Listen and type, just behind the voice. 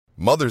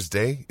Mother's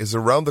Day is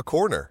around the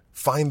corner.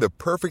 Find the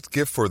perfect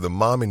gift for the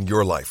mom in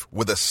your life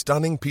with a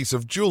stunning piece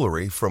of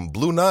jewelry from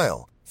Blue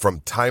Nile.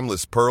 From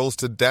timeless pearls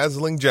to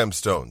dazzling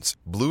gemstones,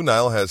 Blue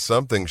Nile has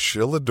something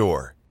she'll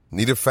adore.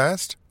 Need it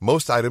fast?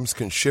 Most items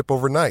can ship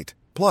overnight.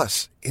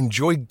 Plus,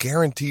 enjoy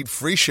guaranteed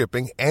free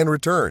shipping and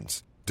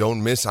returns.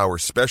 Don't miss our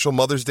special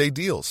Mother's Day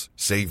deals.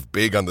 Save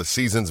big on the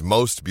season's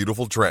most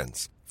beautiful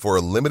trends. For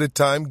a limited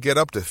time, get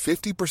up to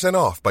 50%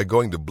 off by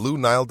going to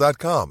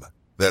BlueNile.com.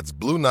 That's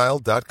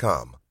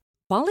BlueNile.com.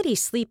 Quality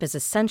sleep is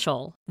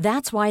essential.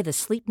 That's why the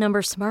Sleep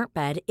Number Smart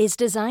Bed is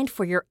designed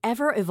for your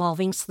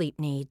ever-evolving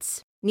sleep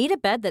needs. Need a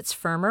bed that's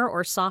firmer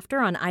or softer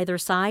on either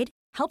side?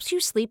 Helps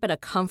you sleep at a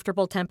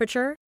comfortable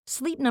temperature?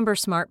 Sleep Number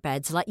Smart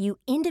Beds let you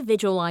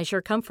individualize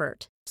your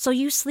comfort, so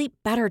you sleep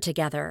better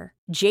together.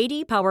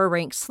 J.D. Power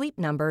ranks Sleep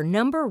Number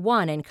number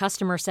 1 in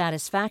customer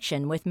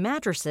satisfaction with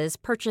mattresses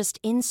purchased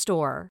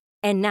in-store.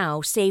 And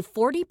now, save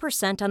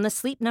 40% on the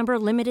Sleep Number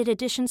Limited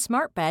Edition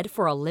Smart Bed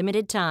for a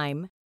limited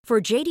time. For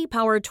J.D.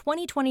 Power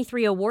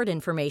 2023 award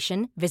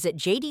information, visit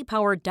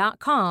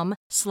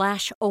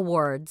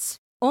jdpower.com/awards.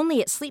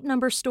 Only at Sleep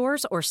Number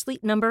stores or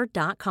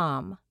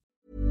sleepnumber.com.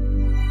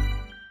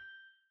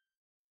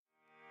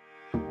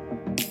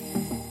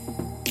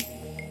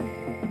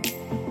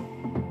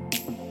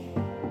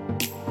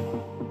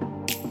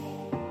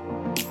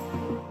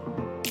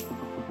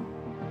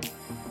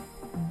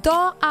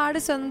 Da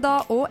det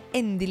søndag og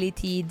endelig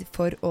tid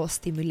for å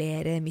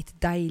stimulere mitt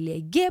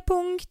deilige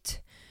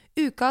G-punkt.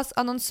 Ukas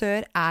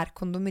annonsør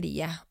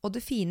kondomeriet, og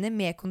det fine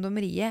med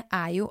kondomeriet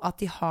jo at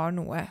de har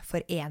noe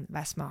for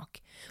enhver smak.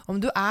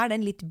 Om du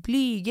den litt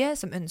blyge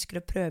som ønsker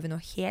å prøve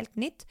noe helt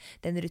nytt,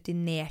 den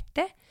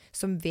rutinerte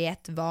som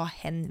vet hva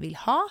hen vil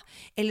ha,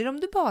 eller om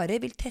du bare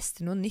vil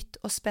teste noe nytt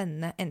og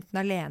spennende enten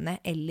alene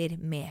eller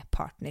med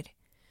partner.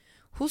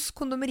 Hos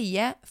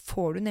kondomeriet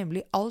får du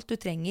nemlig alt du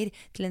trenger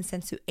til en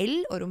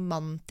sensuell og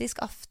romantisk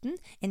aften,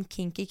 en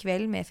kinky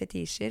kveld med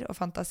fetisjer og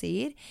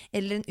fantasier,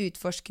 eller en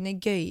utforskende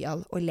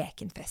gøyal og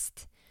leken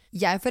fest.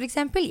 Jeg for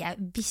eksempel, jeg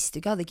visste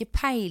ikke, hadde ikke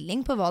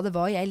peiling på hva det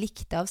var jeg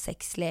likte av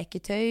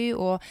sexleketøy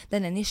og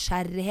denne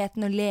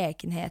nysgjerrigheten og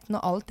lekenheten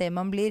og alt det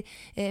man blir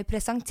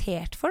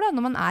presentert for da,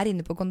 når man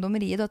inne på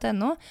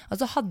kondomeriet.no.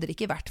 Altså hadde det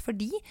ikke vært for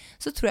de,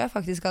 så tror jeg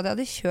faktisk at jeg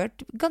hadde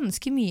kjørt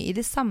ganske mye i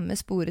det samme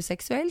sporet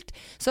seksuelt.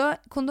 Så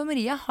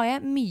kondomeriet har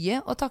jeg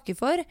mye å takke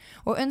for,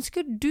 og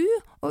ønsker du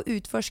å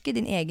utforske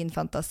din egen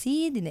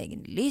fantasi, din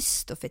egen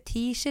lyst og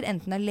fetisjer,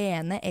 enten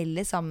alene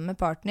eller sammen med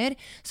partner,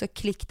 så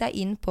klikk deg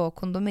inn på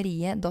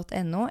kondomeriet.no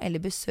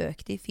eller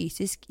besøk de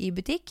fysisk i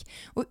butikk,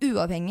 og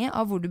uavhengig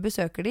av hvor du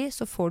besøker de,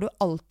 så får du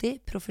alltid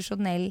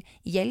profesjonell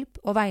hjelp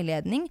og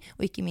veiledning,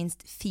 og ikke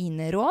minst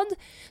fine råd.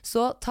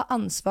 Så ta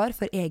ansvar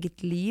for eget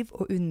liv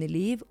og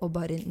underliv, og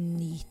bare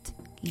nyt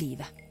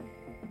livet.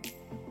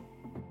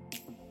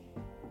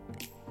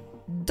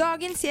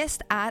 Dagens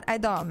gjest ei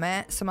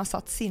dame som har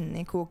satt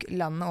sinne i kok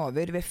landet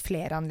over ved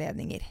flere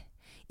anledninger.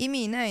 I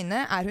mine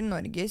øyne hun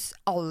Norges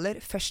aller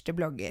første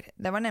blogger.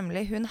 Det var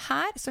nemlig hun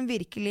her som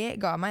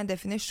virkelig ga meg en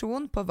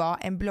definisjon på hva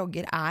en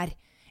blogger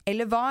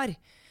eller var.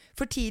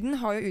 For tiden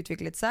har jo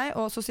utviklet seg,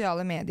 og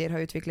sosiale medier har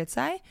utviklet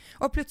seg,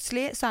 og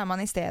plutselig så man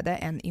i stedet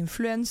en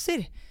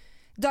influencer.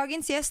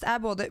 Dagens gjest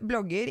både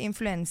blogger,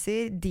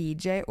 influencer,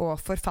 DJ og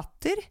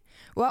forfatter,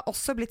 og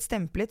også blitt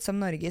stemplet som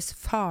Norges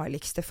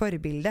farligste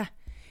forbilde.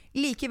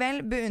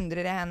 Likevel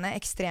beundrer jeg henne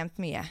ekstremt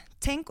mye.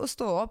 Tenk å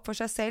stå opp for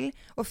seg selv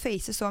og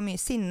face så mye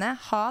sinne,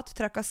 hat,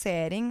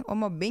 trakassering og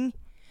mobbing.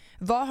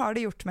 Hva har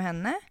det gjort med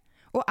henne?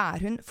 Og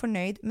hun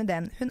fornøyd med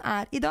den hun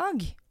i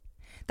dag?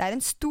 Det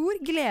en stor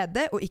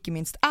glede og ikke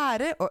minst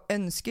ære å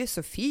ønske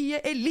Sofie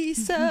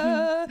Elise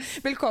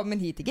velkommen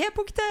hit til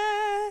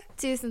G-punktet.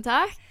 Tusen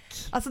takk.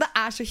 Altså det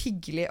så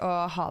hyggelig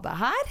å ha deg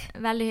her.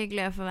 Veldig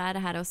hyggelig å få være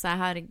her også. Jeg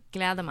har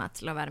gledet meg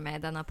til å være med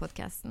i denne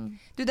podcasten.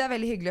 Du, det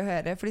veldig hyggelig å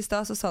høre, for i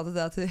sted så sa du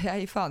det at jeg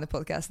gir faen i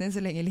podcasten din så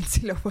lenge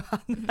Lindsay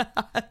Lohan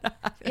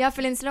Ja,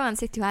 for Lindsay Lohan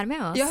sitter jo her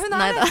med oss. Ja, hun det.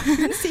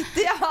 Hun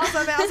sitter, ja,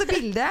 altså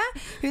bildet.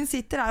 Hun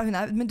sitter her, og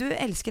men du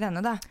elsker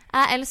henne da.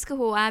 Jeg elsker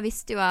henne. Jeg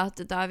visste jo at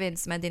David,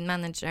 som din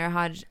manager,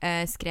 har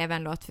skrevet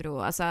en låt for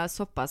henne. Altså,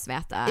 såpass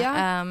vet jeg.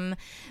 Ja.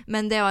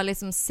 Men det å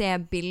liksom se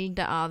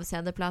bildet av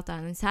CD-plata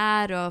hennes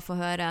her, og få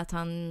høre at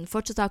han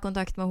fortsatt har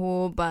kontakt med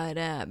henne,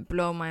 bare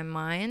blow my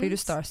mind. Blir du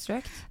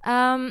starstruck?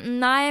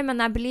 Nei, men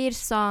jeg blir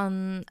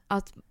sånn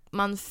at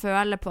man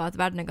føler på at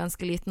verden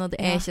ganske liten, og det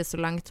ikke så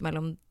langt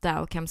mellom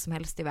deg og hvem som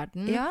helst i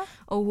verden. Ja.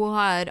 Og hun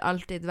har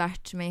alltid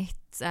vært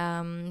mitt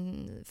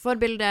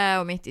forbilde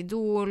og mitt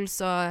idol,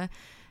 så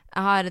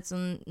jeg har et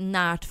sånn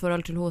nært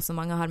forhold til henne som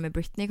mange har med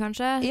Britney,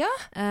 kanskje. Ja.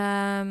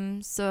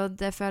 Så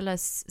det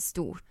føles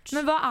stort.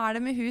 Men hva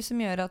det med hun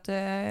som gjør at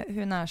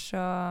hun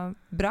så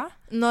bra?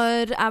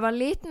 Når jeg var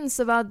liten,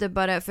 så var det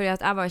bare fordi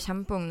at jeg var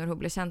kjempeung når hun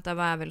ble kjent. Da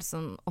var jeg vel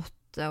sånn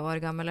 8 år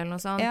gammel eller noe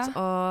sånt. Ja.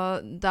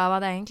 Og da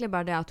var det egentlig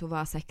bare det at hun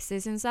var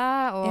sexy, synes jeg.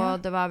 Og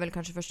det var vel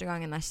kanskje første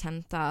gangen jeg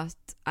kjente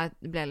at jeg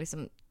ble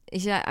liksom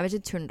ikke, jeg vet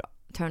ikke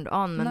turned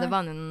on, men det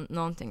var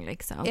noen ting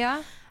liksom.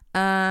 Ja.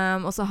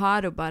 Og så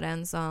har hun bare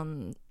en sånn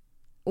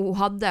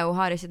hun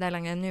har ikke det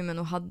lenger nå, men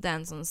hun hadde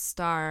en sånn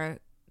star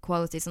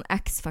quality, sånn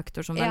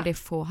X-faktor som veldig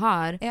få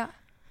har. Ja.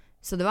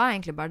 Så det var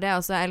egentlig bare det,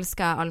 og så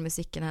elsker jeg all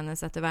musikken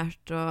hennes etter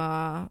hvert,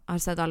 og har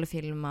sett alle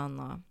filmene,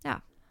 og ja.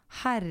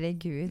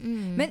 Herregud.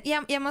 Men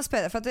jeg må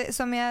spørre deg, for at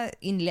som jeg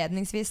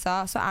innledningsvis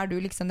sa, så du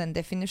liksom den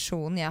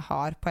definisjonen jeg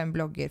har på en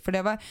blogger. For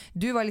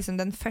du var liksom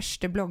den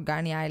første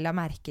bloggeren jeg la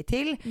merke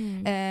til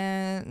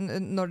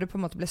når det på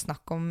en måte ble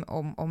snakk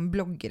om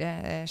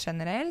bloggere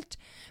generelt.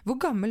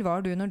 Hvor gammel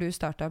var du når du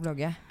startet å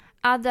blogge? Jeg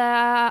hadde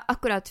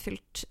akkurat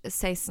fylt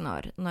 16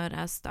 år når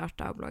jeg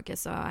startet å blogge,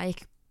 så jeg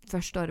gikk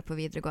første året på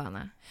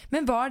videregående.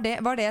 Men var det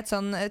et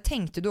sånn,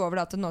 tenkte du over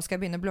at nå skal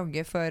jeg begynne å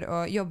blogge for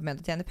å jobbe med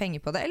det og tjene penger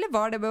på det, eller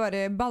var det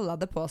bare balla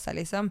det på seg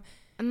liksom?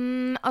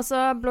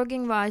 Altså,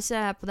 blogging var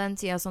ikke på den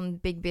tiden sånn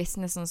big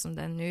business sånn som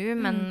det nå,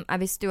 men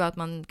jeg visste jo at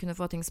man kunne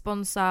få ting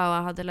sponset, og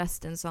jeg hadde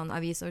lest en sånn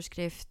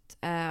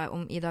avisoverskrift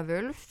om Ida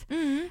Wulf,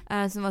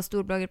 som var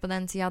stor blogger på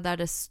den tiden,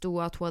 der det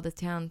stod at hun hadde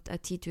tjent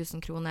 10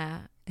 000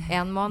 kroner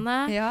en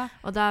måned,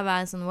 og da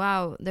var jeg sånn,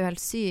 wow, det er jo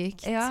helt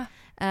sykt.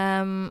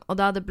 Og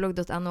da hadde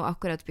blogg.no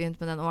akkurat begynt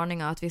med den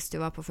ordningen at hvis du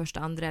var på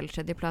første, andre eller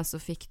tredje plass, så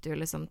fikk du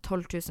liksom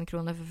 12 000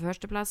 kroner for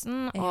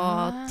førsteplassen,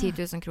 og 10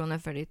 000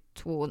 kroner for de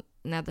 2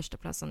 nederste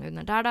plassene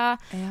under der da.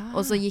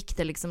 Og så gikk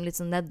det liksom litt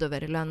sånn nedover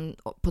i lønn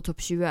på topp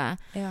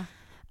 20.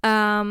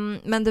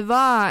 Men det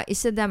var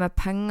ikke det med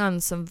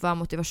pengene som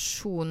var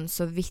motivasjon,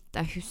 så vidt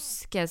jeg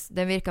husker.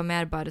 Det virket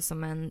mer bare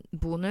som en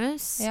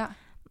bonus.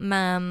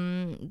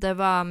 Men det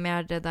var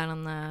mer det der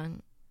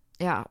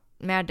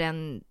mer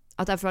den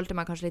at jeg følte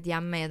meg kanskje litt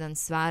hjemme i den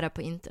sfæra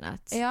på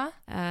internett.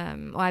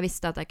 Og jeg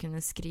visste at jeg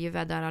kunne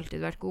skrive, det har jeg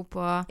alltid vært god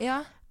på.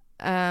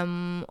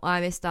 Og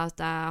jeg visste at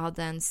jeg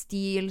hadde en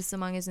stil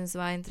som mange syntes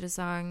var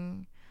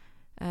interessant,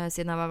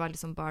 siden jeg var veldig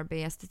sånn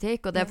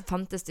Barbie-estetikk, og det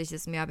fantes det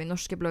ikke så mye av i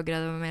norske bloggere,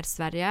 det var mer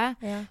Sverige.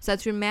 Så jeg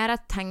tror mer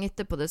jeg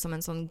tenkte på det som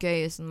en sånn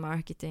gøy sånn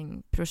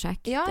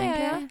marketingprosjekt,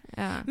 egentlig.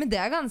 Men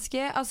det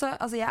ganske,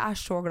 altså jeg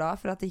så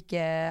glad for at det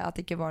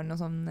ikke var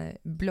noen sånn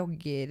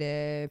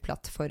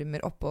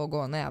bloggerplattformer oppe og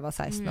gå når jeg var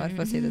 16 år,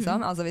 for å si det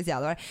sånn. Altså hvis jeg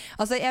hadde vært,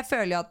 altså jeg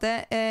føler jo at det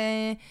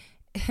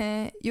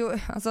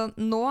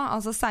nå,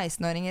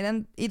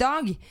 16-åringer i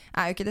dag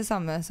er jo ikke det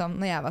samme som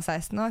når jeg var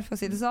 16 år, for å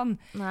si det sånn.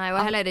 Nei, og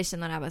heller ikke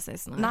når jeg var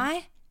 16 år. Nei.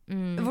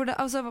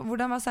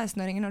 Hvordan var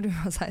 16-åringer når du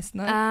var 16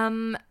 år?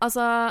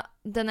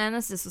 Den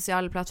eneste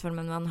sosiale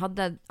plattformen man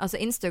hadde, altså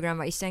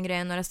Instagram var ikke en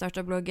greie når jeg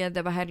startet blogget,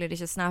 det var heller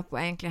ikke Snap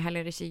og egentlig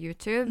heller ikke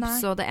YouTube.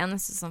 Så det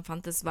eneste som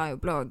fantes var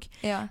jo blogg.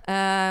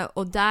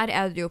 Og der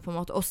er det jo på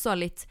en måte også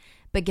litt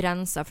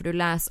begrenset, for du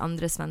leser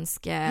andre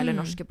svenske eller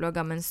norske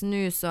blogger, mens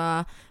nå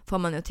så får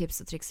man jo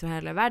tips og triks fra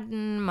hele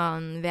verden,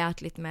 man vet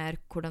litt mer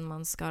hvordan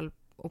man skal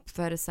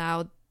oppføre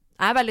seg, og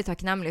jeg er veldig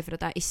takknemlig for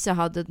at jeg ikke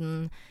hadde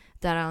den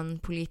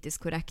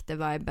politisk korrekte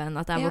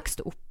viben, at jeg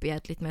vokste opp i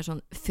et litt mer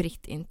sånn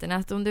fritt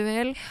internett, om du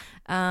vil.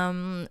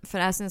 For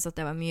jeg synes at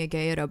det var mye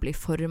gøyere å bli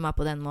formet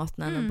på den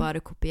måten enn å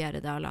bare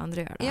kopiere det alle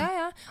andre gjør.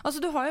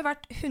 Altså du har jo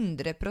vært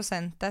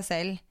 100% deg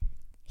selv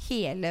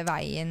hele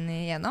veien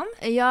igjennom?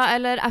 Ja,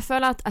 eller jeg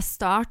føler at jeg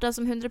startet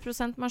som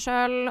 100% meg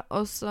selv,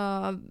 og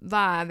så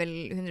var jeg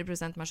vel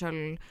 100% meg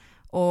selv,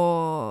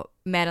 og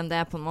mer enn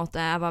det på en måte.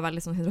 Jeg var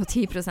veldig sånn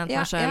 110%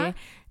 meg selv,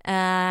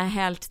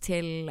 helt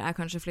til jeg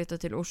kanskje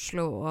flyttet til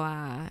Oslo, og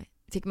jeg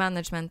fikk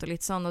management og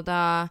litt sånn, og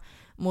da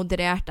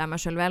modererte jeg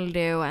meg selv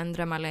veldig, og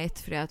endret meg litt,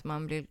 fordi at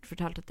man blir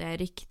fortalt at det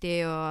er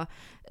riktig, og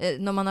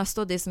når man har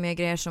stått i så mye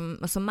greier som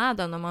meg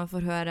da, når man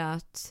får høre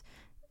at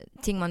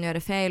ting man gjør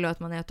er feil, og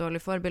at man er et dårlig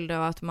forbilde,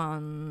 og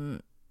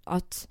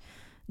at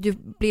du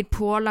blir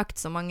pålagt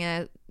så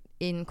mange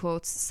in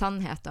quotes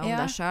sannheter om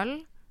deg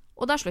selv,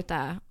 og da slutter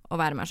jeg å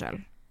være meg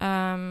selv.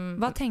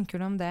 Hva tenker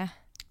du om det?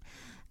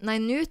 Nei,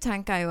 nå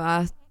tenker jeg jo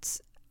at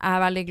jeg er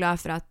veldig glad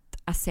for at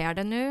jeg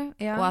ser det nå,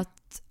 og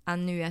at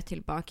jeg nå er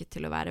tilbake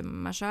til å være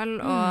meg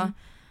selv, og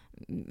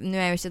nå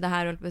er jo ikke det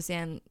her, holdt på å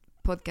si, en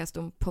podcast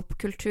om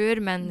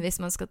popkultur, men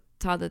hvis man skal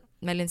ta det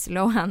med Lindsay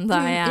Lohan da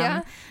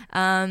igjen,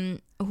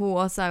 hun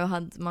også har jo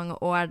hatt mange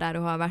år der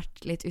hun har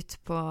vært litt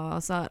utpå, og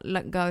så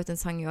ga ut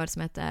en sang i år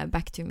som heter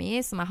Back to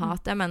Me, som jeg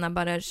hater, men jeg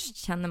bare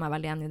kjenner meg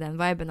veldig igjen i den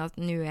viben, at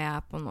nå er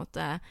jeg på en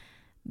måte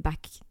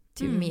back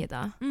to me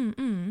da.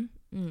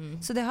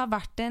 Så det har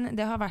vært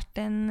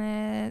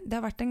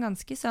en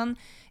ganske sånn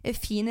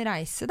fin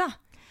reise da,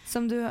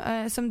 som du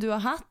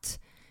har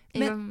hatt.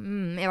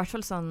 Men, i hvert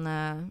fall sånn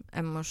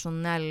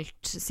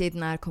emosjonelt,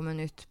 siden jeg er kommet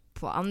ut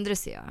på andre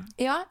siden.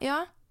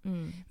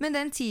 Men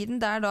den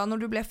tiden der da, når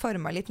du ble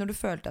formet litt, når du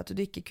følte at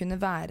du ikke kunne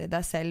være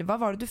deg selv, hva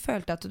var det du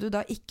følte at du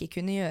da ikke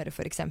kunne gjøre,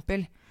 for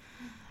eksempel?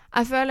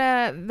 Jeg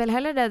føler vel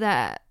heller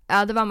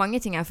det var mange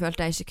ting jeg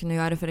følte jeg ikke kunne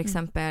gjøre, for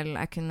eksempel,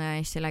 jeg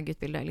kunne ikke legge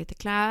ut bilder i lite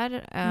klær,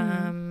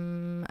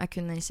 jeg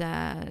kunne ikke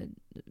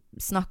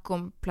snakke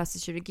om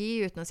plastisk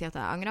kirurgi uten å si at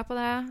jeg angret på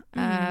det.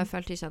 Jeg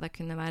følte ikke at jeg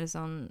kunne være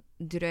sånn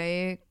drøy,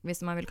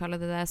 hvis man vil kalle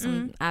det, som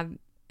jeg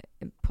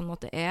på en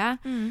måte er.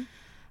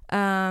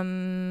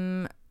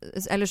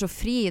 Eller så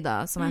fri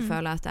da, som jeg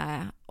føler at jeg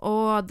er.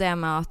 Og det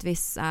med at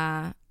hvis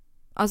jeg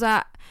Altså,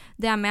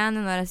 det jeg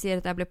mener når jeg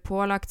sier at jeg blir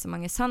pålagt så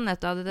mange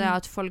sannheter, det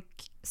at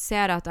folk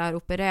ser at jeg har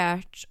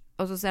operert,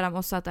 og så ser de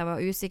også at jeg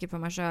var usikker på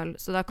meg selv,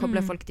 så da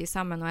kobler folk de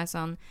sammen og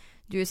sånn,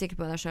 du usikker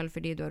på deg selv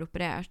fordi du har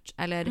operert,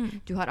 eller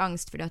du har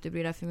angst fordi at du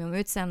bryr deg for mye om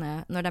utseende,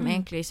 når de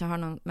egentlig ikke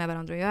har noe med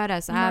hverandre å gjøre.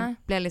 Så jeg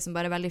ble liksom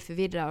bare veldig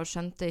forvirret og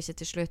skjønte ikke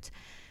til slutt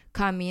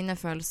hva mine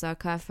følelser,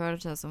 hva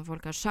følelser som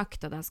folk har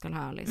sagt at jeg skal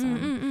ha, liksom.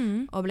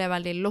 Og ble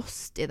veldig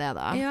lost i det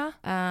da. Ja.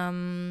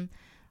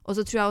 Og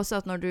så tror jeg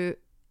også at når du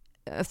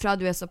fra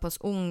du såpass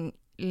ung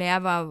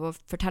lever av å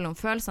fortelle om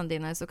følelsene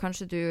dine, så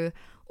kanskje du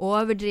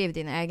overdriver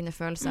dine egne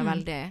følelser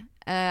veldig.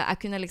 Jeg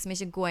kunne liksom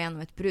ikke gå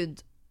gjennom et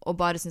brudd og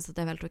bare synes at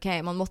det helt ok.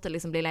 Man måtte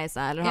liksom bli lei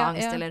seg eller ha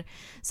angst. Eller,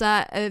 så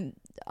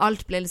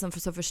alt ble liksom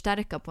så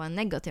forsterket på en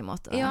negativ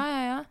måte. Da.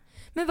 Ja.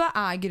 Men hva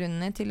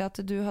grunnene til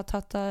at du har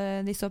tatt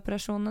disse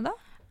operasjonene da?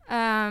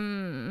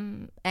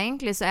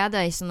 Egentlig så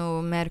det ikke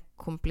noe mer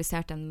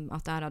komplisert enn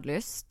at jeg hadde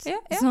lyst.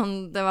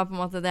 Sånn, det var på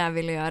en måte det jeg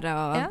ville gjøre,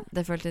 og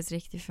det føltes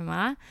riktig for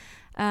meg.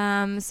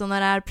 Så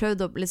når jeg har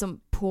prøvd å liksom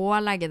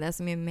pålegge det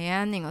så mye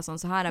mening og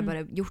sånn, så har jeg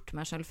bare gjort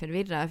meg selv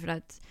forvirret, for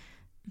at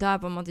det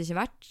har på en måte ikke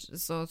vært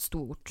så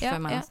stort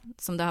for meg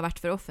som det har vært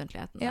for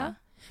offentligheten.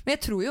 Men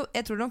jeg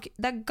tror nok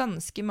det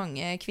ganske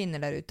mange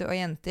kvinner der ute og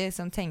jenter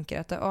som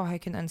tenker at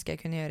jeg kunne ønske jeg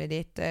kunne gjøre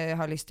ditt, jeg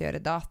har lyst til å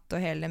gjøre datt og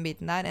hele den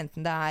biten der,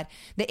 enten det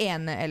det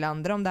ene eller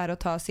andre, om det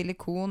å ta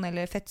silikon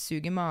eller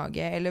fettsuge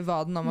mage eller hva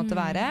det nå måtte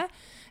være.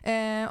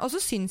 Og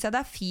så synes jeg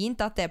det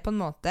fint at det på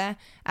en måte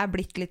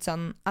blitt litt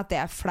sånn at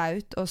det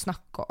flaut å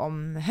snakke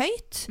om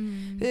høyt,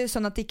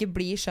 sånn at det ikke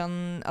blir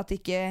sånn at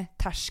ikke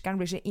terskelen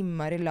blir så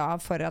innmari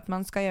lav for at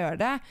man skal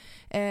gjøre det,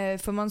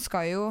 for man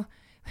skal jo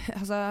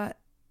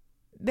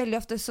veldig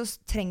ofte så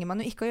trenger man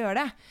jo ikke å gjøre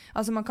det.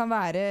 Altså man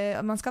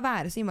skal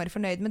være så innmari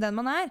fornøyd med den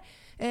man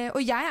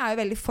og jeg jo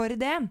veldig for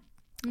det,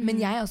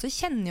 men jeg også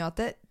kjenner jo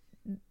at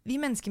vi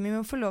mennesker vi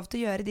må få lov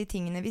til å gjøre de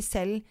tingene vi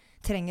selv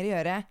trenger å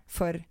gjøre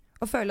for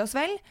å føle oss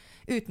vel,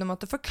 uten å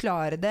måtte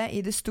forklare det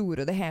i det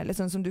store og det hele,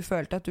 sånn som du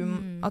følte at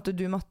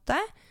du måtte.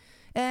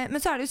 Men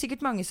så det jo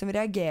sikkert mange som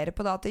reagerer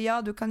på det, at ja,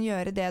 du kan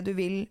gjøre det du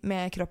vil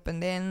med kroppen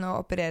din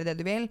og operere det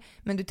du vil,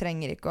 men du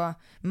trenger ikke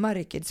å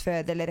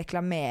markedsføre det eller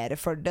reklamere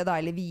for det da,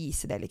 eller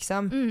vise det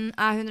liksom.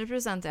 Jeg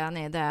 100%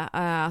 enig i det,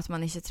 at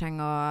man ikke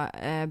trenger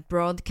å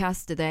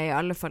broadcaste det, i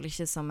alle fall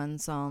ikke som en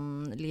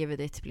sånn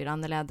livet ditt blir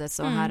annerledes,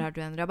 og her har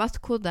du en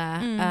rabattkode.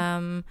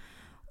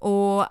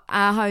 Og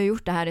jeg har jo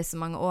gjort det her i så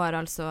mange år,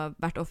 altså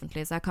vært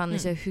offentlig, så jeg kan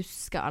ikke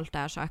huske alt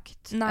jeg har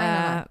sagt. Nei.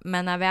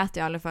 Men jeg vet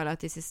i alle fall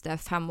at de siste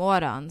 5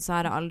 årene så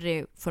har jeg aldri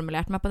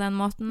formulert meg på den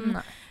måten.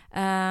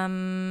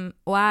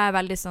 Og jeg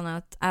veldig sånn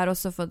at jeg har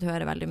også fått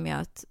høre veldig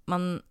mye at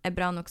man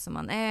bra nok som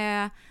man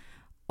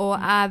og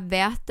jeg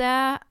vet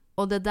det,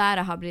 og det der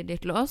jeg har blitt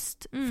litt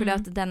lost, fordi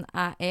at den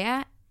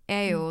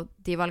jeg jo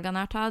de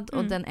valgene jeg har tatt,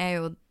 og den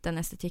jo den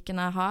estetikken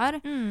jeg har.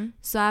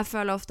 Så jeg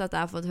føler ofte at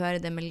jeg har fått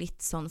høre det med litt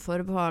sånn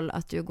forbehold,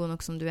 at du god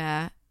nok som du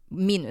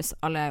minus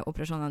alle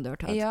operasjonene du har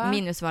tatt,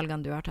 minus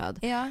valgene du har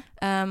tatt.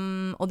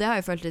 Og det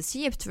har jo føltes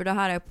kjipt, for da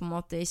har jeg på en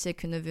måte ikke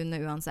kunnet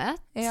vunne uansett.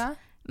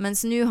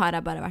 Mens nå har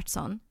jeg bare vært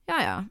sånn,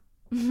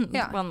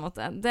 på en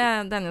måte.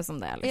 Den jo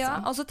som det liksom.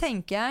 Ja, og så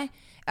tenker jeg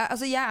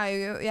altså jeg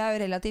jo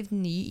relativt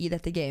ny i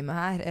dette gamet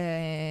her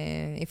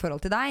i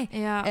forhold til deg.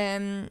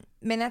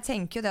 Men jeg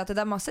tenker jo det at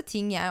det masse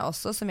ting jeg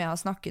også som jeg har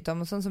snakket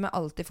om og sånn, som jeg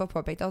alltid får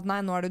påpekt at nei,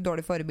 nå du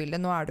dårlig forbilde,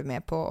 nå du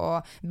med på å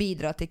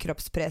bidra til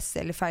kroppspress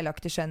eller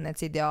feilaktig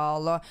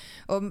skjønnhetsideal,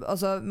 og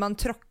altså, man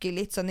tråkker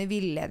litt sånn i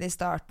villhed i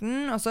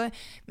starten,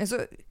 men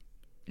så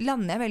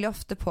lander jeg veldig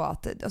ofte på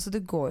at altså,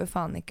 det går jo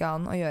faen ikke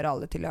an å gjøre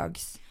alle til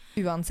lags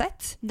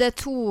uansett. Det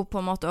 2 på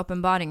en måte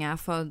åpenbaringer jeg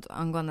har fått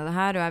angående det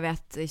her, og jeg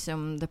vet ikke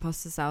om det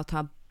passer seg å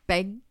ta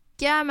begge,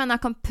 men jeg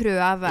kan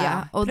prøve.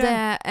 Og det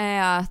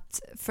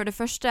at for det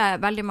første,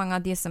 veldig mange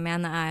av de som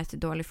mener jeg et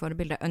dårlig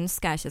forbilde,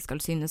 ønsker jeg ikke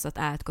skal synes at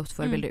jeg et godt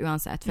forbilde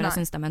uansett, for jeg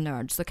synes de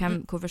nerd. Så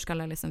hvorfor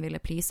skal jeg liksom ville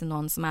please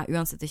noen som jeg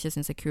uansett ikke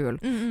synes kul?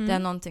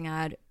 Det noen ting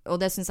og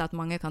det synes jeg at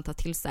mange kan ta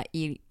til seg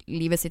i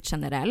livet sitt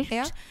generelt.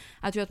 Jeg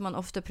tror at man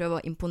ofte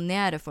prøver å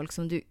imponere folk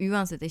som du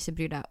uansett ikke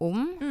bryr deg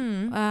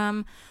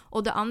om.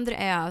 Og det andre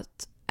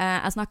at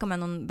jeg snakket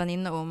med noen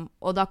venninner om,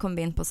 og da kom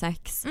vi inn på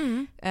sex,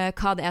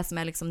 hva det som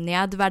liksom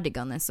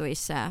nedverdigende og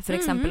ikke. For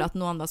eksempel at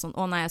noen var sånn,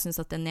 nei, jeg synes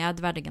at det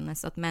nedverdigende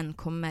at menn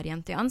kommer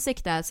jenter i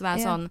ansiktet, så var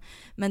jeg sånn,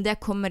 men det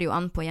kommer jo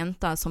an på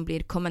jenter som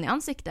blir kommet i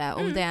ansiktet,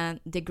 om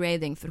det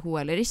degrading for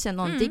henne eller ikke,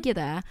 noen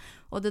digger det.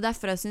 Og det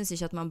derfor jeg synes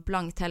ikke at man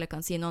blankt heller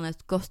kan si noen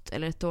et godt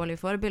eller et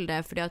dårlig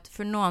forbilde, fordi at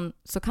for noen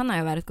så kan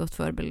jeg jo være et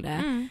godt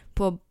forbilde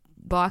på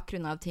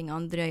bakgrunn av ting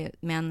andre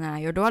mener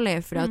jeg gjør dårlig,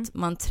 for at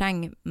man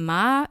trenger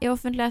meg i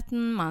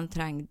offentligheten, man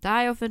trenger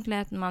deg i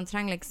offentligheten, man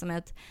trenger liksom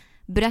et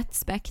bredt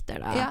spekter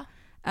da.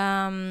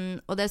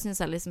 Og det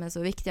synes jeg liksom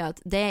så viktig,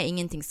 at det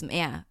ingenting som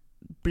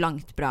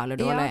blankt bra eller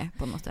dårlig,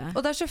 på en måte.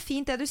 Og det så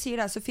fint det du sier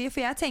der, Sofie,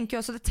 for jeg tenker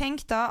jo også,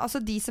 tenk da, altså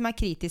de som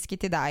kritiske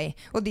til deg,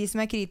 og de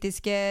som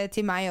kritiske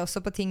til meg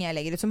også på ting jeg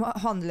legger ut, som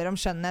handler om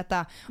skjønnhet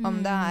da,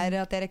 om det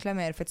at jeg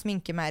reklamerer for et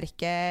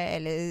sminkemerke,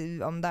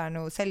 eller om det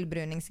noe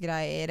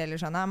selvbruningsgreier, eller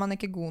sånn, man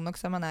ikke god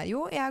nok som man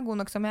jo, jeg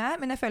god nok som jeg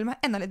men jeg føler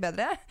meg enda litt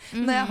bedre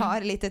når jeg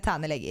har litt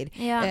tæne legger.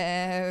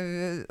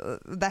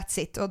 That's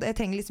it, og jeg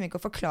trenger liksom ikke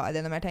å forklare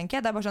det noe mer, tenker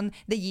jeg. Det bare sånn,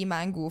 det gir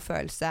meg en god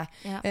følelse.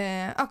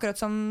 Akkurat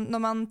som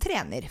når man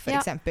trener, for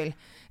eksempel.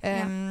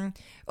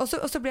 Og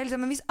så ble det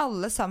liksom, men hvis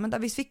alle sammen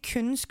da, hvis vi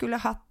kun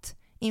skulle hatt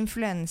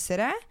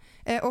influensere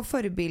og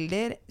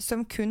forbilder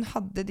som kun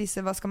hadde disse,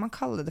 hva skal man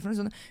kalle det for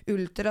noen sånne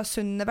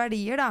ultrasunne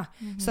verdier da,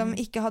 som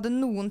ikke hadde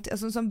noen,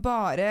 altså, som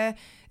bare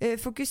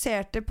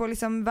fokuserte på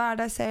liksom, vær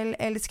deg selv,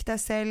 elsk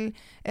deg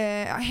selv,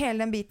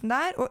 hele den biten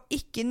der, og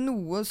ikke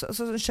noe så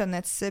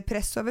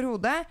skjønnhetspress over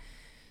hodet,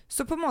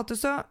 så på en måte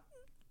så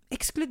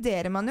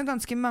ekskluderer man jo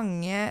ganske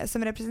mange som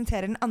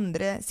representerer den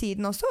andre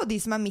siden også, og de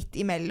som midt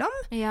imellom.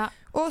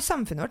 Og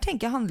samfunnet vårt,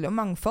 tenker jeg, handler om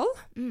mangfold.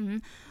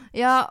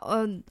 Ja,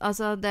 og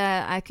altså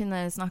jeg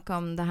kunne snakke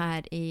om det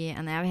her i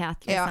en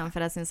evighet, liksom,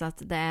 for jeg synes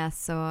at det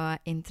så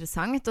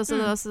interessant. Og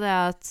så det også det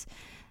at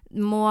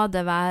må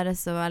det være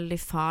så veldig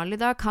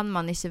farlig da? Kan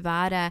man ikke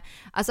være...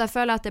 Altså, jeg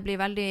føler at det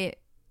blir veldig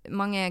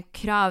mange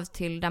krav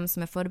til dem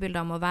som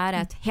forbilder om å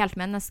være et helt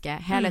menneske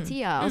hele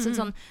tiden. Altså,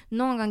 sånn,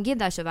 noen gang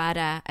gidder jeg ikke å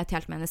være et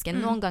helt menneske.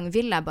 Noen gang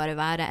vil jeg bare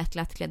være et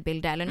lettkledd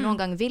bilde, eller noen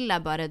gang vil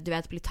jeg bare, du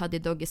vet, bli tatt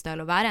i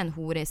doggystyle og være en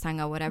hore i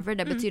senga, whatever.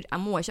 Det betyr,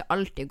 jeg må ikke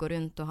alltid gå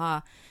rundt og ha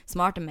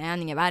smarte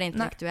meninger, være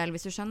intellektuell,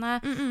 hvis du skjønner.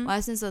 Og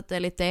jeg synes at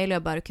det litt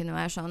deilig å bare kunne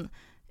være sånn,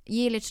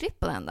 gi litt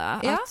slipp på den da.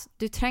 At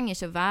du trenger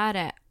ikke å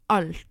være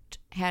alt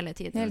hele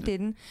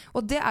tiden.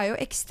 Og det jo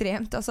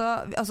ekstremt,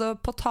 altså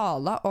på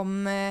tale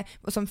om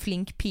som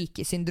flink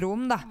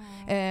pike-syndrom da,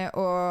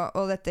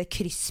 og dette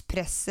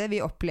krysspresset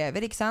vi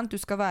opplever, ikke sant?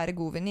 Du skal være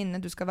god venninne,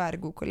 du skal være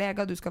god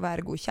kollega, du skal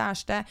være god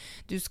kjæreste,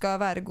 du skal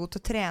være god til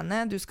å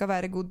trene, du skal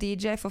være god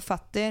DJ,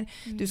 forfatter,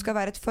 du skal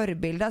være et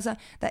forbilde, altså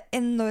det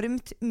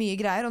enormt mye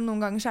greier, og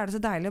noen ganger så det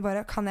så deilig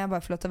bare, kan jeg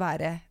bare få lov til å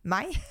være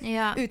meg?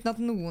 Uten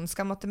at noen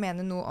skal måtte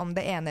mene noe om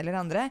det ene eller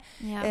det andre.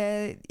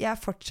 Jeg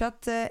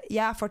fortsatt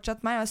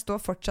meg, og jeg står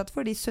fortsatt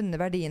for de sunne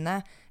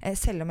verdiene,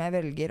 selv om jeg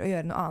velger å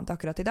gjøre noe annet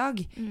akkurat i dag,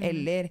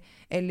 eller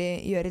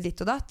gjøre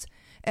ditt og datt.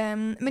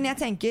 Men jeg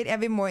tenker,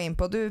 vi må inn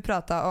på, du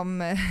pratet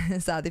om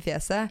sæd i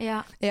fjeset.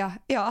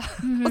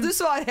 Og du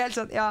svarer helt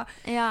sånn,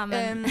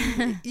 men...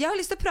 jeg har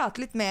lyst til å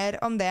prate litt mer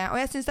om det, og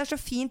jeg synes det så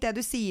fint det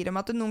du sier om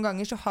at noen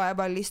ganger så har jeg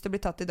bare lyst til å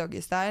bli tatt i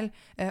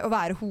doggystyle og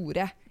være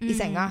hore i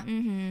senga.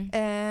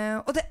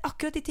 Og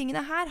akkurat de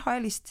tingene her har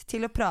jeg lyst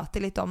til å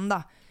prate litt om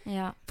da.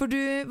 For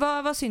du,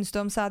 hva synes du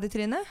om sæd i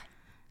trynet?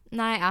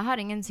 Nei, jeg har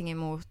ingenting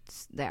imot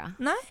det.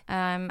 Nei?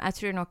 Jeg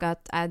tror nok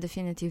at jeg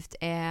definitivt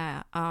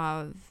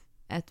av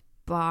et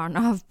barn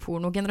av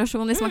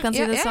pornogenerasjon, hvis man kan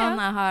si det sånn.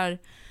 Jeg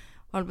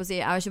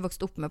har ikke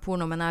vokst opp med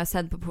porno, men jeg har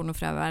sett på porno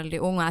fra jeg var veldig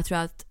ung, og jeg tror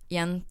at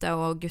jenter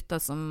og gutter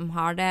som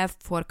har det,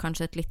 får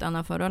kanskje et litt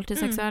annet forhold til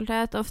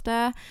seksualitet ofte.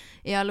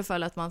 I alle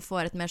fall at man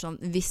får et mer sånn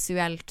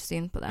visuelt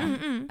syn på det.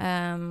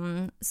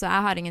 Så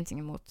jeg har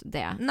ingenting imot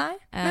det. Nei,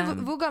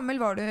 men hvor gammel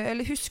var du,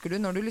 eller husker du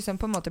når du liksom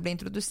på en måte ble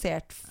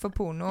introdusert for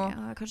porno?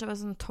 Ja, kanskje jeg var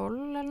sånn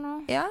 12 eller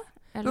noe. Ja.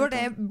 Var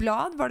det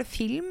blad? Var det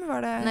film?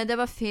 Nei, det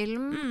var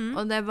film,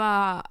 og det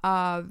var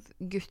av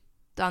gutter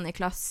i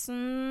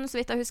klassen, så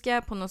vidt jeg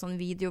husker, på noe sånn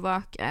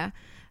videovake,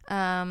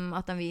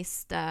 at de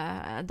viste,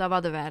 da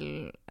var det vel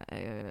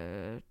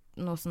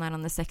noe sånn her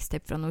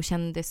sextip fra noen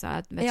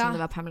kjendiser, jeg vet ikke om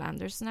det var Pamela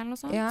Anderson eller noe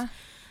sånt.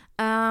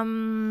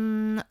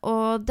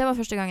 Og det var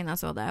første gangen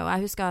jeg så det, og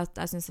jeg husker at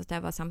jeg synes at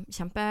det var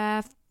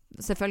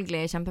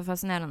selvfølgelig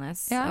kjempefascinerende,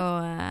 og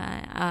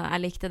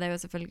jeg likte det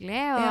jo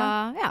selvfølgelig, og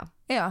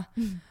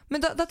men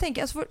da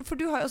tenker jeg, for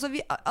du har, altså vi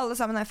alle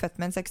sammen født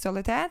med en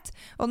seksualitet,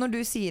 og når du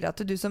sier at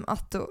du som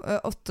 8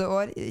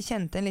 år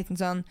kjente en liten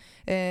sånn,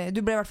 du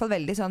ble i hvert fall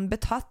veldig sånn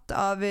betatt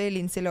av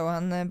Lindsay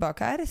Lohan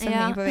bak her, som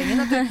henger på veggen,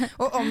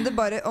 og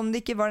om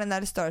det ikke var den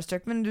der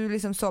starstruck, men du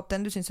liksom så opp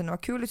den, du syntes den var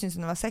kul, du syntes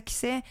den var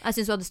sexy. Jeg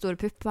synes du hadde store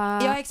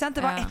pupper. Ja, ikke sant?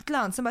 Det var et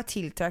eller annet som bare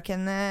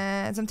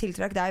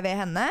tiltrakk deg ved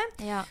henne.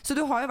 Så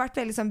du har jo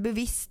vært veldig sånn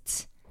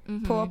bevisst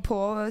på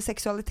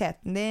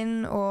seksualiteten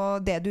din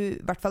og det du i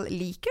hvert fall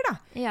liker da.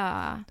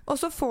 Og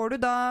så får du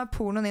da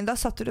pornoen inn, da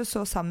satt du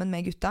så sammen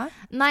med gutta?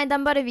 Nei, de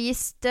bare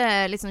viste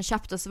litt sånn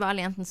kjapt, og så var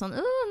alle jentene sånn,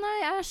 nei,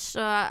 æsj,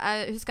 og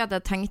jeg husker at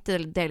jeg tenkte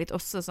det litt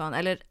også sånn,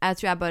 eller jeg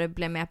tror jeg bare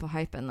ble med på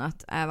hypen,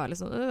 at jeg var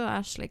litt sånn,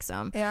 æsj,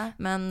 liksom.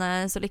 Men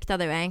så likte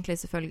jeg det jo egentlig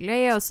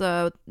selvfølgelig, og så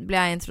ble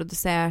jeg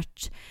introdusert.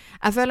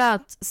 Jeg føler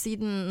at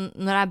siden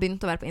når jeg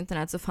begynte å være på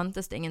internett, så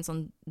fantes det ingen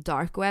sånn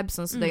dark web,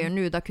 sånn som det gjør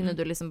nå. Da kunne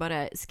du liksom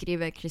bare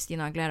skrive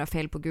Christina Aguilera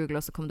feil på Google,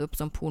 og så kom det opp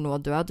som porno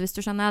og død, hvis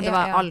du skjønner.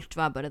 Alt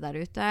var bare der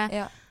ute.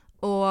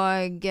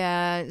 Og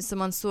så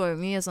man så jo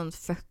mye sånn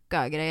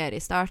fucka greier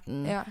i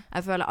starten. Ja.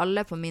 Jeg føler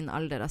alle på min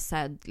alder har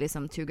sett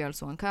liksom Two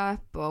Girls One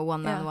Cup og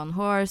One Man One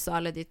Horse og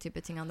alle de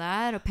type tingene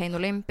der, og Pain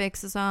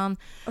Olympics og sånn.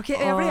 Ok,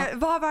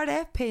 hva var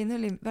det? Pain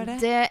Olympics, hva er det?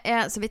 Det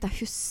er, så vidt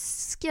jeg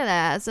husker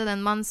det, så er det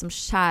en mann som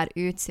skjærer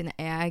ut sine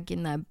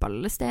egne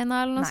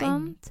ballesteiner eller noe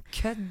sånt. Nei,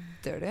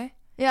 kødder du?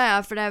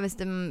 Ja, for det er visst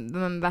det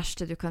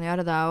verste du kan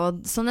gjøre da. Og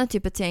sånne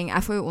type ting,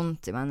 jeg får jo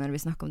vondt i meg når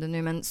vi snakker om det nå,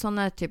 men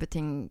sånne type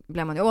ting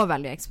ble man jo også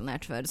veldig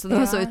eksponert for. Så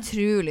det var så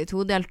utrolig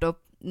todelt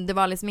opp. Det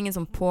var liksom ingen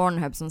sånn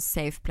Pornhub, sånn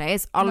safe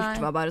place.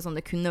 Alt var bare sånn,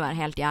 det kunne være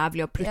helt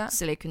jævlig, og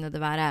plutselig kunne det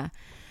være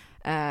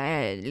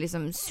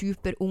liksom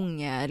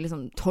superunge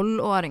liksom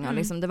 12-åringer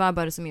liksom. Det var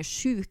bare så mye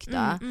sjukt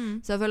da.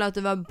 Så jeg føler at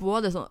det var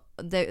både sånn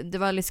det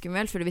var litt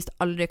skummelt, for du visste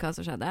aldri hva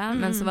som skjedde,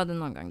 men så var det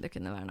noen gang det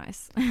kunne være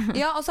nice.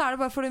 Ja, og så er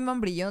det bare fordi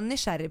man blir jo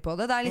nysgjerrig på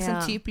det. Det er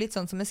liksom litt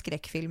sånn som med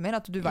skrekkfilmer,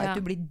 at du vet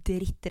du blir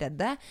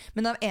drittredde,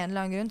 men av en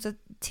eller annen grunn så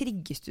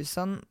trigges du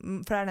sånn,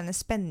 for det er denne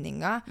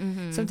spenninga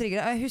som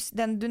trigger deg. Husk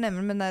den du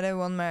nevner med den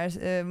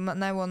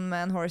der One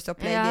Man Horse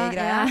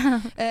opplegg-greia.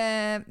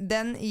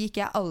 Den gikk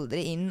jeg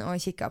aldri inn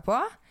og kikka på,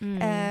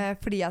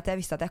 fordi at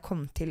jeg visste at jeg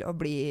kom til å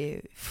bli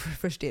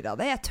forstyrret av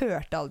det. Jeg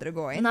tørte aldri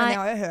å gå inn, men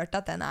jeg har jo hørt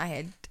at den er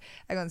helt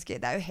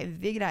det er jo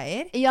heavy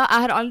greier. Ja,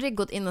 jeg har aldri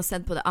gått inn og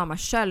sett på det av meg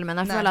selv, men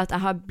jeg føler at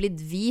jeg har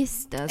blitt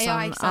vist det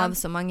sånn, av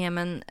så mange,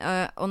 men,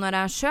 og når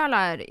jeg selv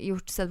har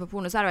sett på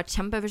porno, så har jeg vært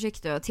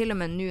kjempeforsiktig, og til og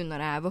med nå når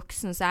jeg er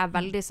voksen, så er jeg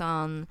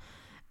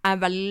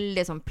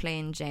veldig sånn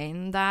plain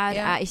Jane der.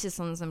 Jeg er ikke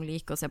sånn som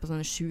liker å se på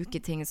sånne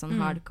syke ting, sånn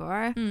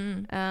hardcore.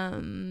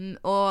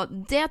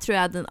 Og det tror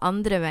jeg den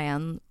andre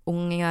veien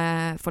unge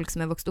folk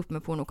som er vokst opp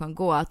med porno kan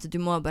gå, at du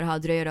må bare ha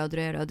drøyere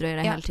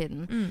hele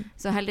tiden.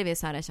 Så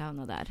heldigvis har jeg ikke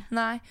havnet der.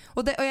 Nei,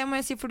 og jeg må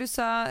si, for du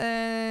sa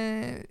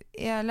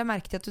jeg la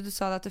merke til at du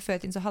sa at før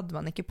i tiden så hadde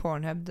man ikke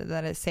Pornhub, det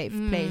der safe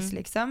place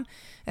liksom,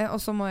 og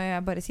så må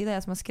jeg bare si det,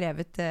 jeg som har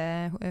skrevet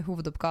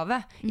hovedoppgave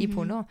i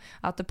porno,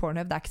 at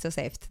Pornhub det er ikke så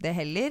safe det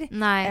heller.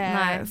 Nei.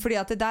 Fordi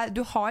at det der,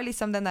 du har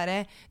liksom den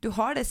der, du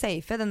har det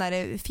safe, den der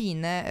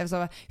fine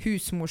altså,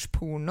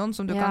 husmorspornoen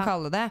som du kan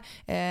kalle det,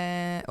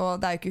 og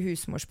det er jo ikke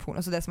husmorsporno,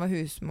 så det som var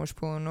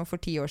husmorsporno for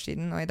 10 år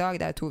siden og i dag,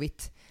 det er jo 2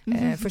 vidt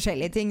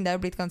forskjellige ting, det er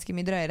jo blitt ganske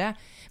mye drøyere,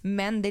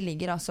 men det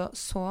ligger altså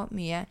så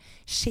mye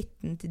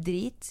skittent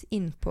drit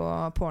inn på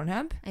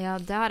Pornhub. Ja,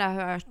 det har jeg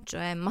hørt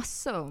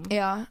masse om.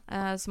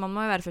 Så man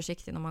må jo være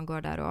forsiktig når man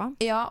går der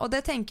også. Ja, og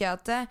det tenker jeg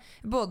at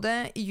både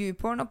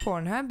YouPorn og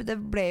Pornhub, det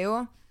ble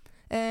jo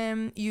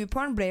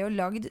YouPorn ble jo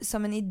lagd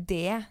som en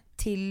idé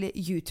til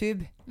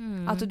YouTube.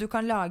 At du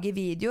kan lage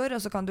videoer,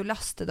 og så kan du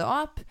laste det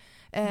opp,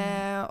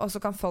 og så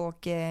kan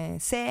folk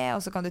se,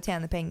 og så kan du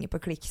tjene penger på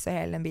kliks og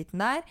hele den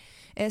biten der.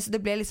 Så det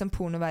ble liksom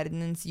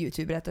pornoverdenens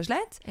YouTube, rett og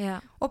slett.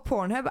 Og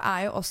Pornhub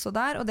er jo også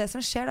der, og det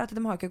som skjer er at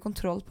de har ikke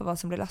kontroll på hva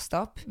som blir lastet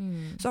opp.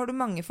 Så har du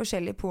mange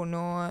forskjellige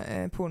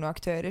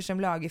pornoaktører som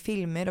lager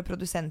filmer, og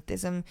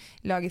produsenter som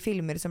lager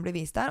filmer som blir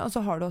vist der, og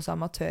så har du også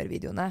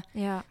amatørvideoene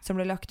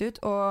som blir lagt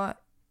ut, og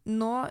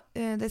nå,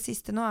 det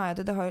siste nå er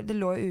det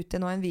lå ute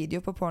nå en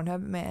video på Pornhub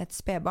med et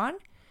spedbarn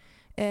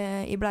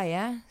i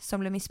bleie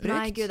som ble misbrukt.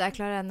 Nei, Gud, jeg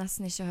klarer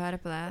nesten ikke å høre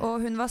på det.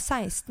 Og hun var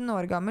 16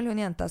 år gammel,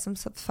 hun jenta som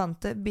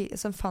fant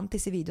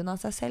disse videoene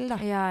av seg selv da.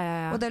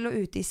 Og det lå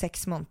ute i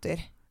 6 måneder.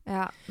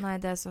 Ja, nei,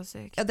 det er så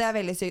sykt. Ja, det er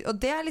veldig sykt. Og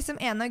det er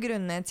liksom en av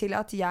grunnene til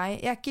at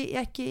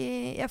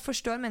jeg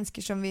forstår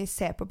mennesker som vil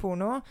se på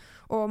porno,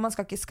 og man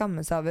skal ikke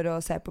skamme seg over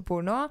å se på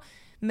porno,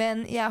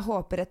 men jeg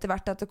håper etter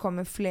hvert at det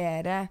kommer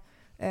flere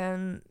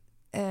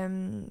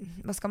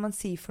hva skal man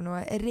si for noe,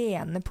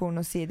 rene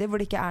pornosider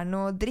hvor det ikke er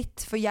noe dritt,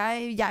 for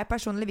jeg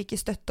personlig vil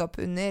ikke støtte opp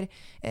under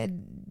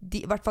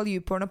i hvert fall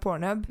YouPorn og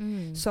Pornhub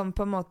som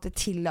på en måte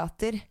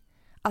tillater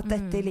at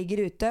dette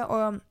ligger ute.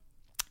 Og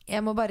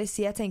jeg må bare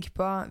si, jeg tenker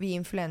på vi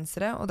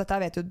influensere, og dette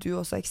vet jo du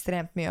også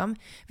ekstremt mye om,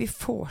 vi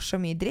får så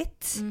mye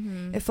dritt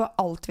for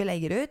alt vi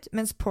legger ut,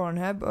 mens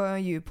Pornhub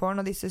og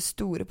YouPorn og disse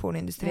store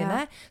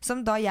pornoindustriene,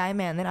 som da jeg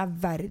mener er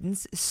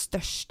verdens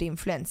største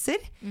influenser,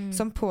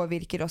 som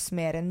påvirker oss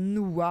mer enn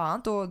noe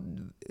annet, og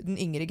den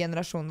yngre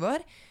generasjonen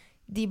vår,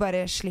 de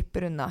bare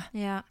slipper unna.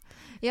 Ja,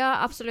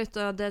 absolutt,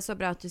 og det er så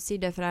bra at du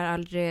sier det, for jeg har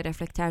aldri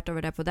reflektert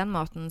over det på den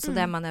måten, så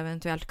det man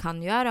eventuelt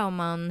kan gjøre om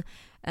man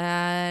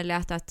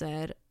leter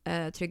etter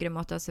tryggere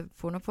måter å se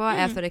porno på,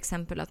 er for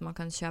eksempel at man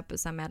kan kjøpe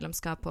seg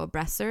medlemskap på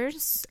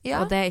Brazzers,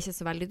 og det er ikke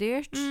så veldig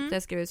dyrt.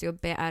 Det skrives jo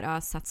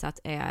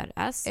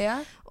BRAZZERS,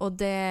 og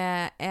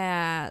det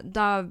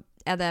da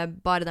er det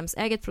bare deres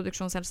eget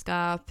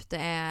produksjonsselskap, det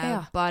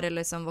er bare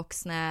liksom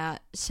voksne,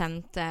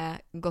 kjente,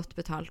 godt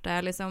betalte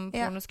liksom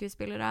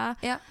pornoskuespillere.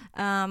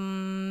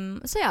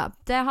 Så ja,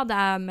 det hadde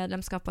jeg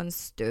medlemskap på en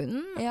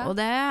stund, og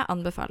det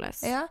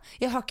anbefales.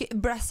 Jeg har ikke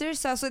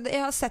Brazzers, altså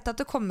jeg har sett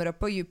at det kommer opp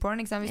på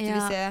YouPorn, ikke sant, hvis du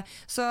vil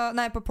se, så,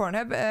 nei, på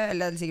Pornhub,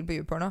 eller sikkert på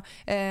YouPorn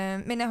også,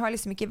 men jeg har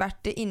liksom ikke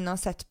vært inne og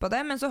sett på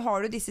det, men så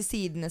har du disse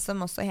sidene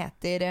som også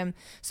heter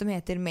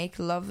Make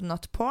Love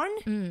Not Porn,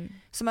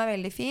 som er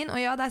veldig fin, og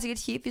ja, det er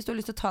sikkert kjipt hvis du har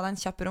lyst til å ta deg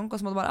en kjapp runk, og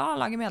så må du bare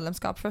lage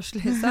medlemskap først,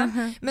 liksom.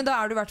 Men da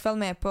du I hvert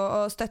fall med på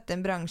å støtte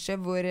en bransje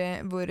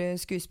hvor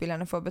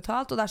skuespillerne får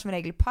betalt, og det som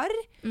regel par.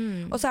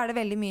 Og så det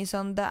veldig mye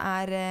sånn, det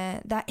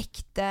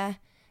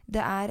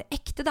er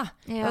ekte da.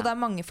 Ja. Og det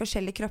mange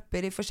forskjellige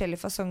kropper I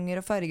forskjellige fasonger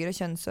og farger og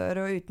kjønnshår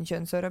og uten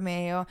kjønnshår og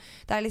med, og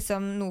det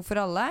liksom noe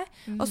for alle.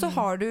 Og så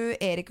har du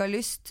Erika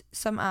Lyst,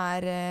 som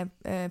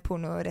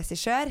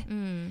pornoregissør,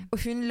 og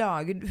hun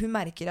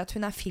merker at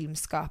hun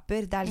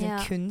filmskaper. Det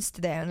liksom kunst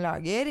det hun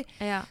lager.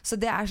 Ja.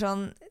 Så det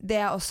sånn,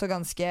 det også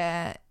ganske...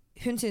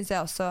 Hun synes jeg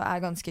også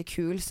ganske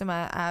kul, som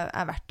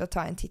verdt å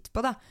ta en titt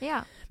på da.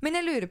 Ja. Men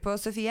jeg lurer på,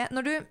 Sofie,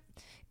 når du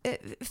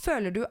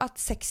føler du at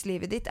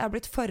sexlivet ditt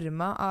blitt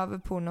formet av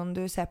pornoen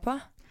du ser på?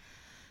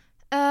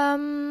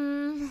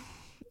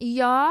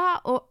 Ja,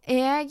 og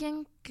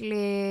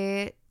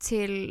egentlig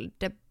til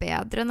det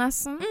bedre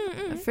nesten.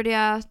 Fordi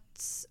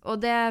at, og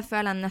det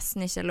føler jeg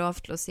nesten ikke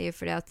lov til å si,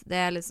 fordi at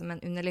det liksom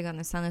en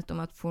underliggende sannhet om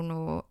at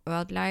porno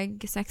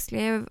ødelegger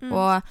sexliv,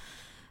 og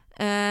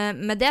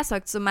med det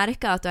sagt så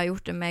merker jeg at jeg har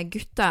gjort det med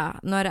gutter.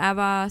 Når jeg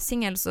var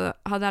single så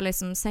hadde jeg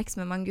liksom sex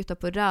med mange gutter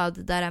på rad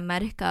der jeg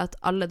merket at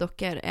alle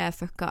dere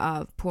fucka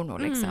av porno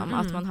liksom.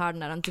 At man har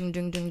den der dung,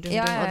 dung, dung, dung,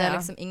 og det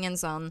liksom ingen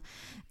sånn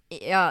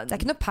det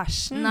ikke noe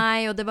passion.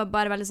 Nei, og det var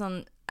bare veldig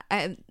sånn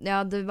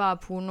det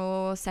var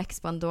pornosex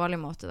på en dårlig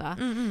måte da.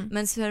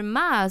 Mens for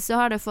meg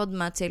så har det fått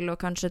meg til å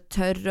kanskje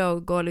tørre å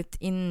gå litt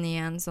inn I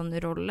en sånn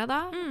rolle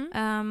da,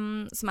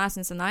 som jeg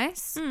synes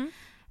nice.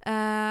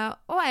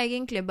 Og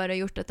egentlig bare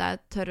gjort at jeg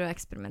tør å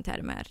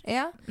eksperimentere mer.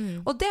 Ja,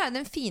 og det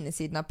den fine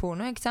siden av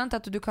porno, ikke sant?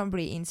 At du kan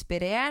bli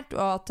inspirert,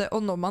 og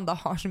når man da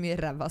har så mye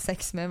ræva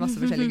sex med masse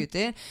forskjellige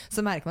gutter,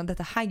 så merker man at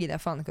dette gidder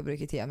jeg faen ikke å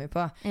bruke tida mi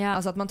på.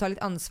 Altså at man tar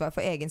litt ansvar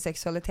for egen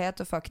seksualitet,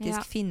 og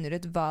faktisk finner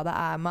ut hva det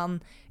man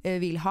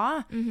vil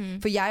ha.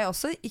 For jeg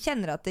også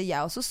kjenner at jeg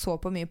også så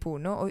på mye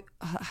porno, og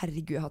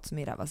herregud, jeg har hatt så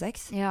mye ræva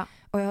sex.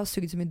 Og jeg har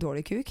sugget så mye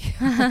dårlig kuk.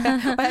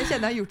 Og jeg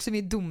kjenner jeg har gjort så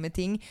mye dumme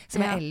ting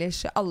som jeg ellers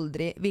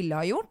aldri ville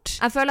ha gjort.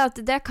 Jeg føler at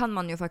det kan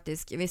man jo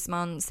faktisk, hvis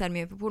man ser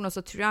mye på porno, så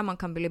tror jeg man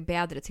kan bli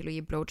bedre til å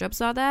gi blowjobs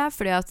av det,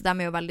 fordi at de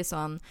jo veldig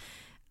sånn,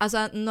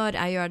 altså når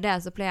jeg gjør det,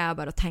 så pleier jeg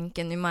bare å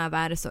tenke, nå må jeg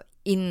være så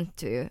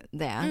into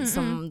det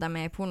som de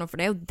I porno, for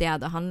det jo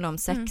det handler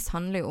om. Sex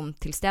handler jo om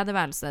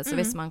tilstedeværelse, så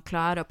hvis man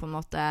klarer å på en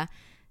måte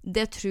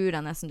det tror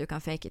jeg nesten du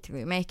kan fake it till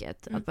you make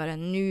it. At bare,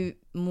 nu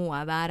må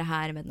jeg være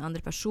her med den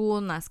andre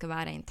personen, jeg skal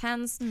være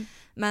intens.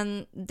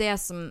 Men det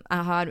som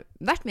jeg har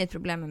vært mitt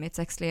problem med mitt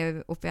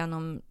sexliv opp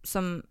igjennom,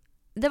 som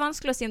det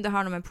vanskelig å si om det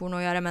har noe med porno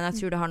å gjøre, men jeg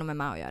tror det har noe med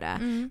meg å gjøre.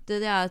 Det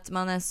det at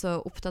man så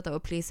opptatt av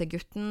å please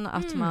gutten,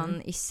 at man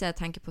ikke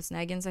tenker på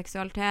sin egen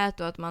seksualitet,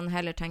 og at man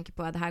heller tenker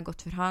på, det her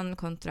godt for han,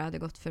 kontra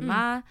det godt for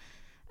meg.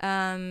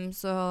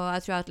 Så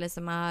jeg tror at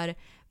liksom jeg har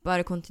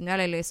bare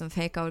kontinuerlig liksom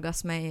fake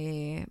orgasme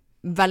I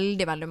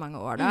veldig, veldig mange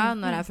år da,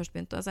 når jeg først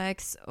begynte å ha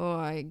sex,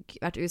 og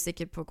vært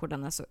usikker på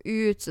hvordan jeg så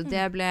ut, så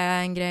det ble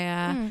en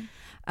greie.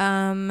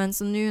 Men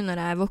så nå når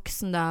jeg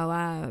voksen da, og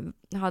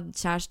jeg hadde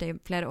kjæreste I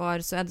flere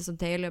år, så det så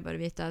deilig å bare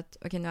vite at,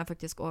 ok, nå jeg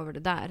faktisk over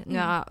det der. Nå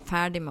jeg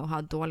ferdig med å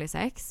ha dårlig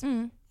sex,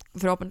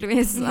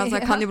 forhåpentligvis. Altså,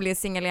 jeg kan jo bli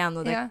single igjen,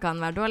 og det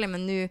kan være dårlig,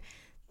 men nå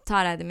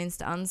tar jeg det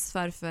minste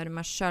ansvar for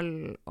meg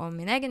selv og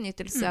min egen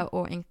nytelse,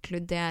 og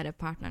inkludere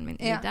partneren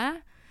min I det.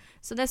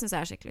 Så det synes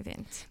jeg skikkelig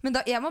fint. Men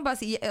da, jeg må bare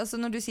si, altså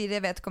når du sier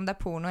jeg vet ikke om det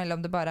porno, eller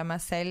om det bare meg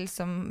selv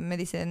som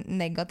med disse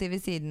negative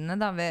sidene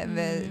da,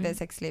 ved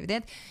sexlivet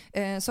ditt,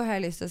 så har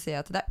jeg lyst til å si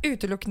at det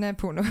utelukkende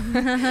porno.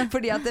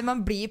 Fordi at man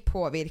blir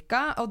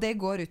påvirket, og det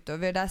går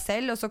utover deg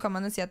selv, og så kan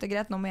man jo si at det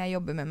greit, nå må jeg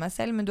jobbe med meg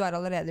selv, men du har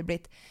allerede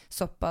blitt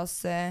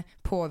såpass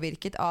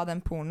påvirket av den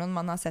pornoen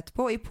man har sett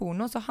på. Og I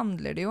porno så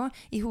handler det jo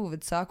I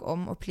hovedsak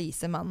om å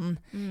please mannen.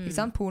 Ikke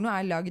sant? Porno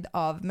lagd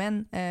av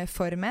menn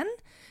for menn,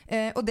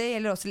 og det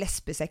gjelder også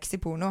lesbesex I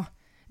porno.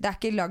 Det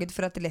ikke laget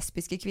for at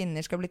lesbiske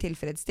kvinner skal bli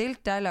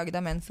tilfredsstilt, det laget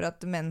av menn for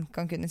at menn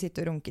kan kunne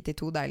sitte og runke til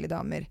 2 deilige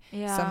damer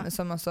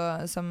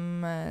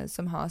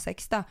som har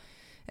sex da.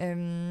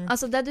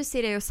 Altså det du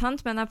sier jo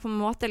sant, men jeg på en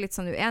måte litt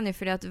sånn uenig,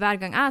 fordi at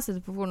hver gang jeg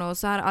setter på porno,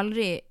 så har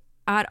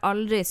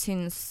aldri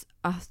syns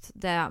at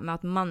det med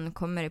at mann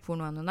kommer I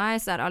pornoen og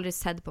nice, jeg har aldri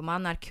sett på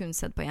mann, jeg har kun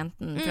sett på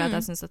jenten, for at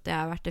jeg synes at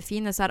det har vært det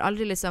fine, så jeg har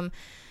aldri liksom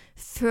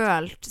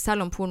følt,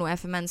 selv om porno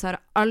for menn, så har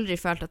jeg aldri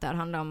følt at det har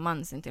handlet om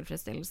mann sin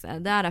tilfredsstillelse.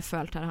 Det har jeg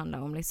følt har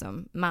handlet om liksom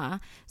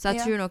meg. Så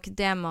jeg tror nok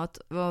det med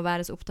å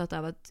være så opptatt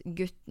av at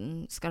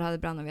gutten skal ha det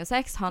bra når vi har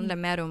sex,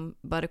 handler mer om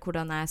bare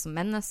hvordan jeg som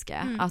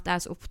menneske. At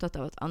jeg så opptatt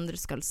av at andre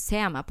skal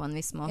se meg på en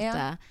viss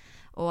måte.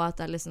 Og at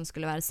det liksom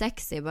skulle være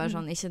sexy, bare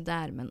sånn, ikke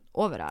der, men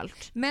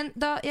overalt. Men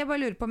da, jeg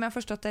bare lurer på om jeg har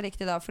forstått det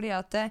riktig da, fordi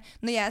at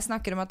når jeg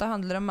snakker om at det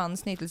handler om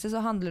mannens nytelse,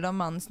 så handler det om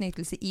mannens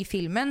nytelse I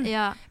filmen,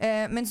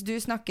 mens du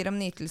snakker om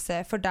nytelse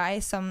for deg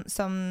som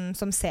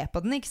ser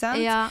på den, ikke sant?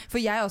 For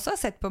jeg også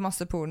har sett på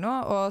masse porno,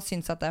 og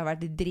synes at det har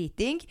vært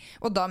dritting,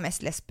 og da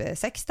mest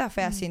lesbesex da,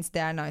 for jeg synes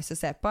det nice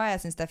å se på,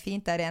 jeg synes det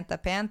fint, det rent, det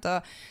pent,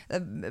 og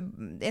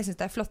jeg synes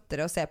det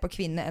flottere å se på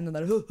kvinner enn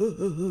den der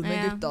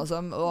med gutta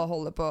som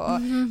holder på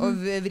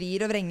og vrir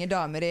vrir og vrenger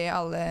damer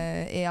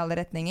i alle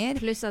retninger.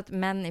 Pluss at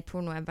menn i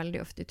porno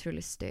veldig ofte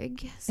utrolig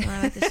stygg. Så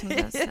jeg vet ikke om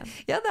det er så.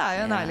 Ja, det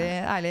jo en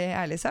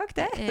ærlig sak,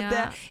 det.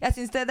 Ja. Jeg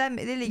synes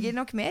det ligger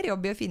nok mer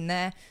jobb i å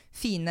finne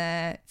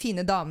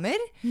fine damer,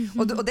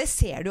 og det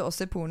ser du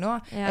også i porno,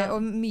 og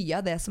mye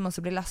av det som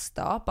også blir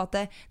lastet opp, at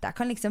der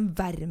kan liksom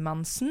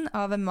hvermannsen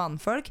av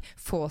mannfolk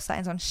få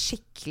seg en sånn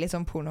skikkelig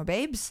sånn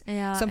porno-babes,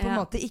 som på en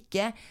måte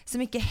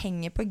som ikke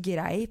henger på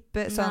greip,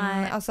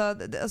 sånn, altså,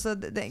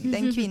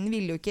 den kvinnen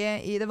vil jo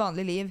ikke i det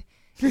vanlige liv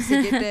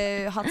sikkert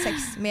hatt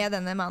sex med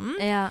denne mannen.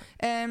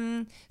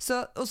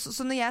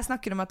 Så når jeg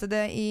snakker om at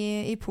det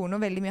i porno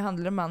veldig mye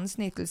handler om mannens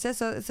nytelse,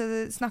 så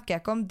snakker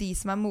jeg ikke om de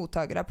som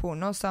mottagere av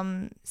porno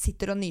som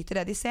sitter og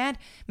nyter det de ser,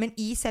 men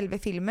i selve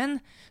filmen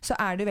så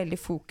det veldig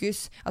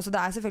fokus, altså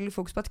det selvfølgelig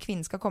fokus på at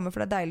kvinnen skal komme,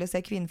 for det deilig å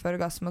se kvinnen få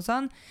orgasme og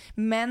sånn,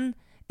 men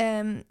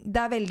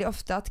det veldig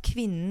ofte at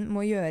kvinnen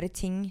må gjøre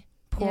ting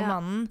på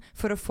mannen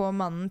for å få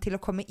mannen til å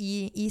komme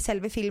i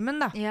selve filmen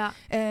da.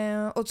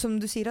 Og som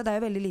du sier, det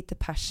jo veldig lite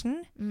passion,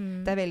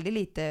 det veldig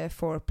lite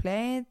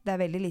foreplay, det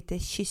veldig lite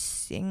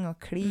kyssing og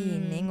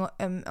klining og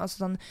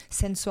altså sånn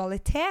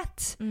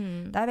sensualitet.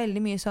 Det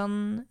veldig mye sånn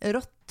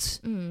rått,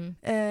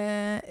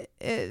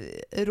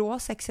 rå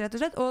sex rett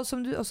og slett, og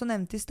som du også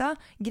nevnte i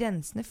sted,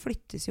 grensene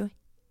flyttes jo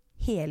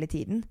hele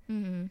tiden.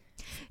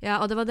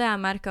 Ja, og det var det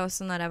jeg merket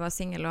også når jeg var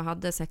single og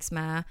hadde sex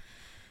med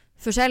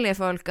forskjellige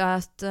folk,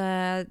 at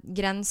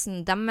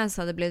grensen deres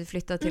hadde blitt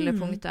flyttet til det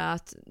punktet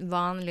at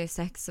vanlig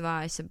sex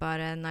var ikke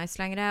bare nice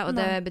lenger, og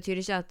det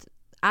betyr ikke at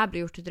jeg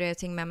blir gjort drøye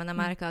ting med, men jeg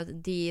merker at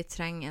de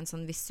trenger en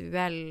sånn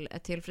visuell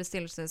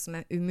tilfredsstillelse som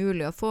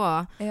umulig å få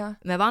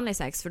med vanlig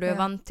sex, for du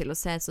vant til å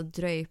se et så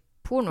drøy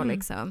porno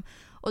liksom,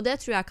 og det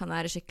tror jeg kan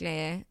være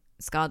skikkelig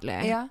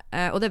skadelig.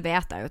 Og det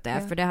vet jeg jo det,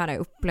 for det har jeg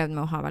opplevd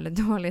med å ha veldig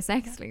dårlig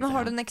sex. Liksom. Men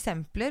har du noen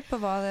eksempler på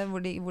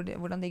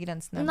hvordan de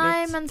grensene blitt?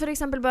 Nei, men for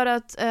eksempel bare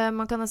at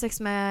man kan ha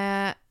sex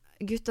med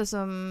gutter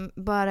som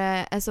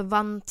bare så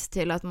vant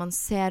til at man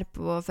ser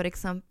på for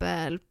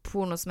eksempel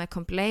porno som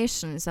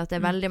compilations, at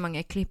det veldig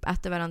mange klipp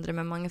etter hverandre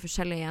med mange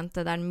forskjellige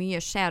jenter der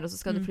mye skjer, og så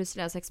skal du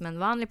plutselig ha sex med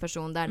en vanlig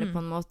person der det på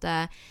en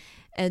måte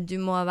du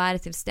må være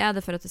til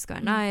stede for at det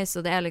skal være nice,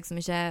 og det liksom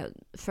ikke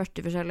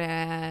 40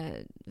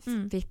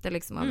 forskjellige fitter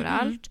liksom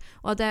overalt,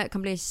 og at det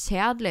kan bli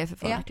kjedelig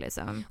for folk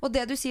liksom. Og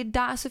det du sier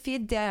der,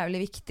 Sofie, det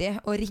jævlig viktig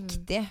og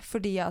riktig,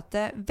 fordi at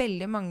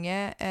veldig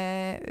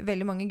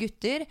mange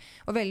gutter,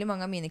 og veldig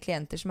mange av mine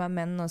klienter som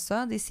menn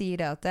også, de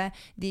sier det at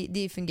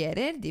de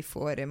fungerer, de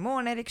får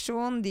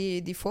morgenereksjon,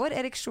 de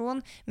får ereksjon,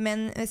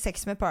 men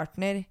sex med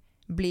partner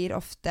blir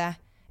ofte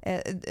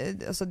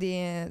altså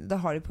da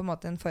har de på en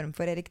måte en form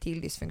for erektil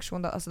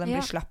dysfunksjon, altså den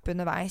blir slapp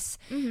underveis.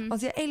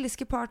 Altså jeg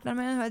elsker partneren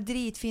min, hun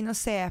dritfin å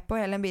se på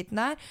hele den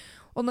biten der,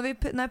 og når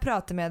jeg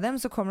prater med dem,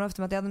 så kommer det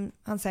ofte med at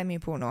han ser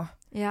mye porno.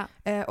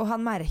 Og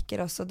han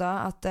merker også da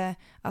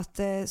at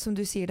som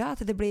du sier da,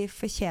 at det blir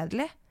for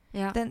kjedelig.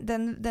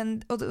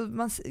 Og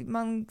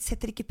man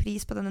setter ikke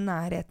pris på denne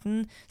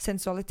nærheten,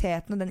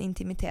 sensualiteten og den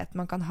intimiteten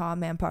man kan ha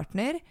med en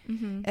partner.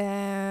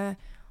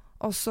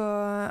 Og så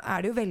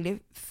det jo veldig,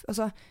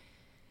 altså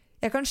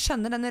jeg kan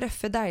skjønne den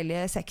røffe,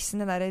 deilige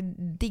sexen, det der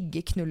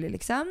digge knullet,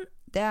 liksom.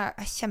 Det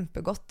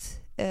kjempegodt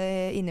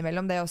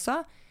innimellom det også.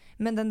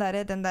 Men den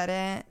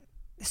der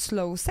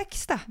slow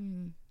sex, da.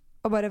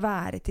 Å bare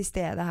være til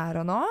stede her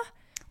og nå,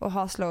 og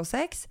ha slow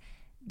sex,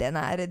 den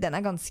er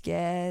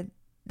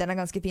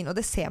ganske fin, og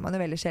det ser man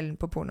jo veldig sjelden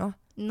på porno.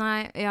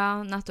 Nei,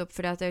 nettopp,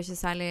 fordi at det jo ikke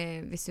særlig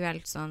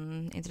visuelt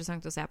sånn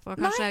interessant å se på,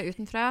 kanskje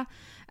utenfra.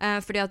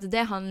 Fordi at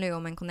det handler jo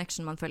om en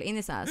connection man føler inn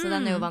i seg, så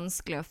den jo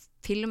vanskelig å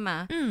filme.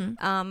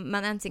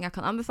 Men en ting jeg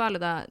kan anbefale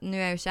da, nå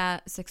jo ikke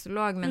jeg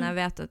sexolog, men jeg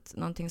vet at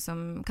noen ting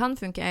som kan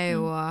funke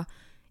jo å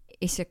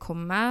ikke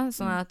komme,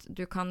 sånn at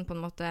du kan på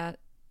en måte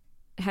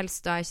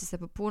helst da ikke se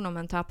på porno,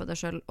 men ta på deg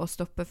selv og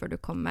stoppe før du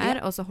kommer,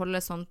 og så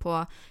holde sånn på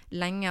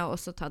lenge, og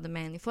også ta det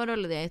med inn i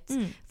forholdet ditt.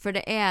 For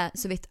det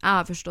så vidt jeg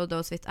har forstått det,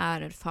 og så vidt jeg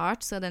har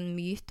erfart, så det en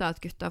myte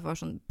at gutter får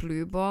sånn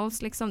blue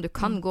balls, liksom. Du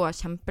kan gå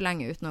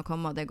kjempelenge uten å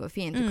komme, og det går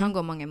fint. Du kan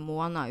gå mange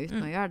måneder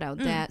uten å gjøre det,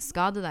 og det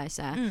skader deg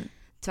ikke.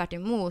 Tvert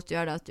imot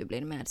gjør det at du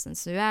blir mer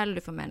sensuell,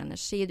 du får mer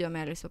energi, du har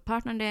mer lyst på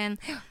partneren din.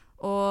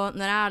 Og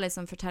når jeg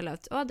liksom forteller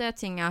at det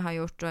ting jeg har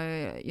gjort og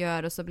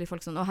gjør, og så blir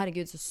folk sånn,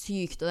 herregud, så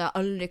sykt, og det har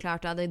aldri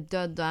klart, og jeg hadde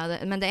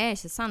dødd, men det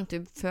ikke sant,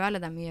 du føler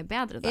deg mye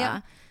bedre da.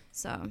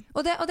 Så.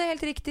 Og det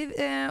helt riktig,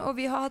 og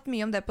vi har hatt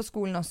mye om det på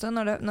skolen også,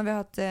 når vi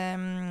har hatt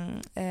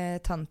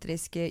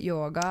tantrisk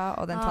yoga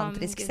og den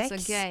tantrisk sex.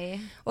 Så gøy.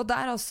 Og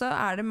der også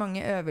det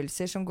mange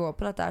øvelser som går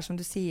på at det som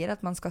du sier,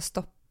 at man skal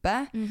stoppe,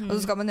 og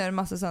så skal man gjøre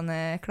masse sånne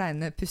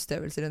kleine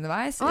pusteøvelser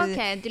underveis. Ok,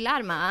 du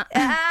lærer meg.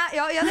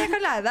 Ja, det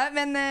kan lære deg,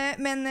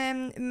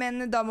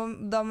 men da må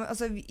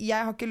altså, jeg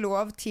har ikke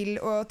lov til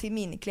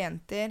mine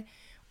klienter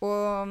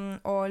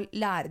å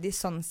lære de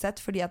sånn sett,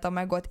 fordi at da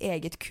må jeg gå et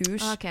eget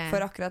kurs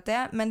for akkurat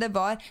det. Men det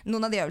var,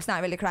 noen av de øvelsene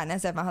er veldig kleine.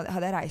 Så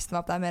hadde jeg reist meg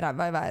opp der med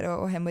ræva i været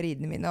og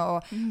hemorridene mine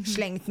og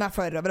slengt meg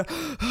forover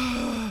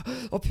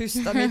og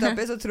pustet midt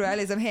oppi, så tror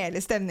jeg liksom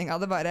hele stemningen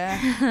hadde bare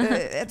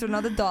jeg tror den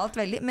hadde dalt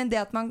veldig. Men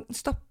det at man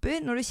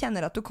stopper når du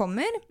kjenner at du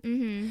kommer,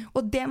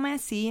 og det må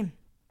jeg si,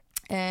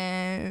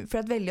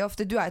 for at veldig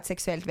ofte du et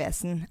seksuelt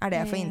vesen,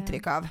 det jeg får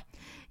inntrykk av.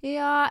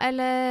 Ja,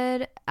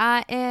 eller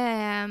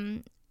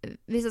jeg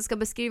hvis jeg skal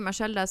beskrive meg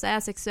selv da, så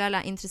jeg seksuell,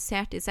 jeg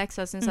interessert i sex,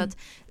 og jeg synes at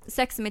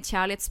sex er mitt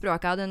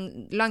kjærlighetsspråk. Jeg hadde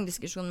en lang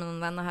diskusjon med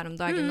noen venner her om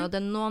dagen, og det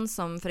noen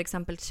som for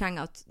eksempel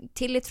trenger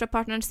tillit fra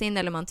partneren sin,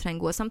 eller man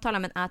trenger gode samtaler,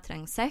 men jeg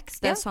trenger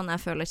sex. Det sånn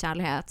jeg føler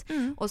kjærlighet.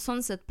 Og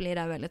sånn sett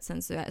blir jeg vel et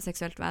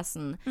seksuelt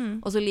vesen.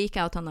 Og så liker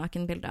jeg å ta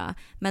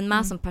nakenbilder. Men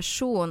meg som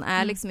person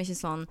er liksom ikke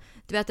sånn,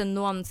 du vet det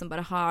noen som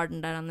bare har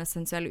den der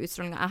sensuelle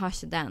utstrålingen. Jeg har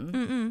ikke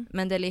den.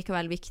 Men det er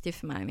likevel viktig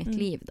for meg i mitt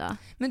liv da.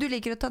 Men du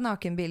liker å ta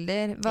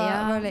nakenbilder.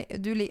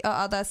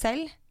 Av deg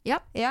selv? Ja,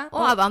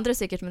 og av andre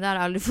sikkert, men det har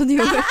jeg aldri fått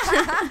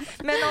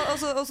gjort. Men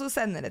også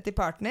sender det til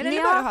partner,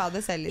 eller bare ha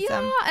det selv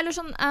liksom? Ja, eller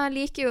sånn,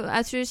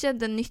 jeg tror ikke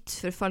det er nytt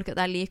for folk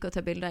at jeg liker å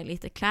ta bilder i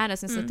lite klær.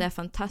 Jeg synes at det er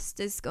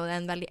fantastisk, og det er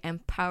en veldig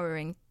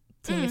empowering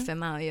ting for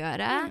meg å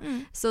gjøre.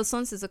 Så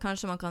sånn sett så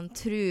kanskje man kan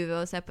tro ved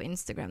å se på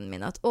Instagramen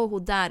min at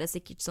hun der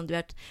sikkert som du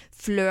vet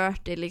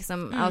flørter,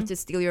 liksom out to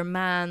steal your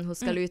man, hun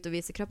skal ut og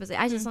vise kroppen. Så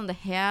jeg ikke sånn det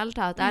hele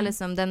tatt. Jeg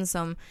liksom den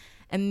som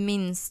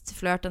minst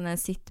flørtende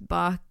sitter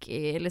bak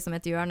i liksom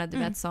et hjørne, du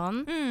vet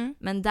sånn.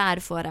 Men der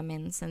får jeg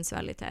min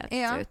sensualitet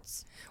ut.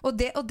 Og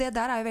det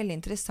der jo veldig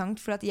interessant,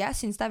 for at jeg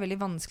synes det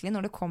veldig vanskelig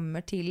når det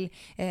kommer til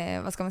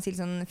hva skal man si,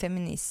 sånn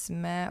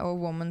feminisme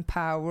og woman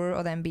power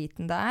og den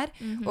biten der,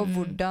 og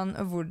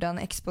hvordan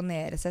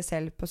eksponere seg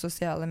selv på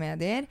sosiale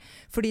medier.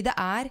 Fordi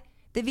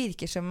det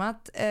virker som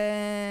at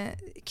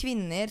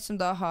kvinner som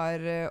da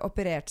har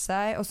operert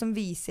seg, og som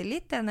viser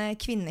litt denne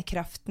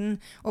kvinnekraften,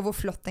 og hvor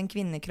flott en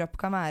kvinnekropp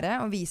kan være,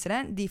 og viser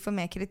det, de får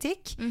mer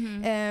kritikk,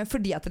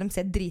 fordi at de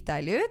ser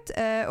dritdeilige ut,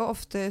 og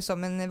ofte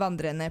som en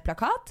vandrende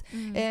plakat,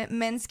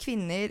 mens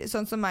kvinner,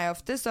 sånn som meg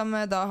ofte, som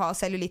da har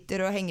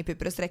cellulitter og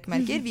hengepupper og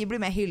strekkmerker, vi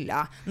blir mer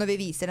hylla når vi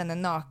viser denne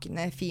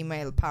nakne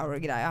female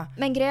power-greia.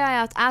 Men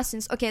greia at jeg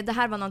synes, det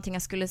her var noen ting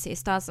jeg skulle si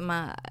i sted som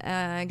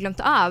jeg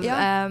glemte av.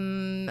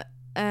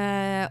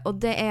 Og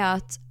det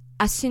at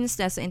jeg synes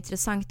det så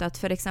interessant at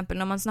for eksempel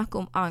når man snakker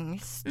om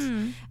angst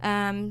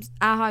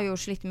jeg har jo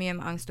slitt mye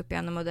med angst opp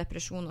igjennom og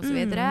depresjon og så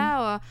videre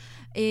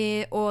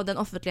og den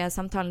offentlige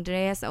samtalen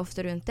dreier seg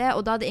ofte rundt det,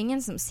 og da det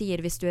ingen som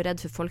sier hvis du redd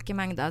for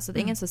folkemengder, så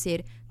det ingen som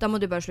sier da må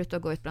du bare slutte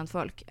å gå ut blant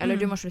folk,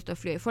 eller du må slutte å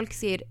fly. Folk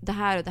sier det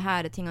her og det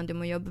her tingene du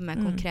må jobbe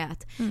med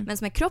konkret.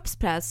 Mens med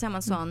kroppspress så er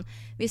man sånn,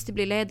 hvis du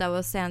blir leid av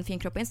å se en fin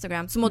kropp på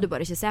Instagram, så må du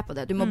bare ikke se på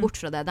det, du må bort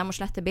fra det, de må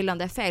slette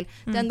bildene, det er feil.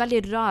 Det er en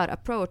veldig rar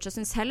approach. Jeg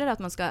synes heller at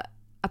man skal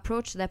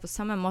approach det på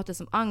samme måte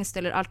som angst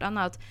eller alt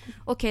annet,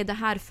 at det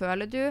her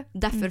føler du,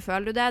 derfor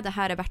føler du det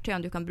her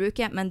verktøyene du kan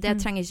bruke, men det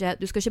trenger ikke,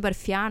 du skal ikke bare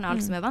fjerne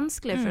alt som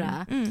vanskelig for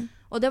deg.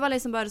 Og det var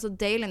liksom bare så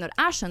deilig når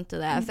jeg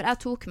skjønte det, for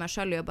jeg tok meg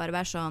selv i å bare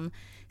være sånn,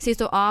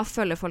 sitte og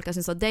avfølge folk jeg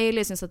synes var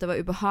deilig, synes at det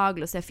var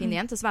ubehagelig å se fine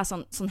jenter, så var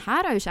jeg sånn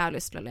her har jo ikke jeg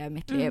lyst til å leve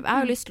mitt liv. Jeg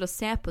har lyst til å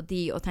se på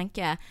de og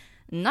tenke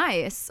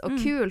nice og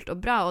kult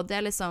og bra, og det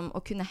er liksom å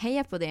kunne heie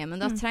på dem,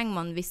 men da trenger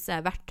man visse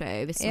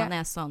verktøy hvis man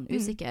er sånn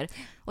usikker.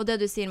 Og det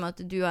du sier med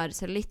at du har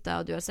cellulitter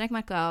og du har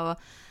strekkmerker, og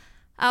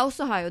jeg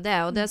også har jo det,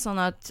 og det er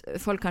sånn at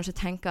folk kanskje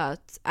tenker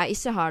at jeg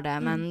ikke har det,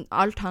 men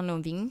alt handler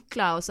om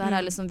vinkler, og så har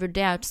jeg liksom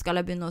vurdert, skal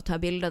jeg begynne å ta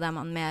bilder der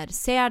man mer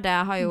ser det?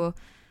 Jeg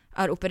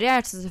har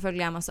operert, så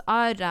selvfølgelig er jeg masse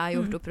arr, jeg har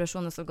gjort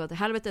operasjoner som går til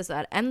helvete, så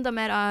er enda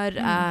mer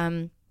arr,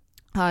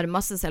 har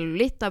masse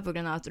cellulitter på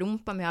grunn av at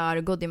rumpa mi har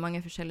gått i mange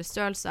forskjellige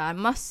størrelser,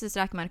 masse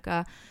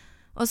strekkmerker,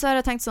 og så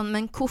har jeg tenkt sånn,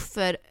 men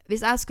hvorfor,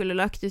 hvis jeg skulle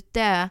lagt ut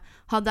det,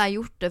 hadde jeg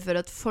gjort det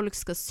for at folk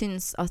skal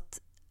synes at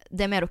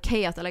det er mer ok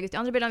at jeg legger ut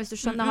de andre bildene, hvis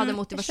du skjønner, hadde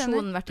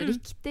motivasjonen vært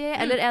riktig,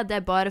 eller er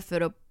det bare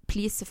for å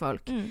please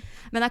folk?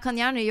 Men jeg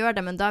kan gjerne gjøre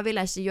det, men da vil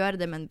jeg ikke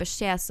gjøre det med en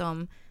beskjed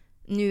som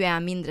nå er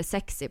jeg mindre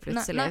sexy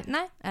plutselig.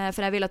 Nei.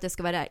 For jeg vil at det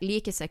skal være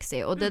like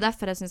sexy, og det er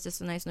derfor jeg synes det er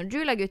så nice når du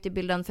legger ut de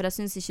bildene, for jeg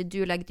synes ikke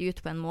du legger de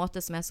ut på en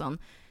måte som er sånn,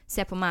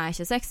 se på meg,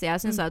 ikke sexy.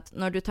 Jeg synes at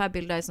når du tar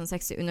bilder i sånn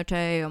sexy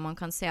undertøy, og man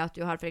kan se at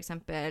du har for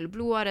eksempel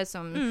blodåre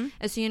som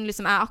er synlig,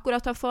 som jeg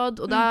akkurat har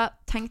fått, og da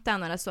tenkte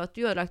jeg når jeg så at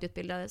du hadde lagt ut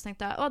bilder, så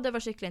tenkte jeg, det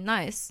var skikkelig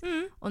nice,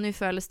 og nå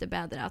føles det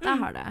bedre at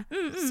jeg har det.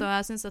 Så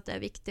jeg synes at det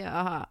er viktig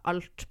å ha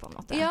alt på en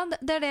måte. Ja,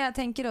 det er det jeg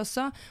tenker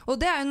også. Og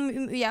det er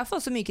jo, jeg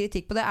får så mye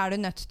kritikk på det, er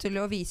du nødt til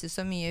å vise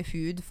så mye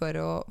hud for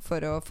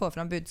å få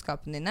fram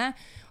budskapene dine?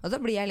 Og så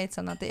blir jeg litt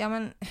sånn at, ja,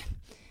 men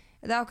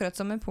det er akkurat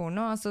som med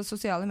porno, altså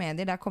sosiale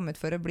medier det er kommet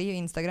for å bli, og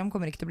Instagram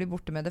kommer ikke til å bli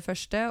borte med det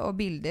første, og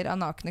bilder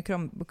av nakne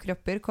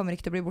kropper kommer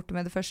ikke til å bli borte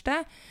med det første,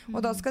 og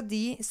da skal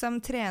de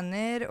som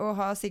trener og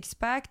har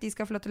sixpack, de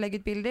skal få lov til å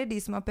legge ut bilder, de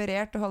som har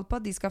operert og holdt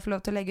på, de skal få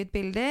lov til å legge ut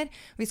bilder,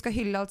 vi skal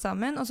hylle alt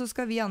sammen, og så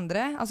skal vi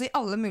andre, altså i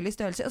alle mulige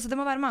størrelser, altså det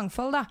må være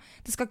mangfold da,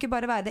 det skal ikke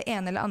bare være det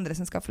ene eller andre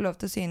som skal få lov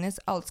til å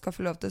synes, alt skal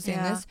få lov til å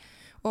synes,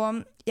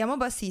 og jeg må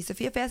bare si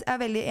Sofie, for jeg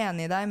er veldig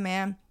enig i deg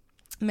med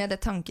med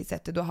det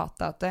tankesettet du har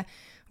hatt, at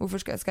hvorfor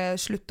skal jeg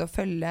slutte å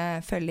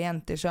følge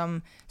jenter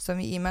som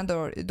gir meg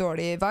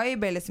dårlig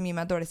vibe, eller som gir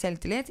meg dårlig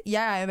selvtillit.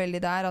 Jeg jo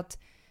veldig der at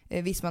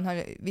hvis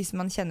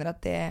man kjenner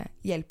at det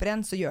hjelper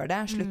en, så gjør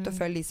det. Slutt å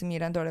følge de som gir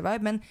deg en dårlig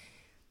vibe. Men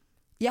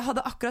jeg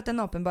hadde akkurat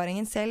den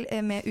åpenbaringen selv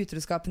med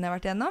utroskapen jeg har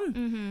vært gjennom.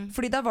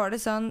 Fordi da var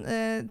det sånn,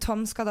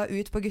 Tom skal da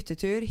ut på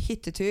guttetur,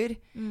 hyttetur,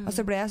 og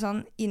så ble jeg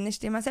sånn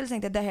innerst i meg selv, så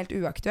tenkte jeg det helt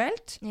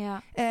uaktuelt.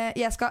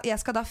 Jeg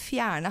skal da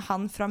fjerne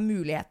han fra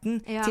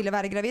muligheten til å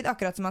være gravid,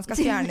 akkurat som man skal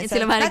fjerne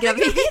til å være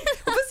gravid.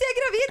 Hvorfor sier jeg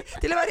gravid?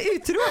 Til å være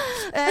utro.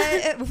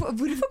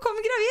 Hvorfor kom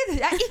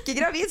gravid? Jeg ikke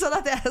gravid, sånn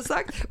at jeg har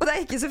sagt. Og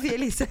det ikke Sofie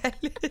Elise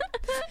heller.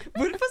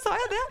 Hvorfor sa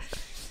jeg det?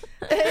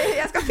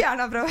 Jeg skal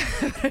fjerne han fra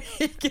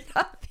ikke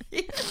gravid.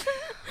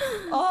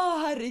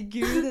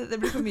 Herregud, det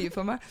blir for mye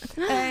for meg.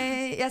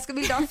 Jeg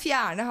vil da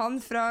fjerne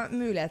han fra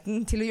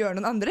muligheten til å gjøre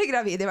noen andre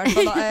gravid, i hvert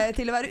fall da,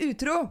 til å være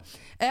utro.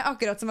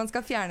 Akkurat som man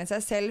skal fjerne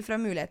seg selv fra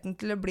muligheten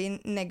til å bli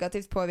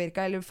negativt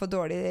påvirket eller få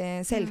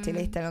dårlig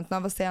selvtillit eller noe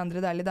av å se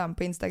andre deilige damer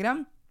på Instagram.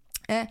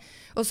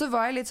 Og så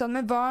var jeg litt sånn,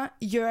 men hva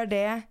gjør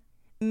det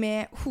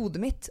med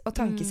hodet mitt og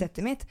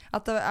tankesettet mitt?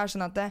 At det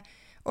sånn at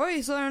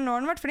oi, så nå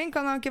har han vært flink,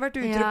 han har ikke vært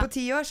utro på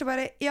 10 år. Så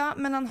bare,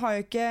 men han har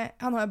jo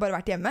bare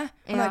vært hjemme.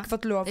 Han har ikke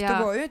fått lov til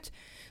å gå ut.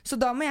 Så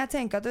da må jeg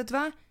tenke at, vet du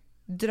hva,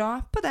 dra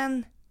på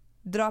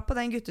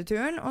den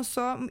gutteturen, og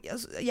så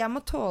jeg må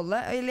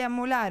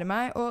lære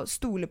meg å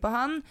stole på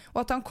han,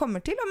 og at han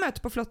kommer til å møte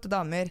på flotte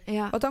damer,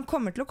 og at han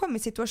kommer til å komme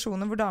i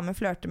situasjoner hvor damer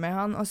flørter med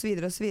han, og så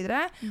videre og så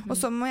videre. Og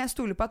så må jeg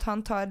stole på at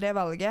han tar det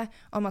valget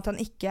om at han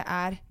ikke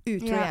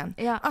utro igjen.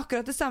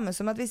 Akkurat det samme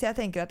som at hvis jeg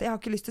tenker at jeg har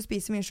ikke lyst til å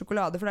spise mye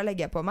sjokolade, for da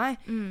legger jeg på meg,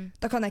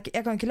 da kan jeg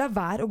kan ikke la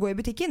være å gå i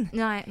butikken.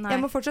 Nei. Jeg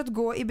må fortsatt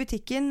gå i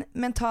butikken,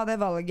 men ta det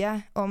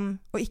valget om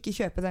å ikke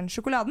kjøpe den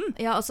sjokoladen.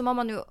 Ja, og så må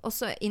man jo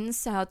også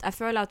innse at jeg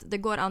føler at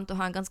det går an å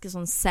ha en ganske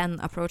sånn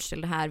zen approach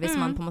til det her, hvis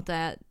man på en måte,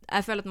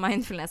 jeg føler at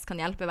mindfulness kan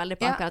hjelpe veldig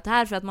på akkurat det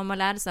her, for at man må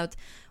lære seg at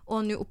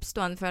nå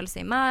oppstår en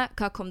følelse i meg,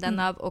 hva kom den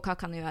av, og hva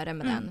kan jeg gjøre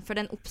med den, for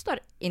den oppstår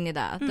inni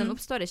deg, den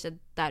oppstår ikke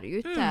der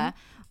ute,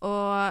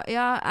 og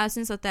jeg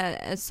synes at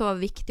det så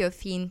viktig og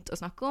fint å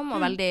snakke om,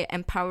 og veldig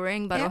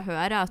empowering bare å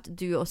høre at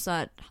du også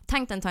har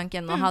tenkt den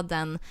tanken og hatt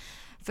den,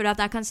 for at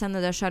jeg kan kjenne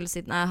det selv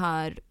siden jeg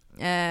har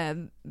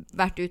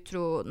vært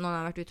utro, noen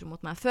har vært utro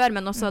mot meg før,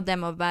 men også det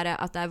må være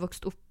at jeg har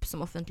vokst opp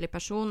som offentlig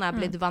person, jeg har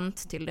blitt vant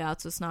til det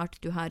at så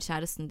snart du har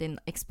kjæresten din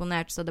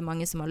eksponert, så er det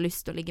mange som har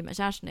lyst til å ligge med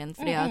kjæresten din,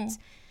 fordi at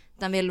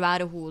de vil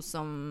være hun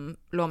som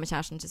lå med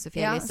kjæresten til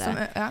Sofie Elise.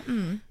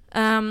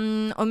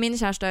 Og min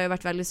kjæreste har jo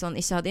vært veldig sånn,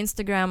 ikke hatt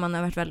Instagram, han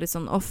har vært veldig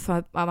sånn off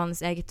av hans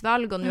eget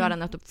valg, og nå har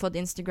han nettopp fått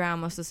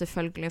Instagram, og så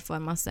selvfølgelig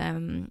får masse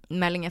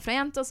meldinger fra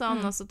jenter og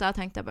sånn, og så da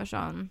tenkte jeg bare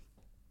sånn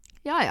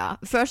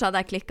før så hadde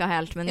jeg klikket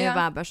helt, men nå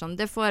var jeg bare sånn,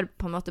 det får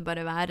på en måte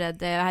bare være,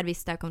 det her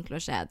visste jeg kom til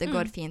å skje, det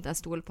går fint, jeg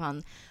stoler på han,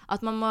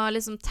 at man må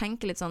liksom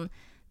tenke litt sånn,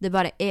 det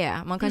bare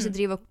man kan ikke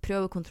drive og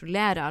prøve å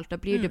kontrollere alt, da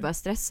blir du bare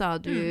stresset,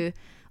 og jeg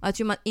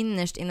tror man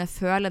innerst inne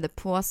føler det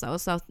på seg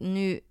også, at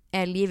nå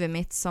livet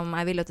mitt som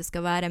jeg vil at det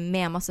skal være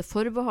med masse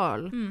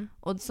forbehold,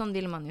 og sånn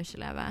vil man jo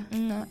ikke leve.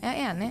 Jeg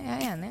er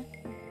enig.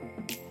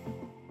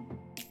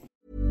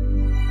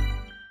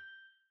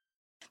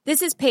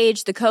 This is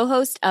Paige, the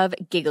co-host of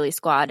Giggly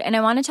Squad, and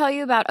I want to tell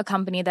you about a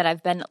company that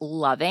I've been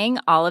loving,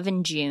 Olive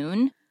 &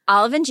 June.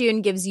 Olive &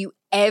 June gives you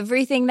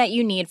everything that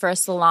you need for a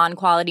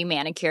salon-quality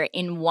manicure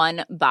in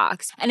one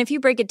box. And if you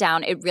break it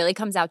down, it really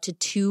comes out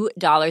to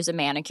 $2 a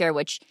manicure,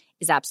 which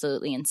is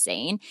absolutely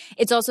insane.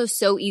 It's also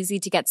so easy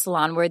to get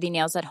salon-worthy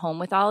nails at home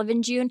with Olive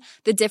 & June.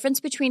 The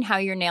difference between how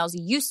your nails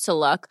used to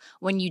look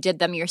when you did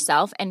them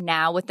yourself and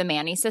now with the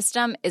Mani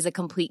system is a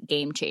complete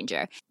game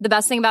changer. The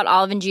best thing about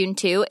Olive & June,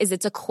 too, is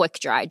it's a quick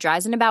dry.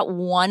 Dries in about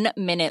 1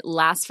 minute,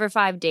 lasts for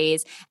 5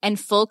 days, and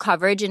full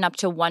coverage in up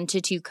to 1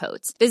 to 2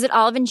 coats. Visit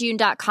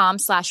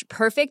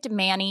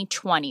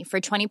oliveandjune.com/perfectmani20 for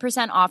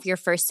 20% off your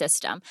first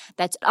system.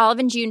 That's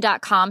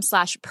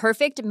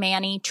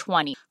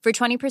oliveandjune.com/perfectmani20 for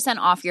 20%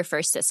 off your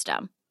first system.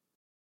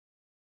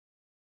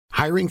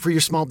 Hiring for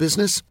your small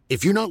business?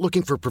 If you're not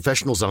looking for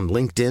professionals on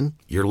LinkedIn,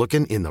 you're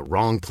looking in the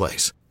wrong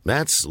place.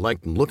 That's like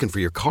looking for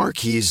your car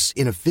keys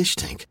in a fish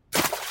tank.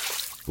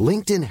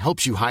 LinkedIn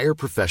helps you hire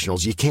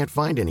professionals you can't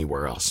find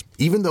anywhere else,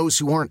 even those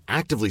who aren't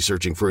actively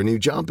searching for a new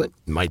job but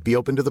might be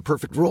open to the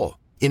perfect role.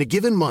 In a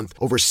given month,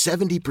 over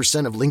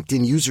 70% of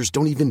LinkedIn users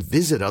don't even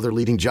visit other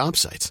leading job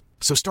sites.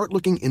 So start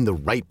looking in the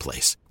right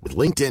place. With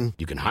LinkedIn,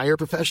 you can hire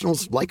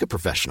professionals like a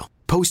professional.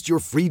 Post your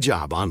free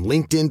job on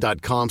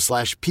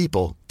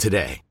linkedin.com/people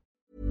today.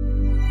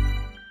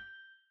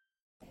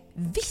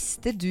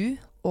 Visste du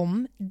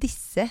om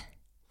disse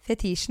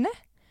fetisjene?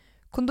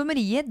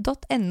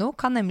 Kondomeriet.no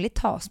kan nemlig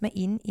ta oss med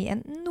inn i en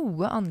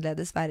noe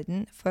annerledes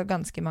verden for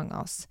ganske mange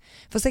av oss.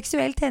 For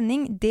seksuell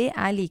tenning, det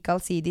like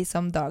allsidig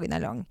som dagen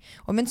lang.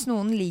 Og mens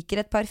noen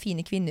liker et par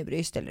fine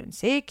kvinnebryst eller en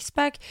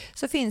sixpack,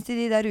 så finnes det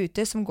de der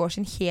ute som går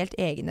sin helt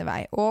egne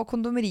vei. Og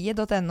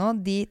kondomeriet.no,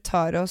 de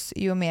tar oss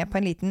jo med på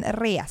en liten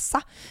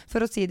resa,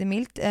 for å si det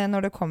mildt,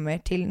 når det kommer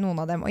til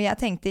noen av dem. Og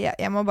jeg tenkte,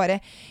 jeg må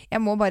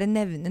bare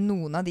nevne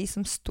noen av de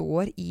som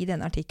står i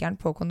denne artikkelen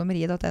på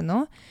kondomeriet.no.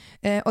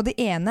 Og det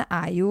ene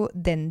jo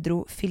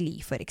dendrofili,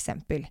 for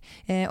eksempel.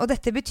 Og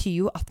dette betyr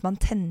jo at man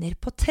tenner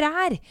på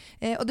trær.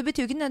 Og det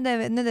betyr jo ikke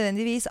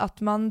nødvendigvis at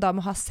man da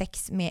må ha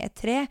sex med et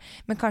tre,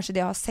 men kanskje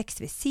det å ha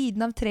sex ved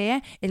siden av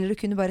treet, eller å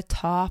kunne bare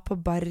ta på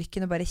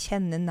barken og bare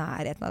kjenne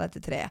nærheten av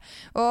dette treet.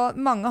 Og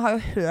mange har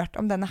jo hørt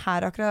om denne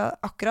her,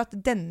 akkurat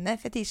denne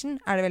fetisjen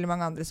det veldig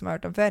mange andre som har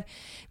hørt om før.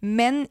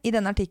 Men i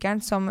denne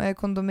artikkelen som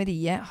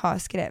Kondomeriet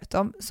har skrevet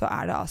om, så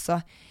det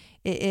altså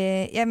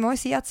jeg må jo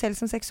si at selv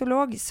som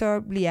sexolog så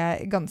blir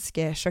jeg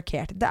ganske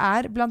sjokkert.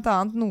 Det blant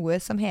annet noe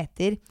som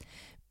heter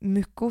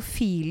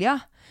mukofilia,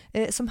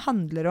 som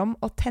handler om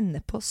å tenne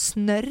på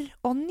snørr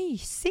og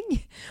nysing.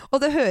 Og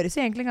det høres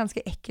jo egentlig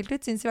ganske ekkelt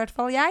ut, synes i hvert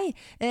fall jeg.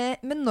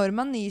 Men når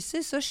man nyser,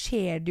 så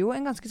skjer det jo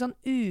en ganske sånn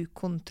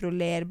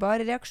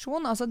ukontrollerbar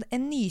reaksjon. Altså,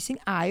 en nysing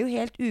jo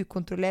helt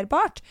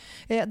ukontrollerbart.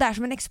 Det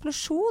som en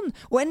eksplosjon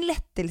og en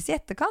lettelse i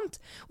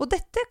etterkant. Og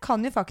dette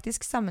kan jo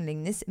faktisk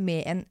sammenlignes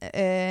med en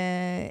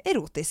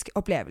erotisk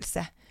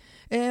opplevelse.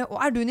 Og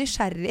du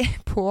nysgjerrig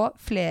på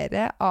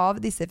flere av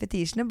disse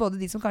fetisjene, både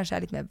de som kanskje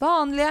litt mer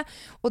vanlige,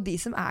 og de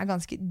som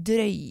ganske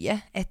drøye,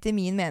 etter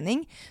min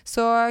mening,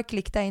 så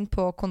klikk deg inn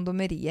på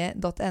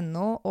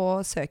kondomeriet.no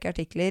og søk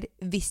artikler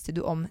 «Visste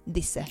du om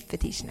disse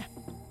fetisjene?»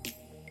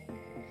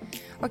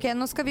 Ok,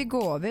 nå skal vi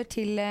gå over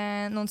til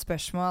noen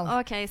spørsmål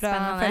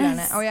fra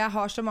følgerne. Og jeg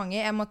har så mange.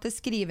 Jeg måtte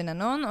skrive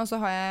ned noen, og så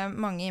har jeg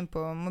mange inn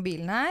på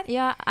mobilen her.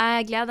 Ja,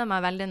 jeg gleder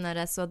meg veldig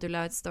når jeg så du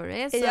la ut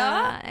stories.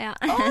 Ja.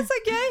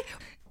 Så gøy!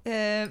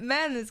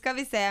 Men skal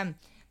vi se.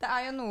 Det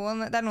jo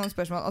noen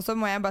spørsmål. Og så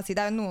må jeg bare si,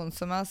 det jo noen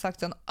som har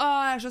sagt sånn: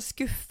 jeg så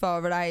skuffet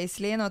over deg,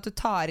 Iselin, og at du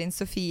tar inn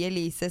Sofie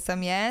Elise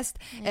som gjest.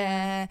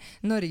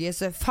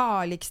 Norges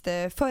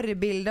farligste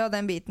forbilde og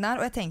den biten her.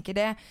 Og jeg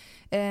tenker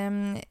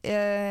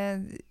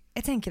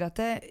jeg tenker at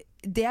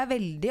det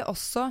veldig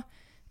også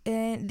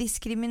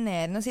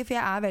diskriminerende å si,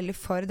 for jeg veldig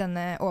for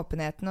denne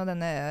åpenheten og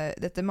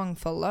dette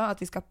mangfoldet,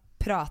 at vi skal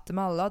prate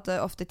med alle, at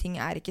ofte ting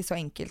ikke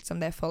så enkelt som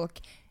det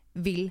folk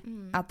vil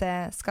at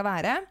det skal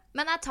være.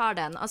 Men jeg tar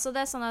den. Altså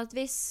det sånn at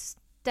hvis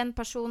den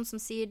personen som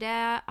sier det,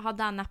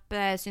 hadde jeg neppe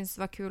syntes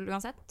var kul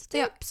uansett,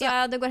 så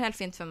det går helt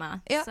fint for meg.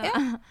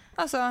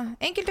 Altså,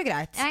 enkelt og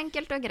greit.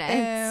 Enkelt og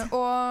greit.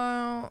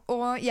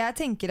 Og jeg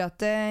tenker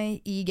at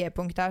i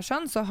G-punktet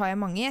sånn, så har jeg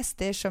mange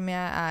gjester som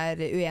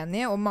jeg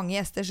uenig i, og mange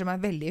gjester som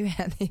veldig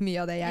uenig i mye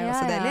av det jeg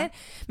også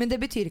deler. Men det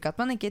betyr ikke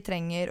at man ikke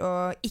trenger å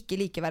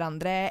ikke like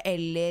hverandre,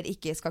 eller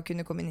ikke skal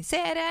kunne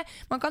kommunisere.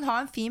 Man kan ha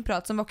en fin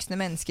prat som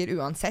voksne mennesker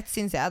uansett,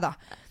 synes jeg da.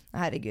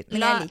 Herregud,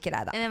 men jeg liker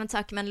deg da. Men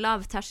takk, men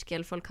lav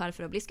terskel folk har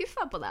for å bli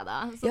skuffet på deg da.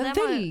 Så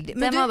veldig.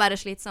 Det må være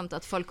slitsomt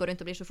at folk går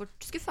rundt og blir så fort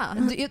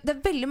skuffet. Det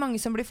veldig mange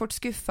som blir fort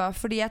skuffet,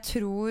 fordi jeg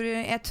tror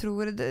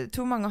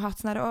mange har hatt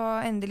sånn her,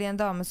 endelig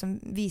en dame som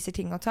viser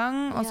ting og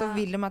tang, og så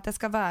vil de at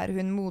jeg skal være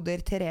hun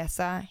moder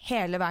Teresa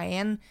hele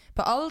veien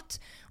på alt,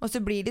 og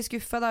så blir de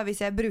skuffet da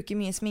hvis jeg bruker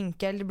mye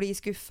sminke, eller blir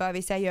skuffet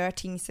hvis jeg gjør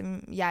ting som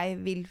jeg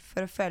vil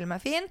for å føle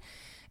meg fin.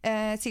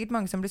 Sikkert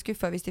mange som blir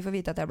skuffet hvis de får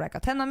vite at jeg bleika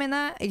tennene mine,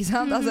 ikke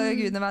sant? Altså,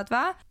 gudene vet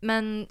hva.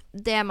 Men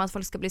det med at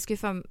folk skal bli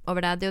skuffet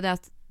over det, det jo det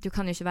at du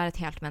kan jo ikke være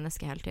et helt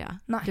menneske hele tiden.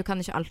 Du kan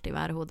ikke alltid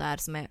være hun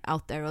der som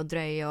out there og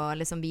drøy og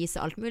liksom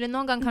vise alt mulig.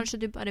 Noen gang kanskje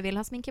du bare vil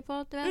ha sminke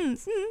på, du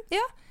vet.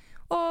 Ja,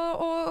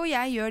 og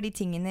jeg gjør de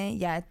tingene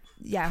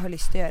jeg har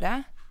lyst til å gjøre.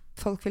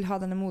 Folk vil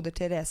ha denne moder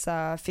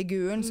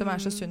Teresa-figuren som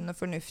så sunn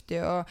og fornuftig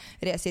og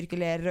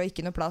resirkulerer og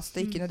ikke noe plast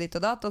og ikke noe ditt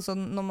og datt. Og så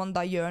når man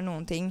da gjør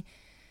noen ting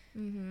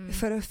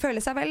for å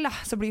føle seg vel da,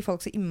 så blir folk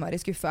så innmari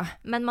skuffet.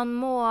 Men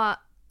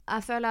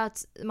jeg føler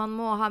at man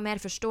må ha mer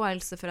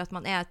forståelse for at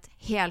man et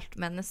helt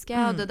menneske,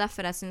 og det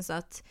derfor jeg synes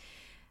at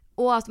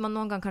og at man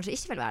noen gang kanskje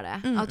ikke vil være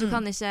det. At du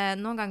kan ikke,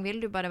 noen gang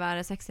vil du bare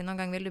være sexy, noen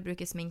gang vil du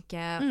bruke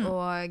sminke,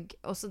 og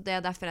også det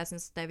derfor jeg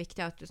synes det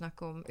viktig at du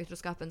snakker om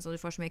utroskapen som du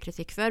får så mye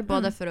kritikk for,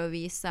 både for å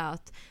vise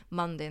at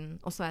mannen din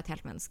også et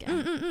helt menneske,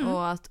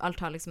 og at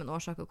alt har liksom en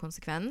årsak og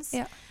konsekvens.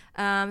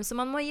 Så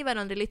man må gi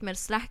hverandre litt mer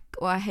slack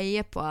og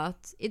heie på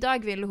at i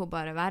dag vil hun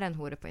bare være en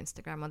hore på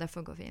Instagram, og det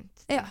får gå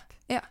fint. Jeg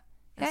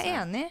er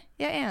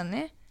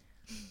enig.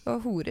 Og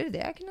horer, det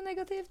ikke noe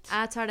negativt.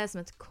 Jeg tar det som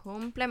et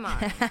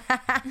kompliment.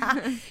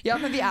 Ja,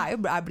 men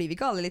blir vi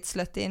ikke alle litt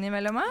slutty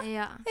innimellom?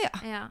 Ja.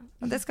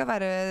 Og det skal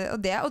være,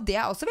 og det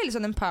også veldig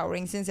sånn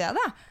empowering, synes jeg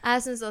da.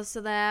 Jeg synes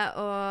også det,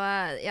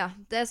 og ja,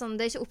 det sånn,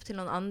 det ikke opp til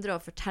noen andre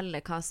å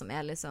fortelle hva som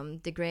liksom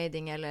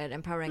degrading eller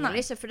empowering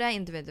eller ikke, for det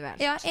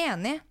individuelt. Ja,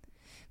 enig.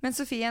 Men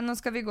Sofie, nå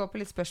skal vi gå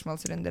på litt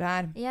spørsmålsrunder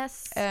her.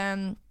 Yes.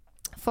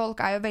 Folk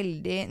jo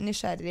veldig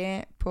nysgjerrig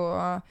på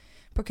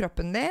på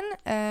kroppen din.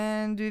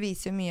 Du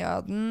viser jo mye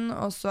av den,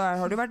 og så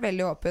har du vært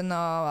veldig åpen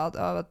av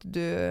at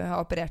du har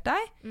operert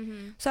deg.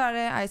 Så er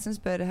det ei som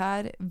spør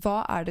her,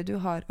 hva er det du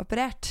har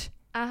operert?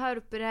 Jeg har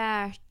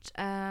operert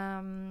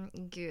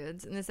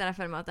Gud, nå ser jeg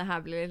for meg at det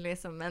her blir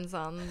liksom en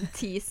sånn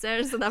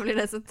teaser, så da blir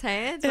det så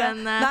teit.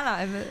 Men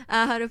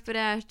jeg har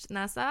operert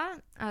nesa,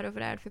 jeg har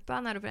operert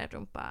puppene, jeg har operert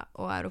rumpa,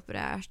 og jeg har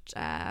operert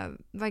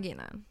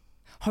vaginaen.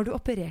 Har du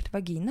operert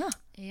vagina?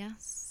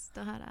 Yes,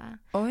 det har jeg.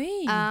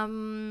 Oi!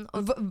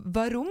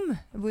 Varom?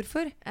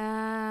 Hvorfor?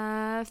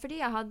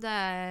 Fordi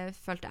jeg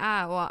følte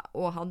jeg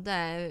og hadde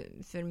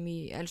for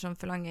mye, eller sånn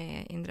for lange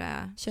indre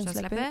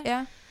kjønnslepper.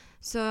 Ja.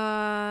 Så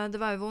det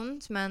var jo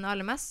vondt, men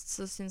aller mest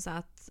så synes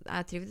jeg at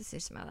jeg trivdes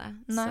ikke med det.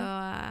 Nei. Så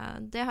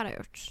det har jeg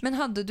gjort. Men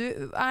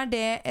er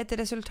det et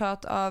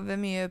resultat av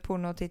mye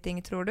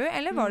pornotitting, tror du?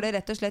 Eller var det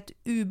rett og slett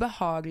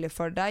ubehagelig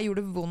for deg?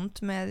 Gjorde det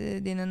vondt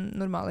med dine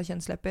normale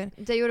kjønnslepper?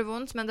 Det gjorde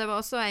vondt, men det var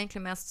også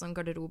egentlig mest sånn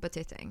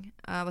garderobetitting.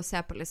 Av å se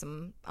på liksom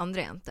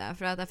andre jenter.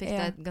 For at jeg fikk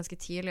det ganske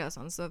tidlig og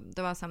sånn, så det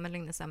var å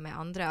sammenligne seg med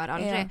andre.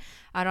 Jeg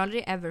har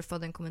aldri ever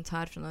fått en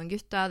kommentar fra noen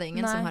gutter. Det er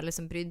ingen som har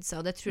liksom brydd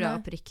seg, og det tror jeg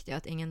oppriktig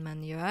at ingen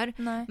menn gjør.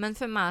 Nei. Men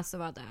for meg så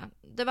var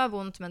det var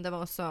vondt, men det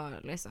var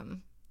også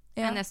liksom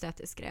en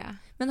estetisk greie.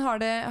 Men du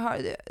har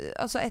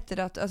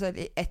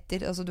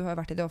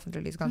vært i det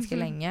offentlige lys ganske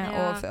lenge,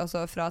 og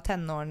altså fra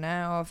tenårene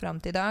og frem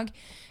til i dag,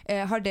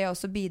 har det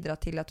også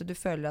bidratt til at du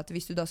føler at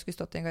hvis du da skulle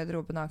stått i en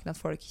garderobe naken, at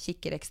folk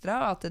kikker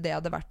ekstra, og at det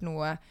hadde vært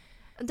noe?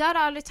 Det har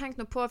jeg aldri tenkt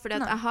noe på, fordi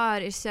at jeg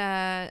har ikke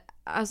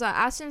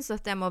jeg synes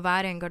at det må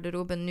være en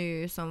garderobe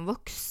nå som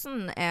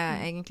voksen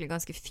er egentlig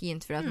ganske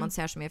fint, fordi at man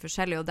ser så mye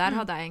forskjellig, og der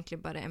hadde jeg egentlig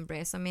bare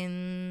embracet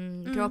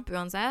min kropp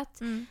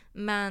uansett,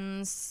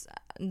 mens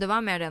det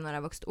var mer det når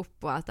jeg vokste opp,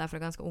 og at jeg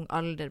fra ganske ung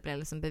alder ble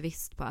liksom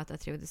bevisst på at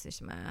jeg trivdes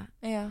ikke med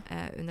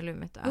underlivet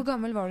mitt. Hvor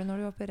gammel var du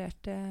når du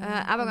opererte?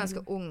 Jeg var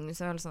ganske ung,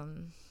 så jeg var sånn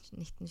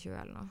 1920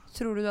 eller noe.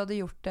 Tror du hadde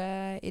gjort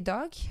det i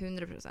dag?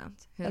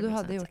 100%. Ja, du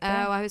hadde gjort det.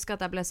 Og jeg husker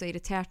at jeg ble så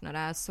irritert når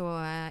jeg så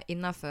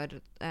innenfor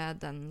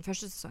den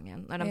første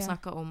sesongen, når de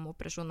snakket om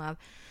operasjon av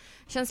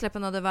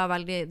kjønnsleppen, og det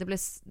ble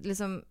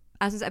liksom,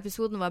 jeg synes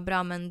episoden var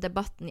bra, men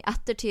debatten i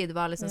ettertid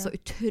var liksom så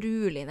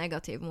utrolig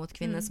negativ mot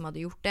kvinner som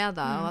hadde gjort det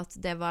da, og at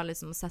det var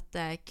liksom å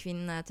sette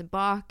kvinner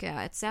tilbake,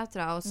 etc.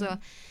 Og så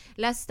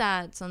leste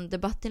jeg et sånn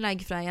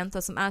debattinnlegg fra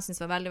jenter som jeg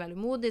synes var veldig,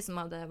 veldig modig, som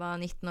var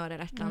 19 år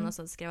eller et eller annet, og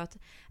så hadde skrevet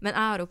at, men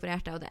jeg har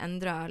operert det, og det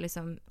endret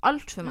liksom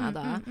alt for meg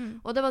da.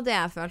 Og det var det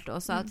jeg følte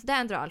også, at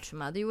det endret alt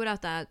for meg. Det gjorde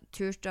at jeg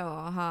turte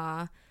å ha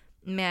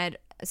mer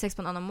sex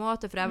på en annen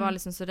måte, for jeg var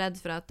liksom så redd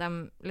for at de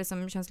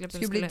liksom kjønnsleppene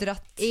skulle bli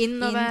dratt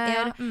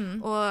innover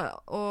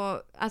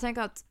og jeg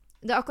tenker at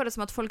det er akkurat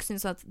som at folk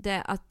synes at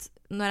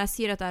når jeg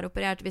sier at jeg er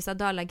operert, hvis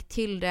jeg da legger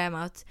til det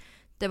med at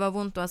det var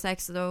vondt å ha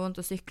sex, og det var vondt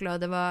å sykle,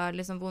 og det var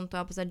liksom vondt å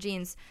ha på seg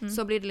jeans,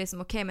 så blir det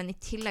liksom ok, men i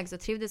tillegg så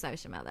trivdes jeg jo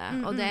ikke med det,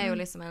 og det er jo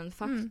liksom en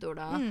faktor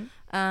da.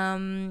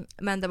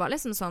 Men det var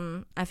liksom sånn,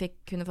 jeg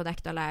kunne få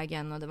dekket av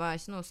legen, og det var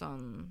ikke noe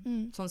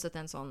sånn sett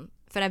en sånn,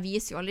 for jeg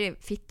viser jo aldri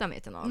fitta mi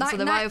til noen, så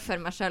det var jo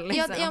for meg selv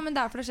liksom. Ja, men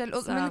det er for deg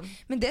selv,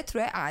 men det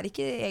tror jeg er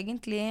ikke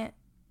egentlig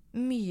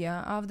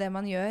mye av det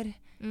man gjør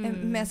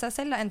med seg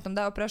selv, enten om det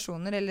er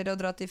operasjoner eller å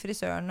dra til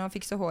frisøren og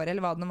fikse hår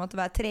eller hva det måtte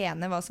være,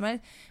 trene, hva som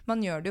helst.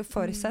 Man gjør det jo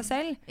for seg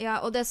selv. Ja,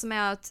 og det som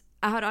er at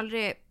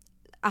jeg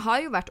har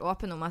jo vært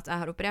åpen om at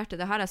jeg har operert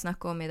det har jeg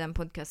snakket om i den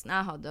podcasten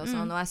jeg hadde og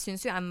sånn, og jeg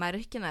synes jo jeg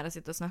merker når jeg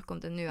sitter og snakker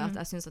om det nå at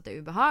jeg synes at det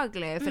er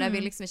ubehagelig, for jeg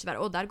vil liksom ikke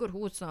være, der går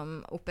hun som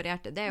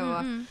opererte det jo,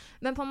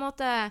 men på en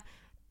måte,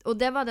 og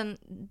det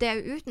er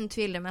jo uten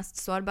tvil det mest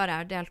sårbare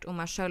jeg har delt om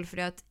meg selv,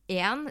 fordi at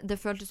det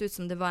føltes ut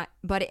som det var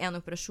bare en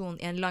operasjon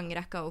i en lang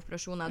rekke av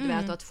operasjoner, du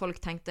vet at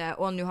folk tenkte,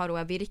 nå har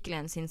hun virkelig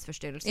en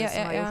sinnsforstyrrelse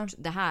som har gjort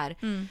det her,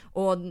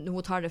 og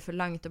hun tar det for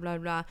langt og bla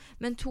bla bla,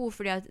 men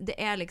fordi at det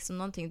er liksom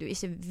noen ting du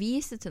ikke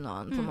viser til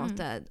noen på en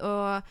måte,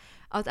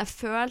 og at jeg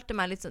følte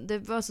meg litt sånn,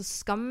 det var så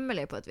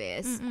skammelig på et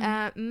vis,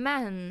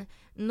 men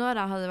når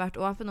jeg hadde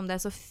vært åpen om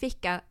det, så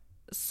fikk jeg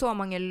så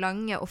mange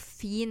lange og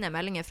fine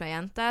meldinger fra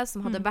jenter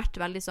som hadde vært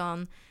veldig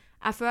sånn,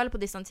 jeg føler på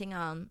disse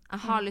tingene,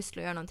 jeg har lyst til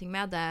å gjøre noe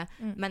med det,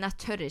 men jeg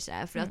tør ikke,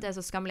 for at det er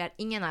så skammelig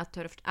at ingen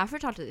jeg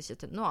fortalte det ikke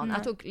til noen.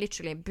 Jeg tok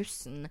literally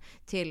bussen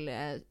til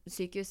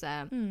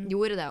sykehuset,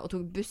 gjorde det, og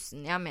tok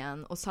bussen hjem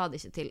igjen, og sa det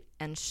ikke til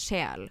en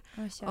sjel.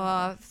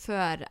 Og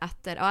før,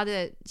 etter, og jeg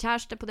hadde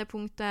kjæreste på det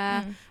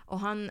punktet,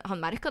 og han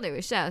merket det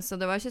jo ikke, så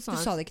det var ikke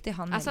sånn at... Du sa det ikke til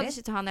han heller? Jeg sa det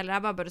ikke til han heller,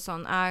 jeg var bare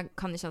sånn, jeg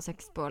kan ikke ha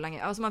sex på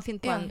lenge. Altså man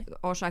finner på en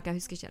årsak, jeg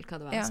husker ikke helt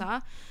hva det var jeg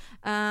sa.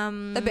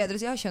 Det er bedre å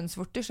si jeg har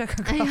kjønnsvorter, så jeg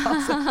kan ikke ha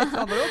sex.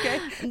 Ok.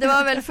 Det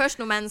var vel først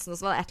noe mensen, og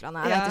så var det et eller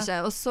annet, jeg vet ikke.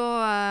 Og så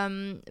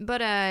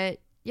bare,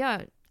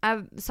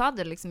 jeg sa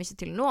det liksom ikke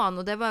til noen,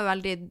 og det var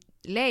veldig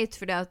leit,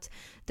 fordi at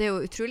det er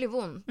jo utrolig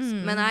vondt.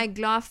 Men jeg er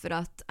glad for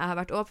at jeg har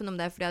vært åpen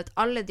om det, fordi at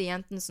alle de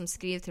jentene som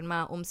skriver til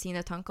meg om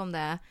sine tanker om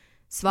det,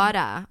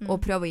 svarer og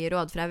prøver å gi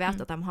råd, for jeg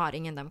vet at de har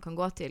ingen de kan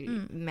gå til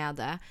med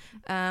det.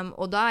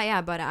 Og da er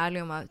jeg bare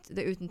ærlig om at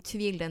det er uten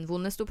tvil den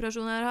vondeste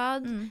operasjonen jeg har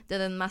hatt. Det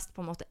er den mest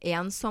på en måte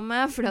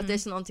ensomme, for det er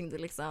ikke noen ting du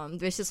liksom,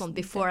 du er ikke sånn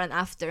before and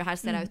after, her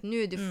ser jeg ut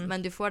nå,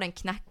 men du får den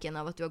knekken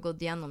av at du har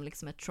gått gjennom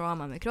liksom et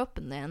trauma med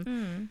kroppen din.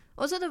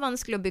 Og så er det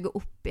vanskelig å bygge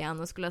opp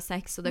igjen og skulle ha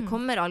sex, og det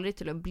kommer aldri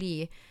til å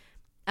bli,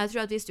 jeg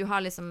tror at hvis du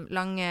har liksom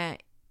lange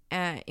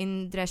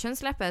indre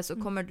kjønnslepper, så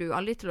kommer du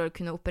aldri til å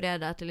kunne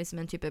operere deg til liksom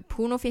en type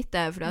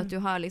pornofitte, for at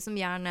du har liksom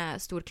gjerne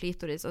stor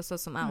klitoris, også,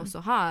 som jeg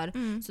også har,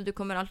 så du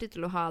kommer alltid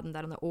til å ha den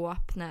der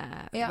åpne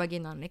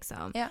vaginaen,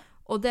 liksom.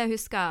 Og det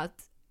husker jeg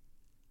at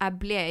jeg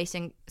ble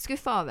ikke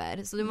skuffet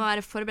over, så du må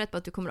være forberedt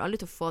på at du kommer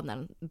aldri til å få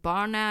den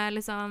barnet,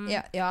 liksom.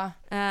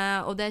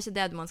 Og det er ikke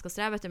det man skal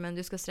streve etter, men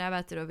du skal streve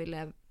etter å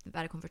ville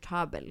være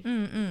komfortabel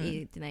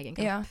i din egen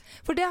kropp.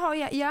 For det har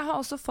jeg har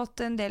også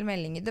fått en del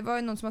meldinger. Det var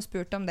jo noen som har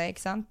spurt om det,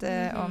 ikke sant?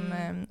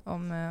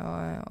 Om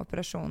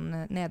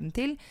operasjonen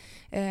nedentil.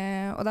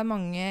 Og det er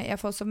mange, jeg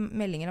får også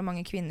meldinger av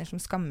mange kvinner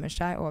som skammer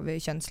seg over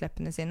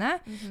kjønnsleppene sine.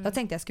 Da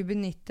tenkte jeg skulle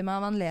benytte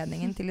meg av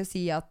anledningen til å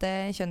si at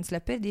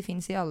kjønnslepper, de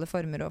finnes i alle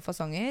former og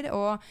fasonger,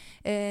 og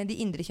de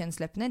indre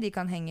kjønnsleppene, de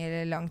kan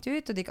henge langt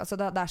ut, og altså,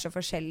 det er så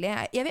forskjellig.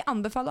 Jeg vil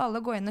anbefale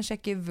alle å gå inn og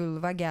sjekke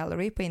Vulva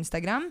Gallery på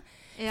Instagram,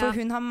 for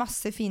hun har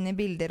masse fine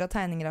bilder og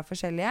tegninger av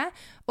forskjellige.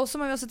 Og så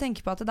må vi også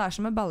tenke på at det er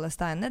som med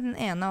ballesteiner. Den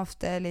ene er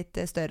ofte litt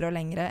større og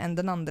lengre enn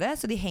den andre,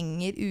 så de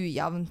henger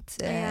ujevnt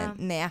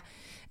ned.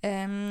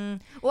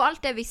 Og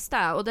alt det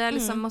visste jeg, og det er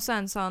liksom også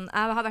en sånn,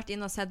 jeg har vært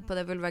inne og sett på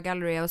det Vulva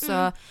Gallery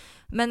også,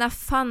 men jeg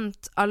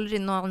fant aldri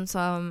noen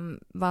som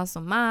var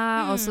som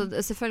meg, og så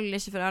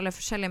selvfølgelig ikke for alle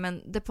forskjellige,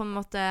 men det på en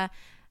måte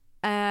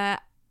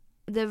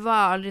det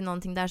var aldri noen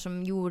ting der som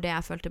gjorde det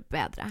jeg følte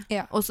bedre.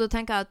 Og så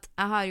tenker jeg at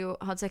jeg har jo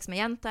hatt sex med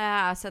jenter,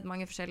 jeg har sett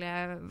mange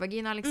forskjellige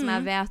vaginer, liksom.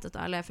 Jeg vet at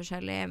alle er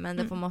forskjellige, men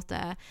det på en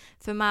måte,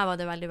 for meg var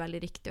det veldig,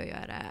 veldig riktig å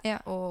gjøre.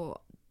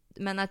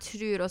 Men jeg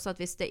tror også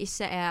at hvis det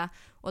ikke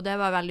er, og det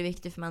var veldig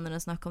viktig for meg når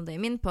jeg snakket om det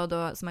i min podd,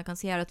 som jeg kan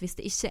si her, at hvis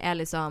det ikke er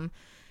liksom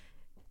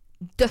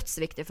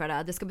dødsviktig for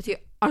deg, det skal bety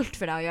alt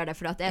for deg å gjøre det,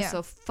 for at det er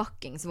så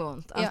fuckings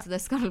vondt, at det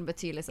skal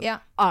bety liksom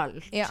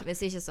alt.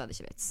 Hvis ikke så er det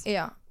ikke vits.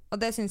 Og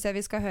det synes jeg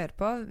vi skal høre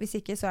på. Hvis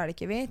ikke, så er det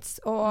ikke vits.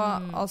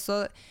 Og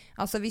altså,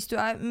 hvis du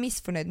er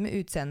misfornøyd med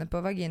utseendet på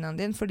vaginaen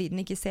din fordi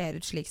den ikke ser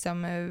ut slik som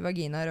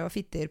vaginaer og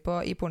fitter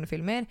i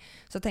pornofilmer,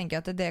 så tenker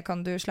jeg at det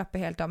kan du slappe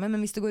helt av med.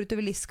 Men hvis det går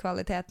utover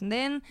livskvaliteten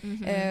din,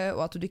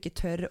 og at du ikke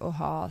tør å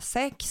ha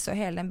sex og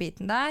hele den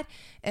biten der,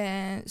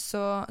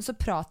 så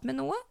prat med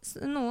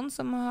noen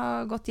som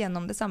har gått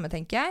gjennom det samme,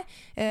 tenker jeg.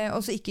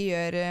 Og så ikke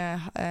gjør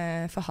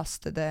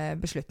forhastede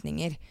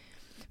beslutninger.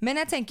 Men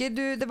jeg tenker,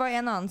 det var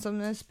en annen som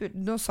spurte,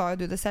 nå sa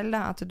jo du det selv da,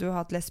 at du har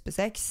hatt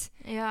lesbesex.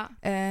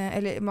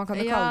 Eller man kan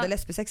jo kalle det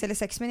lesbesex, eller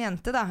sex med en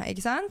jente da,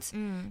 ikke sant?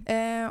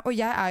 Og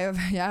jeg er jo,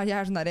 jeg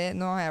er sånn der,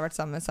 nå har jeg vært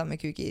sammen med samme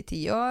kuk i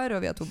 10 år,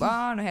 og vi har 2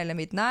 barn, og hele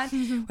midten her.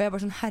 Og jeg er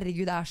bare sånn,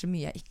 herregud, det er så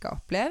mye jeg ikke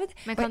har opplevd.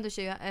 Men kan du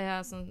ikke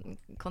gjøre, sånn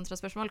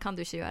kontraspørsmål, kan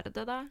du ikke gjøre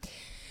det da?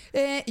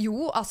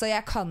 Jo, altså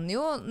jeg kan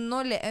jo, nå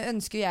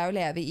ønsker jeg å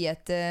leve i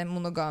et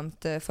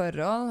monogamt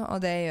forhold,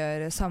 og det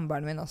gjør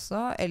samboeren min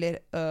også,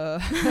 eller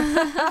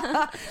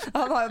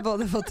han har jo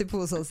både fått i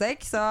pose og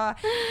sekk, så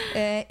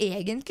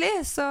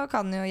egentlig så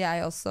kan jo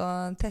jeg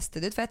også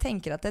teste det ut, for jeg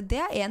tenker at det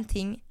er en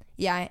ting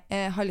jeg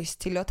har lyst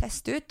til å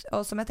teste ut,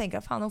 og som jeg tenker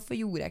at faen, hvorfor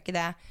gjorde jeg ikke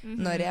det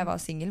når jeg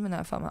var single, men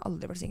jeg har faen meg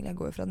aldri vært single, jeg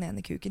går jo fra den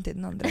ene kuken til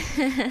den andre.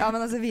 Ja,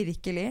 men altså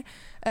virkelig.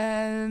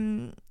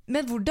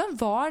 Men hvordan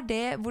var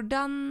det,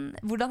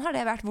 hvordan har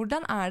det vært,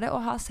 hvordan er det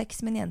å ha sex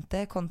med en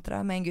jente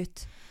kontra med en gutt?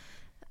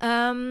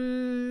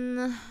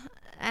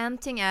 En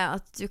ting er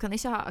at du kan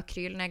ikke ha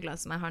akrylnegler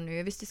som jeg har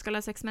nå hvis du skal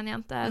ha sex med en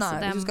jente. Nei,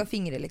 hvis du skal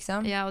fingre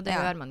liksom. Ja, og det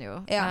gjør man jo.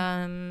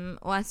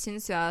 Og jeg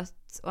synes jo at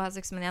å ha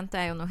sex med en jente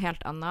er jo noe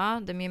helt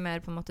annet. Det er mye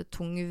mer på en måte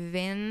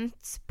tungvint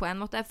på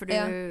en måte, for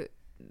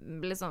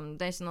liksom,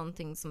 det er ikke noen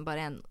ting som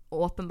bare er en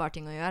åpenbar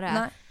ting å gjøre.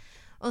 Nei.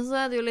 Og så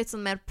er det jo litt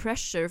sånn mer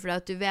pressure, for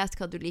at du vet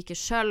hva du liker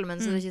selv, men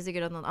så er det ikke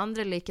sikkert at noen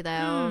andre liker det,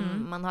 og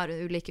man har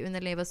ulike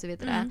underliv og så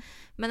videre.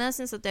 Men jeg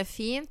synes at det er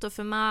fint, og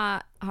for meg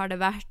har det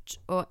vært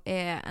og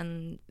er en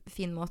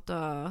fin måte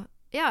å,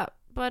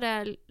 bare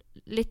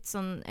litt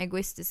sånn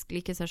egoistisk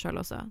like seg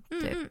selv også,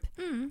 typ.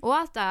 Og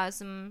at jeg,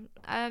 som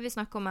vi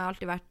snakker om, jeg har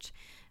alltid vært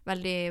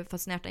veldig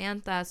fascinert av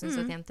jenter. Jeg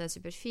synes at jenter er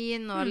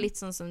superfin, og litt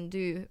sånn som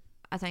du,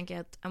 jeg tenker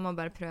at jeg må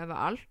bare prøve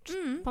alt,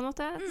 på en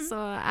måte. Så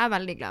jeg er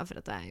veldig glad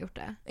for at jeg har gjort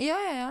det.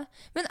 Ja.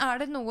 Men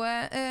er det noe,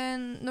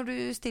 når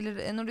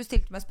du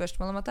stilte meg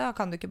spørsmål om at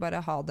kan du ikke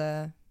bare ha det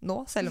nå,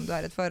 selv om du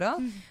har et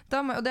forhold?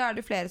 Og det er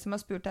det flere som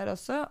har spurt her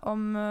også,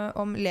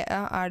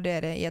 er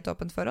dere i et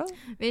åpent forhold?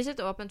 Vi er ikke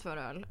et åpent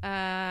forhold,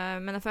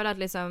 men jeg føler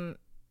at liksom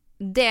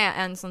det er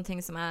en sånn ting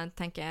som jeg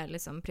tenker er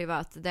liksom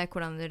privat. Det er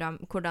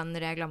hvordan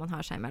regler man har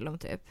seg imellom,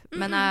 typ.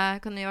 Men jeg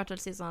kan jo i hvert fall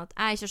si sånn at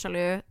jeg er ikke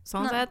sjalu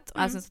sånn sett, og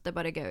jeg synes at det er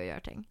bare gøy å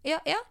gjøre ting. Ja.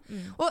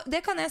 Og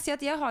det kan jeg si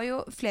at jeg har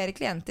jo flere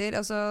klienter,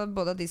 altså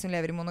både de som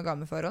lever i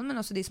monogame forhold, men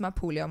også de som er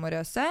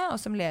polyamorøse, og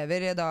som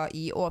lever da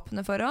i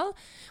åpne forhold.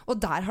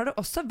 Og der har det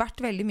også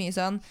vært veldig mye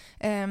sånn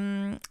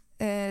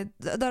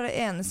da er det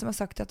ene som har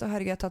sagt at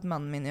herregud, jeg har tatt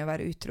mannen min i å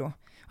være utro.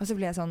 Og så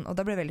ble jeg sånn, og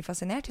da ble jeg veldig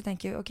fascinert. Jeg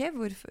tenker, ok,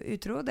 hvorfor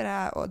utro?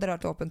 Dere har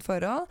et åpent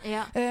forhold.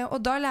 Ja.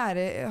 Og da har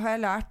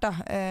jeg lært da,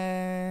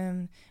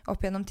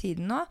 opp gjennom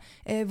tiden nå,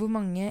 hvor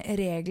mange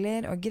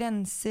regler og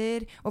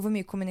grenser, og hvor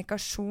mye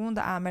kommunikasjon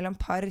det er mellom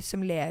par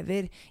som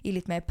lever i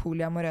litt mer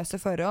polyamorøse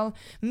forhold.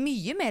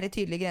 Mye mer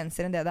tydelige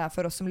grenser enn det er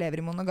for oss som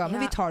lever i monogame.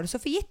 Vi tar det så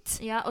for gitt.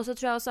 Ja, og så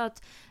tror jeg også at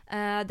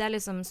det er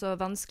liksom så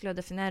vanskelig å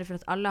definere, for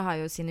at alle har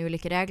jo sine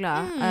ulike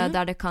regler,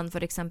 der det kan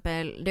for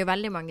eksempel, det er jo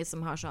veldig mange som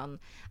har sånn,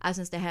 jeg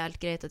synes det er helt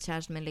greit at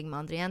kjæresten min ligger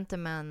med andre jenter,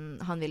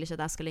 men han vil ikke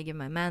at jeg skal ligge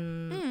med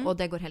menn, og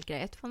det går helt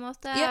greit på en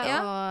måte,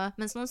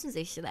 mens noen synes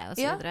ikke det, og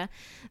så videre.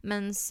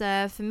 Mens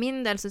for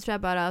min del så tror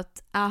jeg bare at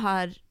jeg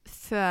har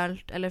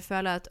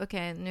føler at ok,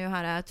 nå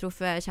har jeg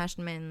truffet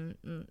kjæresten min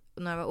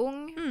når jeg var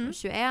ung,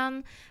 21,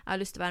 jeg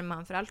har lyst til å være med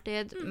han for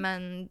alltid, men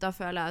da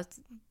føler jeg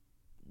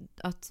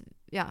at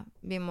ja,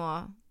 vi må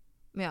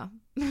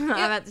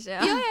jeg vet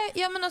ikke.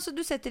 Ja, men altså,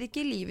 du setter ikke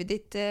livet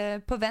ditt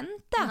på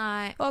vent, da.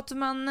 Nei. Og at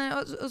man,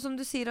 og som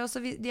du sier også,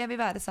 jeg vil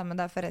være sammen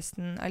der for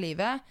resten av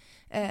livet.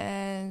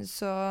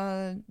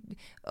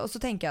 Og så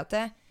tenker jeg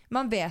at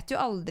man vet jo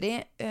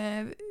aldri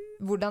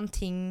hvordan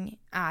ting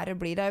er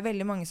og blir. Det er jo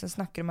veldig mange som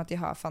snakker om at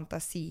de har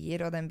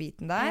fantasier og den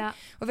biten der. Ja.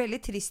 Og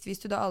veldig trist hvis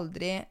du da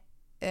aldri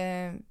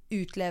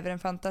utlever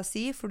en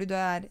fantasi fordi du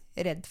er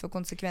redd for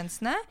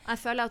konsekvensene.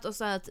 Jeg føler at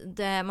også at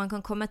man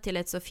kan komme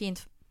til et så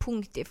fint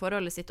punkt i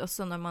forholdet sitt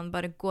også når man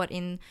bare går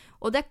inn,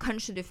 og det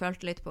kanskje du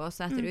følte litt på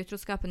også etter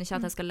utroskapen, ikke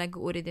at jeg skal legge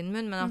ord i din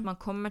munn, men at man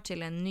kommer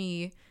til et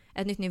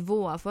nytt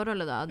nivå av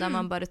forholdet da, der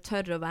man bare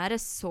tør å være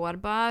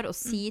sårbar og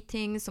si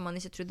ting som man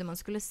ikke trodde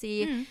man skulle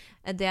si,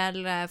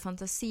 dele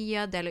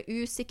fantasier, dele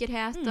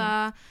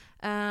usikkerheter,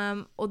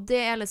 og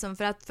det er liksom,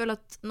 for jeg føler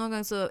at noen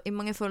ganger så, i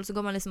mange forhold så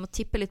går man liksom og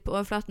tipper litt på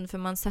overflaten,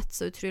 for man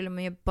setter så utrolig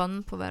mye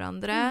bånd på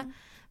hverandre.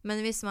 Men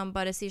hvis man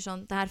bare sier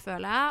sånn, det her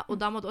føler jeg, og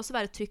da må det også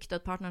være trygt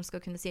at partneren skal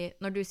kunne si,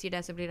 når du sier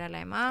det så blir jeg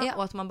lei meg,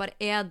 og at man bare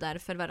er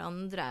der for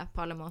hverandre på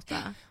alle måter.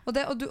 Og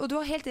du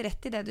har helt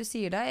rett i det du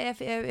sier da.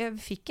 Jeg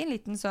fikk en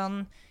liten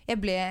sånn,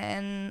 jeg ble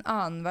en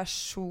annen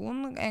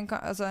versjon,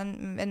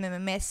 en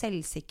mer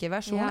selvsikker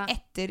versjon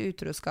etter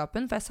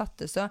utroskapen, for jeg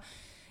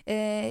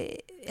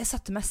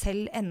satte meg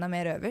selv enda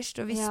mer øverst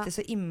og visste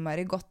så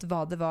innmari godt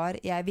hva det var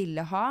jeg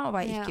ville ha og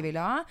hva jeg ikke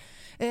ville ha,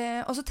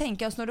 og så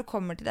tenker jeg også når det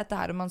kommer til dette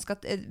her om man skal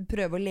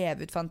prøve å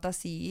leve ut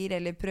fantasier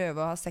eller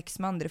prøve å ha sex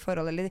med andre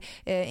forhold eller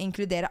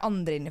inkludere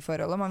andre inn i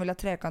forholdet, om man vil ha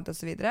trekant og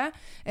så videre,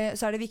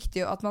 så er det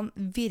viktig at man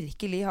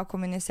virkelig har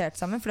kommunisert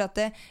sammen, for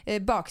at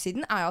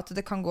baksiden er jo at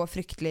det kan gå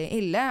fryktelig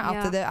ille,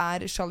 at det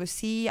er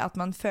sjalusi, at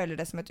man føler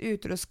det som et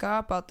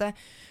utroskap,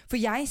 for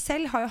jeg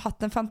selv har jo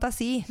hatt en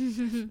fantasi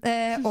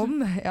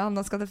om,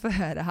 nå skal det få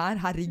høre her,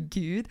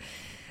 herregud.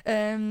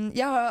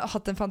 Jeg har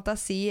hatt en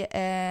fantasi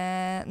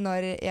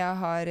når jeg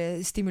har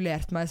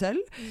stimulert meg selv,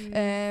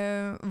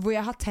 hvor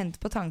jeg har tent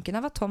på tanken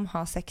av at Tom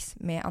har sex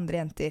med andre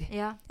jenter.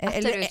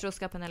 Etter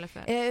utroskapen eller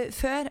før?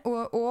 Før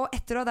og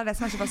etter, og det er det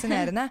som er så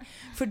fascinerende.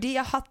 Fordi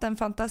jeg har hatt den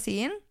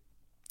fantasien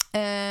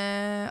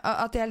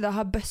at jeg da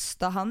har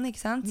bøsta han, ikke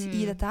sant,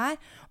 i dette her,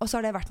 og så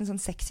har det vært en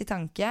sånn sexy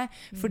tanke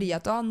fordi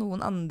at noen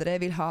andre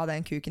vil ha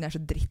den kuken. Jeg er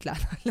så drittlei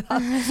jeg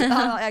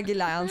er ikke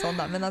lei han sånn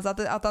da, men altså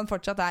at han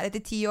fortsatt er etter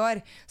 10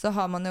 år, så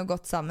har man jo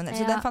gått sammen,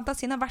 så den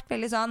fantasien har vært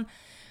veldig sånn.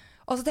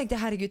 Og så tenkte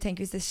jeg, herregud,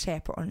 tenk hvis det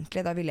skjer på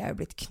ordentlig, da ville jeg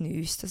jo blitt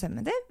knust og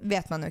men det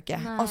vet man jo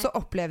ikke. Og så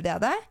opplevde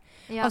jeg det,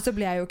 og så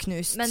ble jeg jo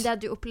knust. Men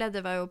det du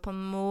opplevde var jo på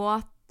en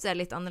måte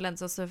litt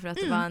annerledes også, for at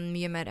det var en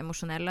mye mer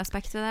emosjonell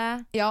aspekt til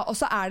det. Ja, og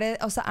så er det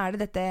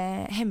dette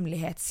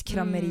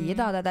hemmelighetskrammeriet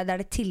da, det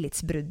er det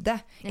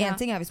tillitsbruddet. En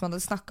ting er hvis man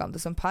hadde snakket om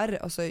det som par,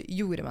 og så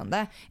gjorde man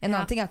det. En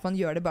annen ting er at man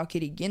gjør det bak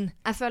i ryggen.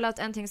 Jeg føler at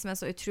en ting som er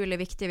så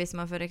utrolig viktig hvis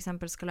man for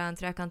eksempel skal ha en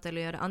trekant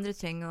eller gjøre andre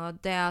ting, og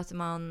det er at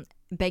man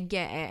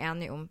begge er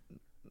enige om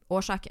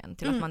årsaken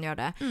til at man gjør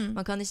det.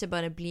 Man kan ikke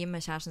bare bli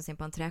med kjæresten sin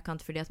på en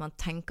trekant fordi at man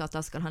tenker at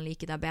da skal han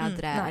like deg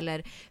bedre, eller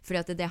fordi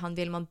at det er det han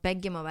vil. Man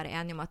begge må være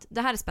enige om at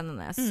det her er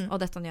spennende,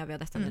 og dette gjør vi, og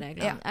dette er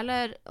reglene.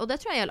 Og det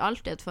tror jeg gjelder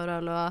alltid et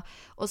forhold,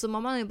 og så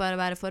må man jo bare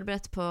være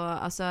forberedt på,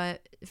 altså,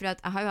 for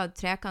jeg har jo hatt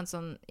trekant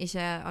som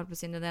ikke alt på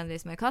sin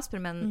nødvendigvis med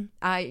Kasper, men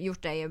jeg har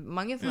gjort det i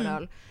mange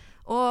forhold,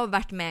 og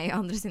vært med i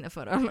andre sine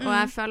forhold. Og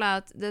jeg føler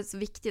at det er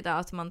så viktig da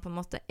at man på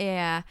en måte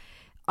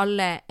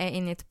alle er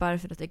inne i det bare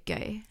for at det er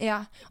gøy.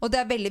 Ja, og det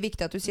er veldig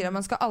viktig at du sier at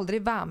man skal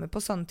aldri være med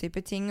på sånne type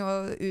ting,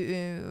 og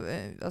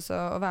altså,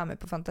 å være med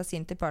på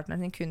fantasien til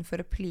partneren sin kun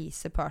for å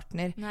please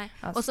partner.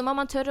 Altså. Og så må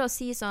man tørre å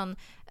si sånn,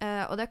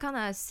 og det kan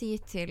jeg si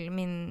til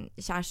min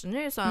kjæreste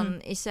nå, sånn,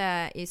 ikke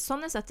i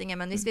sånne settinger,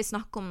 men hvis vi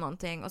snakker om noen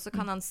ting, og så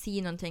kan han si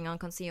noen ting, han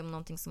kan si om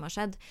noen ting som har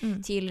skjedd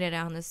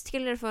tidligere, hans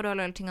tidligere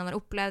forhold, eller ting han har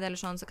opplevd, eller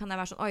sånn, så kan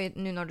jeg være sånn,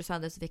 oi, nå når du sa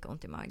det, så fikk jeg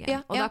vondt i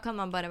magen. Og da kan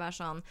man bare være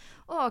sånn,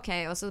 ok,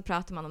 og så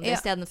prater man om det, i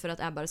stedet for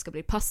at jeg bare skal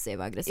bli passiv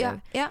og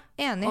aggressiv. Ja,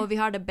 enig. Og vi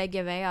har det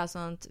begge veier,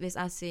 sånn at hvis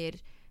jeg sier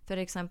for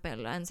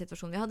eksempel en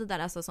situasjon vi hadde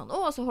der jeg sa sånn,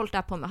 så holdt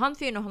jeg på med han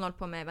fyren, og han holdt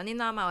på med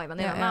venninna av meg, og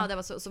venninna av meg, og det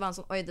var så var han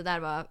sånn, oi, det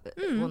der var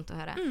vondt å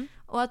høre.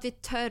 Og at vi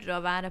tør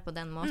å være på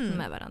den måten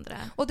med hverandre.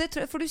 Og det,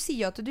 for du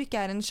sier jo at du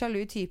ikke er en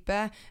sjalu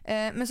type,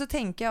 men så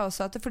tenker jeg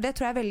også at, for det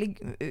tror jeg er veldig...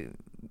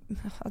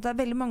 at det er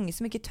veldig mange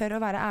som ikke tør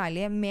å være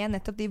ærlige med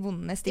nettopp de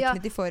vonde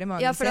stikkene de får i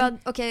magen sin.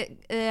 Ja,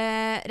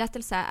 for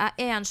rettelse.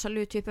 Jeg er en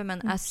sjalu type,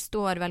 men jeg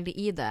står veldig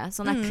i det.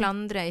 Sånn, jeg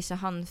klandrer ikke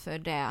han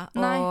for det.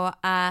 Og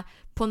jeg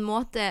på en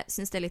måte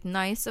synes det er litt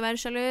nice å være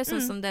sjalu,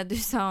 sånn som det du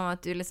sa om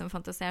at du liksom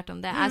fantaserte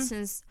om det. Jeg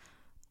synes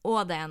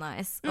også det er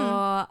nice.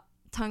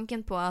 Og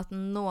tanken på at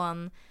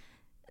noen,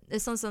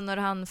 sånn som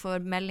når han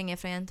får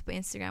meldinger fra jenter på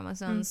Instagram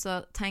og sånn,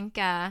 så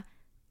tenker jeg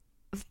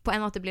på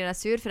en måte blir jeg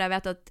sur, for jeg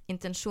vet at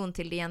intensjonen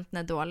til de jentene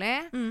er dårlig,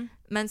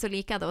 men så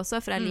liker jeg det også,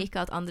 for jeg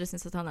liker at andre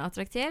synes at han er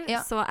attraktiv.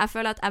 Så jeg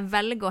føler at jeg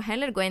velger å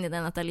heller gå inn i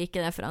den at jeg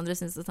liker det, for andre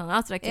synes at han er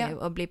attraktiv,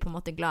 og blir på en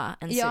måte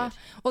glad enn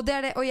sur. Og det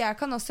er det, og jeg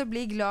kan også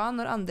bli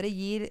glad når andre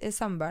gir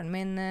samboeren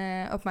min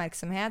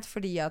oppmerksomhet,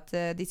 fordi at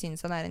de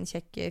synes han er en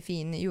kjekk,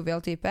 fin,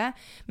 jovial type,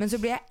 men så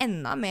blir jeg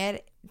enda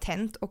mer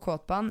tent og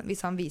kåt på han hvis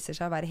han viser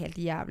seg å være helt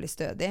jævlig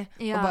stødig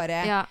og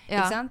bare,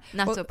 ikke sant?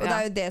 Nettopp, og det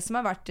er jo det som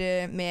har vært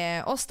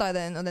med oss da,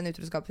 og den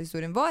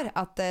utroskapshistorien vår,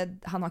 at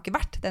han har ikke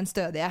vært den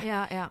stødige,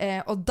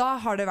 og da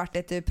har det vært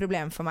et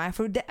problem for meg,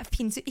 for det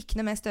finnes jo ikke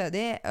noe mer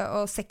stødig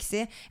og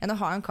sexy enn å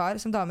ha en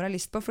kar som damer har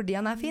lyst på fordi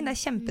han er fin. Det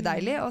er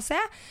kjempedeilig å se,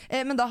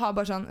 men da har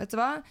bare sånn, vet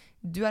du hva,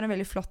 du er en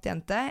veldig flott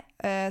jente,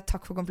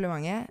 takk for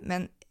komplimentet,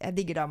 men jeg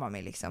digger dama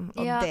mi, liksom.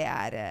 Og det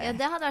er...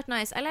 det hadde vært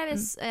nice. Eller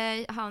hvis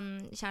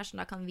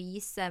kjæresten da kan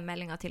vise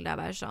meldingen til deg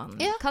og være sånn,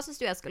 hva synes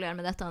du jeg skal gjøre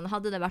med dette?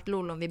 Hadde det vært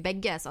lol om vi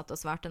begge satt og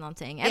svarte noen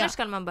ting? Eller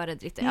skal man bare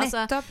drite?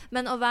 Altså,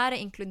 men å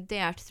være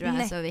inkludert tror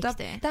jeg er så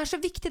viktig. Det er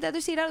så viktig det du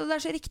sier der, og det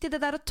er så riktig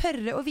det der å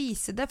tørre å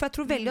vise det, for jeg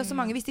tror veldig også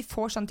mange, hvis de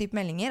får sånn type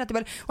meldinger, at de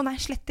bare, å nei,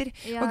 sletter,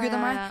 å Gud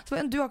av meg. Så,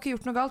 du har ikke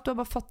gjort noe galt, du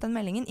har bare fått den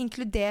meldingen.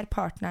 Inkluder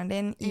partneren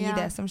din i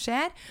det som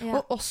skjer.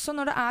 Og også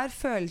når det er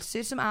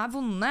følelser som er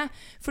vonde,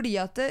 fordi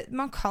at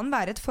man kan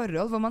være et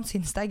forhold hvor man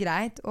synes det er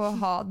greit å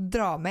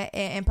dra med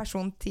en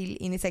person til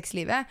inn i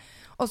sexlivet,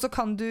 og så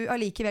kan du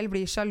allikevel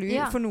bli sjalu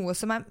for noe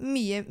som er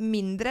mye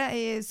mindre,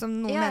 som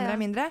noen mener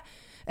er mindre,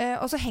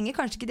 og så henger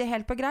kanskje ikke det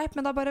helt på greip,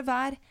 men da bare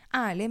vær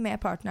ærlig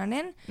med partneren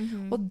din.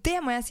 Og det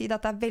må jeg si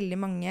at det er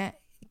veldig mange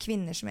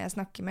kvinner som jeg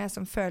snakker med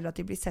som føler at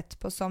de blir sett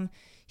på som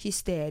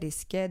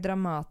hysteriske,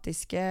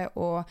 dramatiske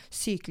og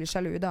sykelig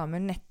sjalue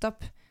damer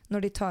nettopp når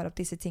de tar opp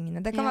disse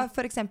tingene. Det kan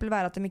for eksempel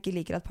være at de ikke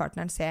liker at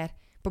partneren ser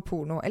på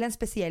porno, eller en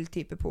spesiell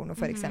type porno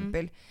for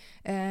eksempel.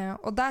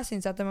 Og der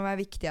synes jeg at det må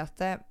være viktig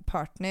at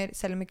partner,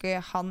 selv om ikke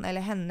han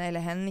eller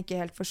henne ikke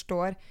helt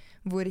forstår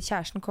hvor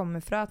kjæresten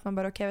kommer fra, at man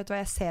bare, ok, vet du hva,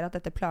 jeg ser at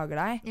dette plager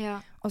deg,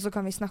 og så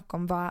kan vi snakke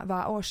om hva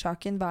er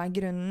årsaken, hva er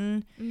grunnen,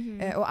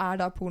 og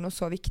er da porno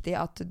så viktig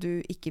at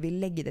du ikke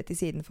vil legge det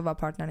til siden for hva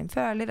partneren din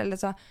føler, eller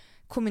så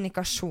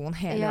kommunikasjon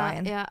hele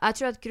veien. Jeg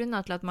tror at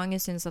grunnen til at mange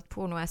synes at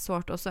porno er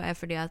sårt også er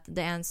fordi at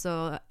det er en så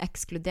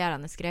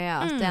ekskluderende greie,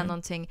 at det er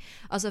noen ting,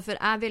 altså for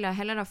jeg ville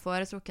heller ha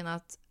foretrukken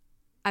at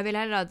jeg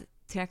ville heller ha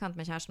trekant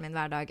med kjæresten min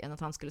hver dag enn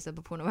at han skulle se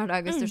på porno hver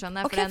dag, hvis du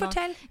skjønner. Ok,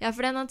 fortell.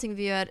 For det er noen ting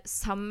vi gjør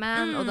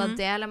sammen, og da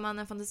deler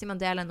man en fantasi, man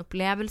deler en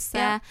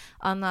opplevelse,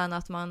 annet enn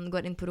at man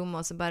går inn på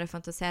rommet og så bare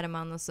fantaserer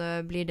man, og så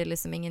blir det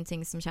liksom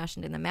ingenting som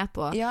kjæresten din er med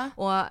på.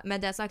 Og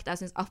med det sagt, jeg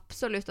synes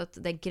absolutt at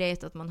det er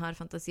greit at man har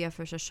fantasier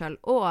for seg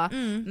selv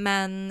også,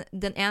 men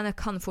den ene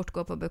kan fort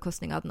gå på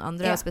bekostning av den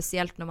andre, og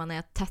spesielt når man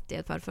er tett i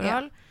et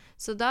parforhold.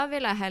 Så da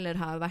vil jeg heller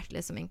ha vært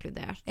liksom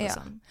inkludert og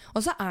sånn.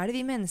 Og så er det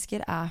vi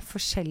mennesker er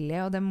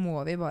forskjellige, og det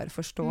må vi bare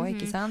forstå,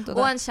 ikke sant?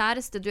 Og en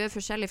kjæreste, du er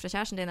forskjellig fra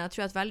kjæresten din. Jeg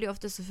tror at veldig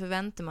ofte så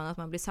forventer man at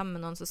man blir sammen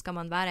med noen, så skal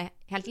man være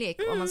helt lik,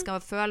 og man skal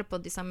føle på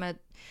de samme,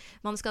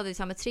 man skal ha de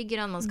samme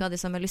triggerne, man skal ha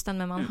de samme lystene,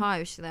 men man har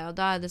jo ikke det, og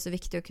da er det så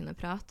viktig å kunne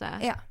prate.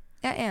 Ja.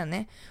 Jeg er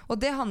enig. Og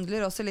det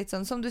handler også litt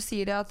sånn, som du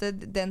sier det,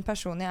 at den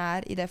personen jeg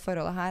er i det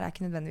forholdet her, er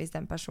ikke nødvendigvis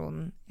den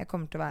personen jeg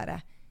kommer til å være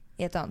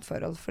i et annet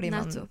forhold, fordi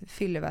man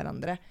fyller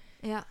hverandre.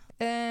 Ja.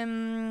 Det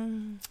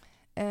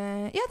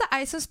er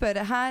ei som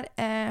spør her,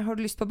 har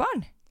du lyst på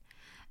barn?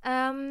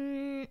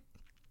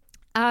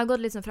 Jeg har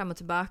gått litt sånn frem og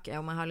tilbake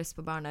om jeg har lyst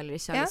på barn eller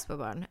ikke har lyst på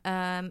barn.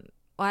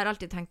 Og jeg har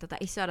alltid tenkt at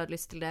jeg ikke har hatt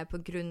lyst til det på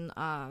grunn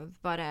av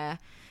bare,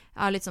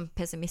 jeg har litt sånn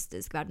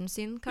pessimistisk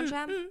verdenssyn,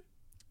 kanskje.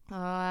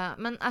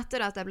 Men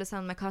etter at jeg ble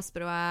sammen med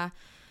Kasper, og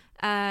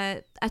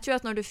jeg tror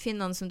at når du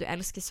finner noen som du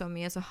elsker så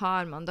mye, så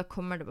har man, da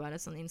kommer det bare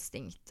et sånn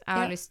instinkt. Jeg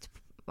har lyst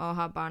å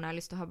ha barn, jeg har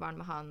lyst til å ha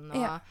barn med han,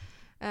 og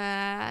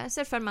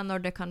ser for meg når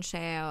det kan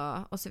skje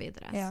og så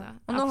videre. Så,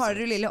 og nå har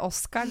du lille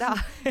Oscar da.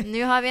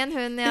 Nå har vi en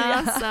hund,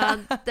 så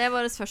det er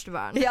vårt første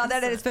barn. Ja,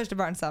 det er deres første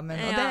barn sammen.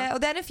 Og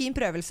det er en fin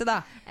prøvelse da.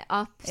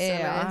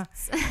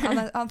 Absolutt.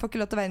 Han får ikke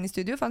lov til å være inne i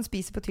studio, for han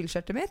spiser på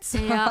tilskjørtet mitt, så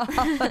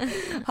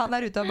han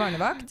er ute av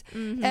barnevakt.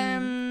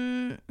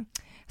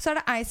 Så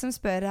er det ei som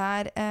spør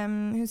her,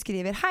 hun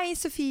skriver hei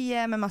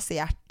Sofie med masse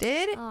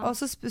hjerter, og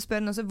så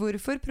spør hun også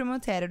hvorfor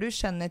promoterer du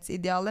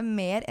skjønnhetsidealet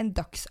mer enn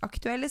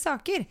dagsaktuelle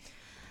saker?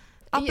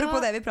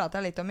 Apropos det vi pratet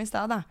litt om i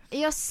sted da.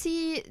 Ja,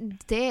 si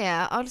det.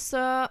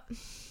 Altså,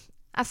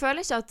 Jeg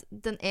føler ikke at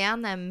den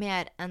ene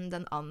mer enn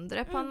den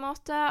andre på en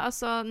måte.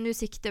 Altså, nå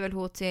sikter vel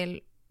hun til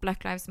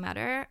Black Lives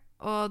Matter,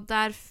 og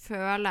der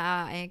føler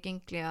jeg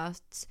egentlig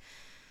at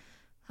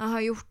jeg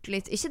har gjort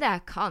litt, ikke det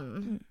jeg kan,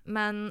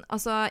 men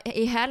altså,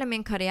 i hele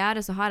min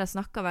karriere så har jeg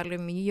snakket veldig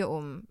mye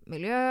om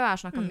miljø, jeg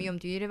har snakket mye om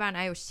dyrevern,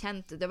 jeg er jo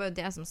kjent, det var jo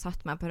det som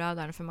satt meg på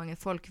radaren for mange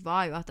folk,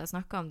 var jo at jeg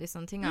snakket om disse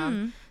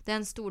tingene. Det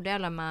er en stor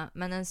del av meg,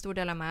 men en stor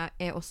del av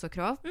meg er også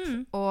kropp,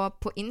 og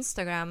på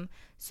Instagram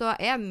så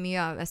er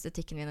mye av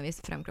estetikken min å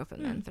vise frem kroppen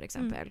min, for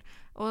eksempel.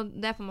 Og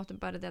det er på en måte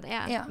bare det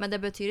er. Ja. Men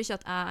det betyr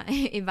ikke at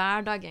jeg i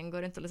hverdagen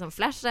går rundt og liksom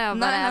flasher, og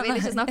bare, jeg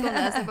vil ikke snakke om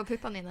det, jeg ser på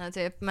puppene dine,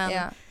 typ, men...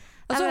 Ja.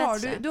 Og så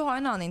har du har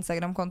en annen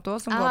Instagram-konto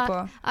som går på...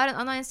 Jeg har en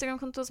annen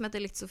Instagram-konto som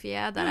heter Litt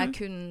Sofie, der jeg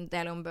kun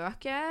deler om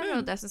bøker,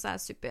 og det synes jeg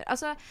er super.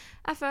 Altså,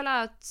 jeg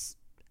føler at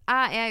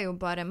jeg er jo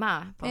bare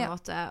meg, på en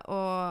måte,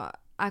 og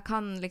jeg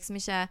kan liksom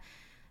ikke...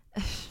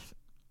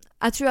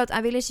 Jeg tror at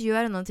jeg vil ikke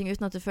gjøre noe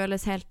uten at det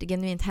føles helt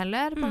genuint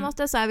heller, på en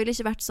måte, så jeg vil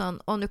ikke vært sånn,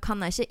 nå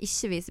kan jeg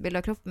ikke vise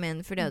bilder av kroppen min,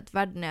 fordi at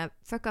verden er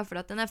fucka, for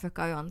at den er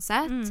fucka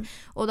uansett,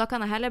 og da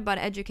kan jeg heller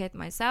bare educate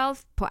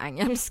myself på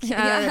engelsk,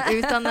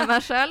 utdanne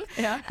meg selv,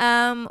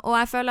 og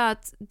jeg føler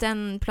at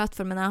den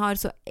plattformen jeg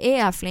har, så er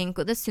jeg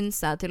flink, og det synes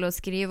jeg, til å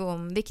skrive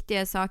om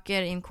viktige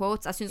saker in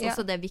quotes. Jeg synes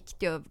også det er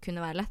viktig å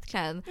kunne være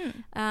lettkledd.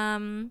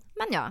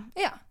 Men ja.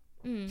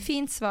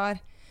 Fint svar.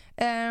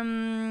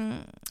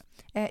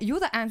 Jo,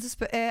 det er en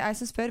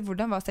som spør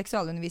hvordan var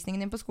seksualundervisningen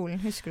din på skolen?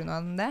 Husker du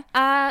noe om det?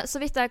 Så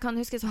vidt jeg kan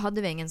huske, så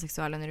hadde vi ingen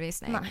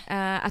seksualundervisning.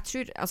 Jeg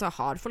tror, altså,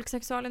 har folk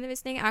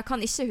seksualundervisning? Jeg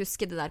kan ikke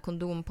huske det der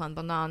kondom på en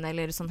banan,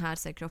 eller sånn her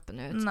ser kroppen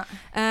ut.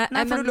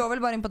 Nei, for du lå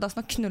vel bare inn på dassen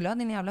og knulla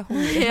din jævla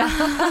hore.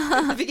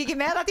 Du fikk ikke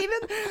med deg,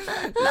 Timen!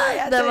 Nei,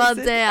 det var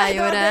det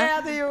jeg gjorde. Det var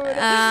det du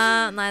gjorde.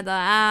 Nei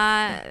da,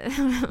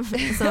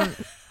 jeg...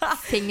 sånn...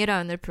 fingre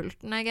under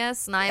pulten, I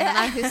guess. Nei, men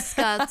jeg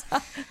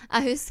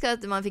husker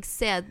at man fikk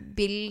se et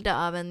bilde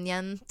av en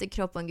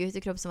jentekropp og en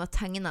guttekropp som var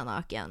tegnet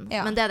naken.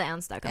 Men det er det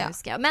eneste jeg kan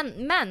huske.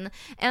 Men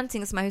en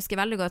ting som jeg husker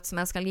veldig godt, som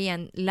jeg skal gi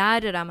en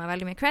lærer av meg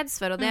veldig mye creds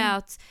for, og det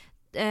er at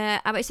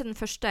jeg var ikke den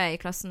første i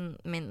klassen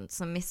min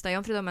som mistet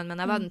jomfrudommen, men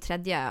jeg var den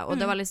tredje, og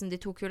det var liksom de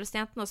to kuleste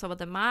jentene, og så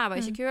var det meg. Jeg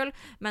var ikke kul,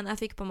 men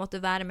jeg fikk på en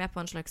måte være med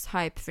på en slags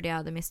hype fordi jeg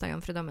hadde mistet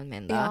jomfrudommen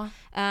min da.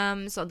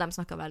 Så de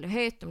snakket veldig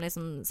høyt om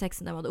liksom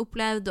sexen de hadde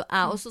opplevd, og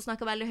jeg også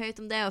snakket veldig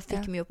høyt om det, og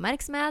fikk mye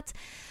oppmerksomhet.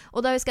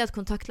 Og da husker jeg at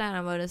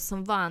kontaktlæreren vår,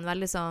 som var en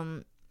veldig sånn,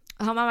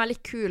 han var en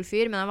veldig kul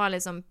fyr, men han var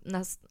liksom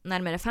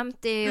nærmere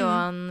 50, og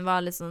han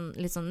var litt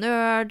sånn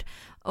nerd,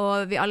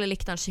 og vi alle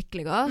likte han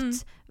skikkelig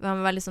godt.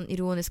 Han var veldig sånn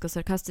ironisk og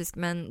sarkastisk,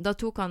 men da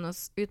tok han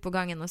oss ut på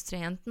gangen hos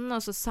 3 jentene,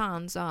 og så sa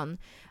han sånn,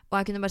 og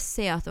jeg kunne bare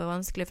se at det var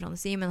vanskelig for han å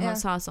si, men han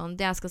sa sånn,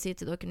 det jeg skal si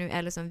til dere nå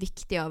er liksom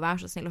viktig å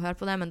være så snill å høre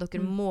på det, men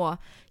dere må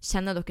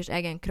kjenne deres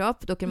egen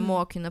kropp, dere må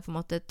kunne på en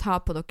måte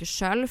ta på dere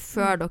selv,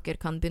 før dere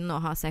kan begynne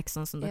å ha sex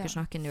sånn som dere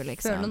snakker nå,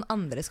 liksom. Før noen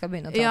andre skal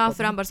begynne å ta på den. Ja,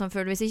 for han bare sånn,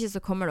 for hvis ikke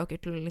så kommer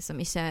dere til liksom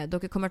ikke,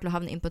 dere kommer til å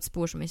havne inn på et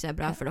spor som ikke er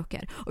bra for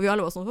dere. Og vi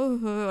alle var sånn,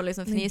 og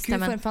liksom fniste.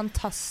 Men Gud, for en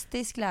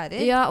fantastisk lærer.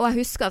 Ja, og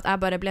jeg husker at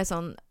jeg bare ble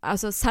sånn,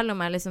 altså selv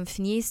om jeg liksom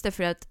fniste,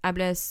 fordi at jeg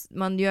ble,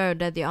 man gjør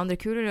det de andre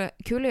kule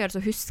gjør,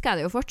 så husker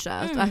jeg det jo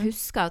fortsatt, og jeg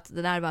husker at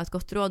det der var et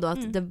godt råd, og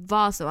at det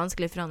var så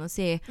vanskelig for han å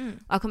si, og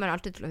jeg kommer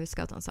alltid til å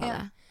huske at han sa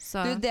det.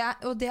 Så. Du,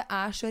 det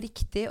er så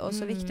riktig og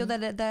så viktig, og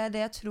det er det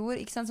jeg tror,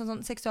 ikke sant?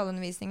 Sånn,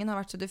 seksualundervisningen har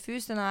vært så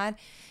diffus, den er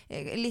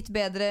litt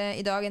bedre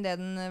i dag enn det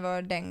den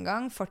var den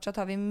gang. Fortsatt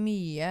har vi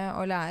mye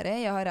å lære.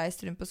 Jeg har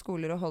reist rundt på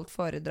skoler og holdt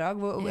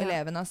foredrag hvor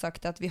elevene har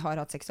sagt at vi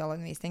har hatt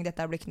seksualundervisning,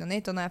 dette blir ikke noe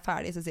nytt, og når jeg er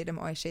ferdig så sier de,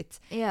 oi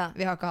shit,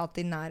 vi har ikke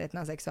hatt i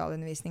nærheten av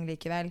seksualundervisning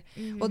likevel.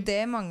 Og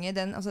det mange,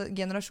 altså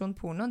generasjon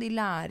porno, de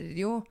lærer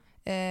jo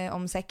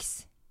om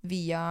sex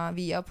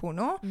via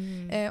porno,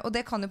 og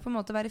det kan jo på en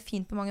måte være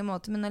fint på mange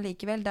måter, men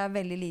allikevel det er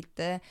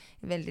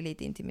veldig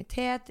lite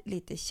intimitet,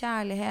 lite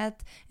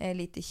kjærlighet,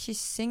 lite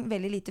kyssing,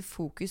 veldig lite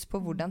fokus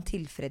på hvordan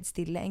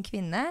tilfredsstille en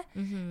kvinne.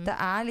 Det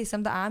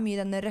er mye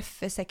denne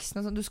røffe sexen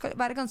og sånn. Du skal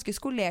være ganske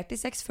skolert i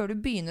sex før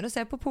du begynner å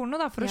se på porno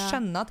da, for å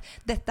skjønne at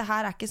dette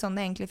her er ikke sånn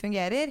det egentlig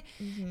fungerer.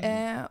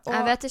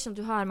 Jeg vet ikke om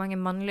du har mange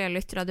mannlige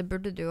lyttere, det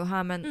burde du jo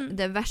ha, men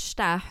det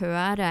verste jeg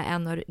hører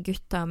er når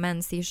gutter og menn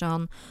sier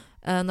sånn,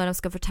 når de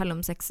skal fortelle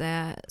om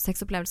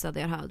sexopplevelser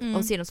de har hatt,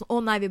 og sier de sånn,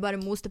 å nei, vi bare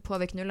moste på,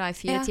 vi knulla i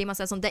 4 timer,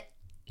 så er det sånn, det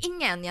er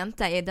ingen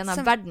jente i denne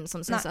verden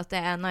som synes at det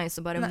er nice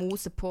å bare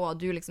mose på,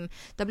 og du liksom,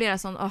 da blir det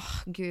sånn,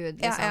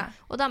 Gud, liksom.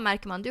 Og da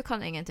merker man, du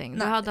kan ingenting,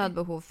 du hadde hatt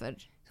behov for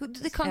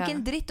det kan ikke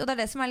en dritt, og det er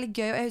det som er litt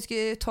gøy. Og jeg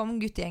husker Tom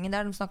guttegjengen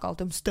der, de snakket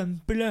alltid om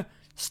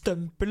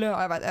stempelet,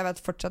 og jeg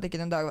vet fortsatt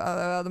ikke den dag,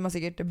 de har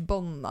sikkert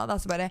båndet da,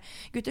 så bare,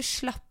 gutter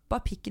slapp slappe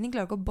av pikken din,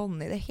 klarer ikke å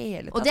bonde I det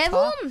hele tatt. Og det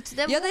vondt!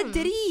 Ja, det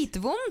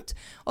dritvondt!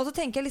 Og så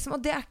tenker jeg liksom,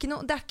 og det er ikke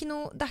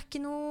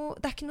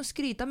noe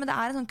skryt av, men det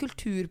en sånn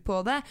kultur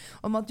på det,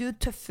 om at du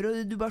tøffere,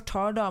 og du bare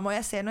tar dame, og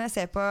når jeg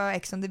ser på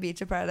Ex on the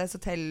Beach og Paradise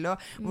Hotel, og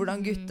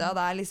hvordan gutta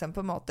der liksom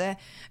på en måte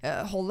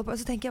holder på,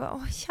 så tenker jeg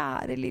bare,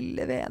 kjære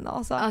lille vene,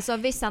 altså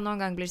hvis jeg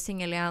noen gang blir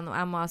single igjen, og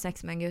jeg må ha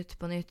sex med en gutt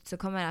på nytt, så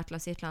kommer jeg til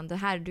å si til han,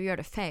 det her, du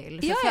gjør det feil,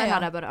 for før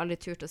har jeg bare aldri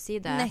turt å si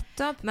det.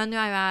 Nettopp. Men nå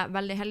jo jeg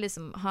veldig heldig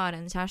som har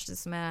en kjæreste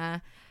som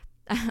jeg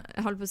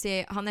holdt på å si,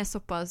 han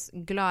såpass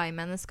glad I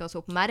mennesker og så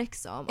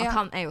oppmerksom at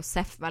han jo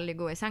seff veldig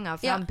god I senga,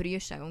 for han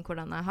bryr seg om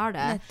hvordan jeg har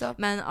det.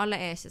 Nettopp. Men alle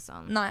ikke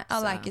sånn. Nei,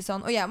 alle ikke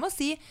sånn. Og jeg må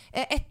si,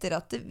 etter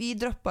at vi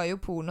droppet jo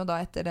porno da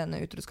etter denne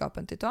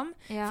utroskapen til Tom,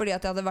 fordi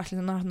at det hadde vært,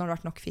 nå har det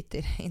vært nok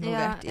fitter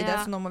involvert I det,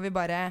 så nå må vi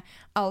bare,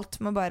 alt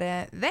må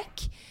bare vekk.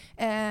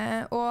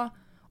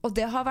 Og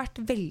det har vært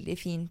veldig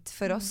fint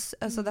for oss.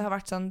 Altså det har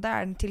vært sånn, det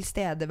en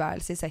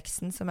tilstedeværelse I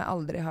sexen som jeg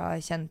aldri har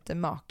kjent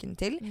maken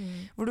til.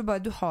 Hvor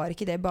du har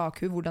ikke det I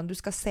bakhuet, hvordan du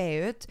skal se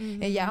ut.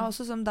 Jeg har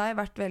også som deg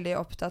vært veldig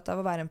opptatt av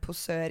å være en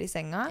posør I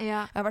senga.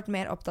 Jeg har vært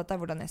mer opptatt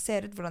av hvordan jeg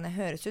ser ut, hvordan jeg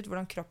høres ut,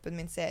 hvordan kroppen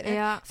min ser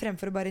ut,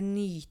 fremfor å bare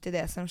nyte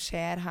det som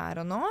skjer her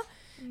og nå.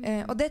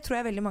 Og det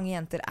tror jeg veldig mange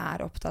jenter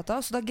opptatt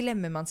av, så da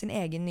glemmer man sin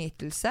egen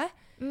nytelse.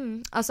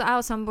 Altså jeg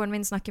og samboeren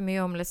min snakker mye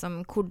om liksom,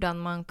 hvordan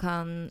man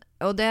kan,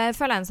 og det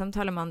føler jeg en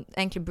samtale man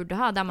egentlig burde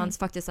ha, der man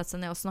faktisk setter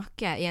seg ned og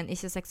snakker I en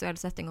ikke-seksuell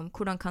setting om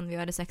hvordan kan vi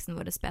gjøre sexen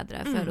vår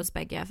bedre for oss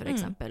begge, for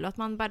eksempel. Og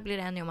at man bare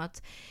blir enige om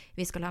at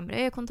vi skal ha med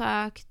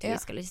øyekontakt, vi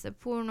skal ikke se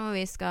porno,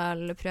 vi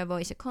skal prøve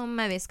å ikke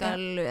komme, vi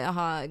skal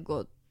gå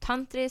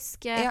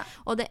tantriske,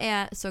 og det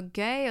så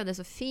gøy, og det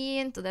så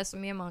fint, og det så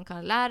mye man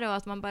kan lære, og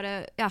at man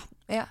bare,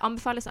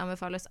 anbefales.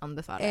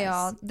 Ja,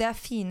 det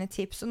fine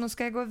tips, og nå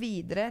skal jeg gå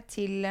videre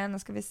til,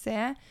 nå skal vi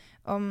se,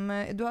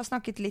 du har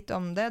snakket litt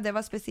om det. Det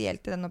var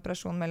spesielt I den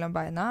operasjonen mellom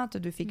beina, at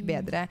du fikk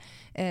bedre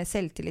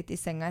selvtillit I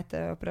senga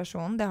etter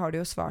operasjonen. Det har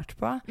du jo svart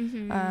på,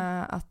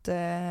 at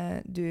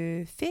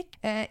du fikk.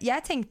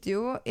 Jeg tenkte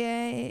jo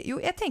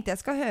jeg tenkte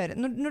jeg skal høre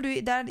når du,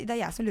 det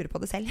jeg som lurer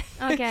på det selv.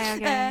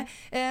 Okay.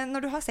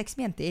 Når du har sex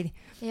med jenter.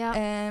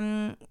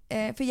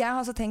 For jeg har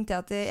også tenkt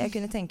at jeg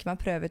kunne tenke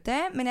meg å prøve ut det,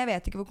 men jeg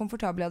vet ikke hvor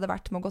komfortabel jeg hadde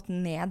vært med å gått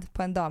ned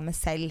på en dame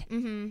selv.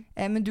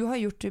 Men du har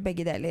gjort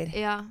begge deler.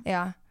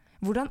 Ja.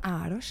 Hvordan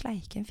det å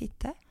sleike en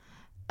fitte?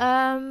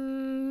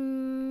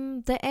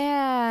 Det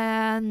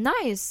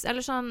nice,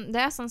 eller sånn,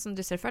 det sånn som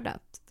du ser for deg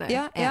at det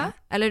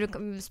eller du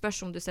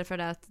spørs om du ser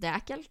for deg at det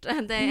ekkelt.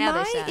 Det det ikke.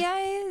 Nei,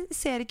 jeg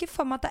ser ikke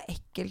for meg at det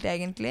ekkelt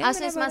egentlig. Jeg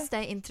synes mest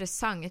det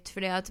interessant,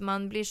 fordi at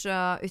man blir så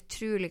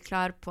utrolig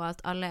klar på at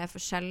alle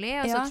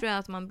forskjellige, og så tror jeg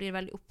at man blir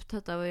veldig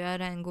opptatt av å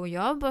gjøre en god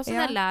jobb, og så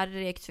det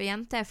lærerikt, for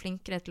jenter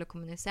flinkere til å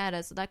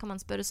kommunisere, så der kan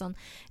man spørre sånn,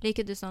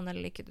 liker du sånn,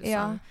 eller liker du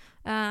sånn?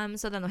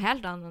 Så det noe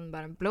helt annet enn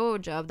bare en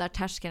blowjob, der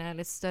terskelen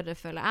litt større,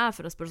 føler jeg,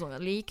 for å spørre sånn,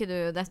 liker du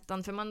dette?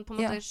 For man på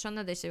en måte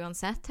skjønner det ikke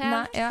uansett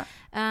helt.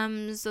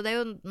 Så det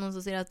jo noen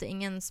som sier at det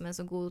ingen som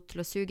så god til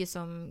å suge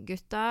som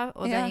gutter,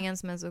 og det ingen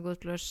som så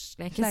god til å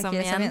sleke som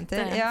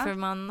jenter, for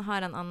man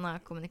har en annen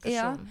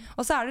kommunikasjon.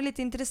 Og så det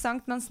litt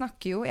interessant, man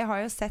snakker jo, jeg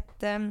har jo sett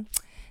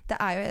det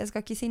jo, jeg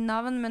skal ikke si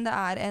navn, men det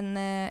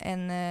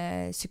en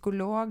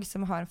psykolog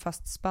som har en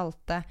fast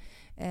spalte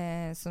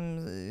som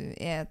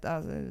et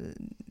av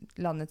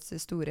landets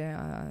store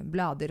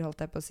blader,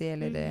 holdt jeg på å si,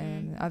 eller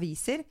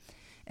aviser.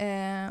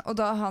 Og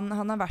da han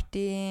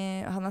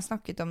har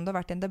snakket om det, har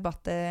vært en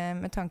debatt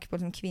med tanke på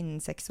liksom,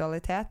 kvinnens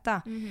seksualitet da.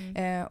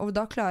 Og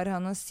da klarer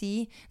han å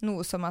si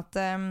noe som at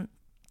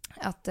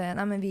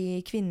nei, men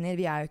vi kvinner,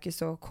 vi jo ikke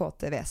så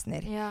kåte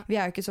vesener. Vi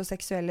jo ikke så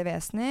seksuelle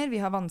vesener,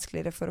 vi har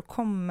vanskeligere for å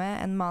komme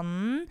enn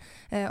mannen,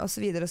 og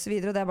så videre, og så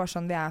videre. Og det bare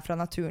sånn vi fra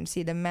naturens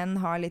side. Menn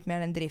har litt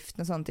mer den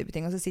driften og sånne type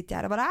ting, og så sitter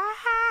jeg her og bare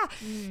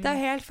det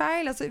helt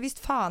feil. Altså, hvis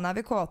faen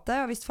vi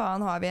kåte, og hvis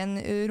faen har vi en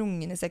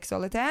rungende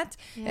seksualitet,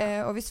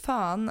 og hvis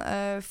faen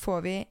får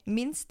vi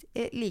minst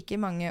like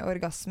mange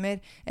orgasmer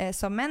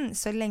som menn,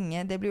 så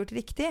lenge det blir gjort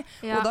riktig.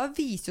 Og da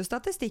viser jo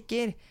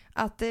statistikker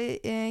at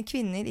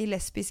kvinner I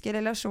lesbiske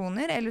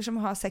relasjoner, eller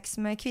som har sex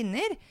med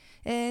kvinner,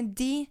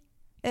 de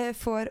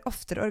får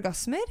oftere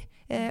orgasmer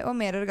og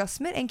mer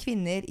orgasmer enn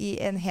kvinner I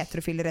en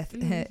heterofil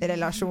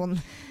relasjon.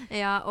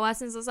 Ja, og jeg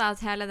synes også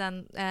at hele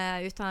den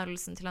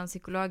utdannelsen til den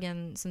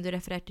psykologen som du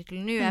refererte til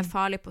nå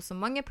farlig på så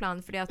mange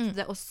plan, fordi at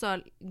det også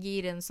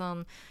gir en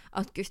sånn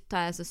at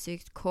gutter så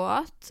sykt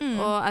kåt,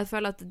 og jeg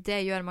føler at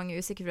det gjør mange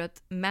usikre for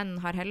at menn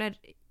har heller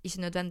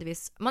ikke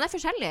nødvendigvis, man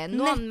forskjellig.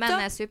 Noen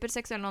menn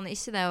superseksuelle, noen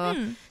ikke det, og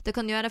det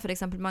kan gjøre for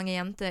eksempel mange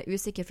jenter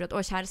usikre for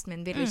at kjæresten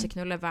min vil ikke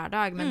knulle hver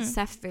dag, men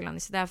Seff vil han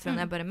ikke det, for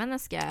han bare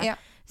menneske.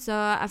 Så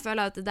jeg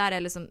føler at det der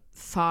liksom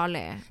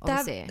farlig å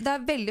si. Det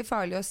veldig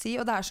farlig å si,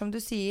 og det som du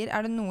sier,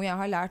 det noe jeg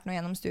har lært nå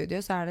gjennom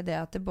studiet, så det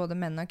at både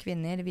menn og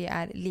kvinner, vi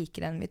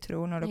likere enn vi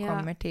tror når det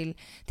kommer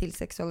til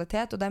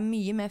seksualitet, og det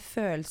mye mer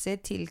følelser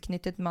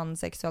tilknyttet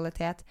mannens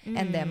seksualitet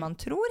enn det man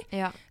tror.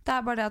 Det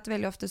bare det at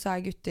veldig ofte så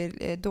gutter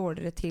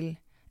dårligere til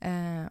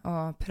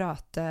å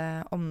prate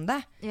om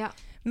det.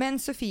 Men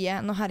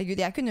Sofie, nå herregud,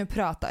 jeg kunne jo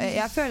prate.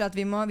 Jeg føler at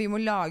vi må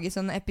lage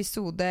sånn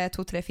episode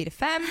 2, 3, 4,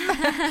 5.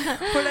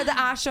 For det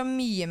så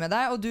mye med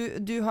deg, og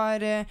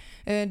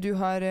du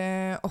har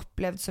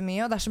opplevd så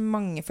mye, og det så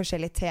mange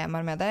forskjellige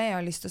temaer med deg. Jeg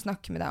har lyst til å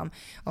snakke med deg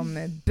om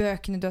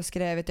bøkene du har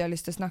skrevet, jeg har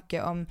lyst til å snakke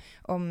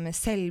om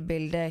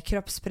selvbilde,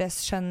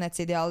 kroppspress,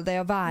 skjønnhetsideal, det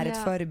å være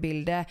et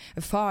forbilde,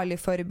 farlig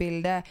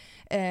forbilde,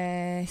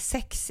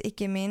 sex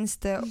ikke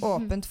minst,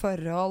 åpent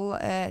forhold,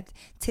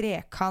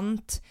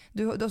 trekant.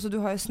 Du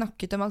har jo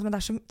snakket om alt, men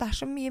det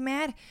så mye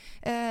mer.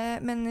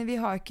 Men vi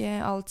har ikke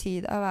all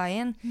tid av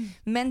veien.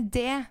 Men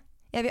det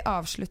jeg vil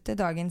avslutte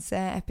dagens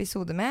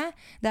episode med,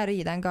 det å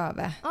gi deg en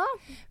gave.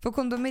 For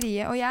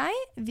Kondomeriet og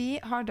jeg, vi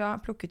har da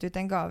plukket ut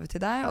en gave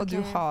til deg, og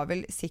du har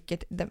vel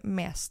sikkert det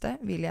meste,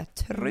 vil jeg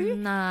tro.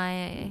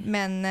 Nei.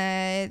 Men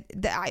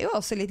det jo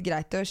også litt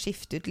greit å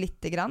skifte ut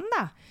litt grann,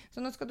 da.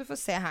 Så nå skal du få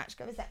se her,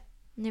 skal vi se.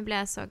 Nå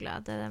ble jeg så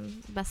glad, det den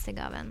beste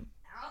gaven.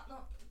 Ja,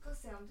 nå skal vi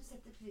se om du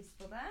setter pris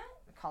på det.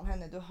 Kan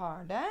hende du har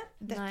det.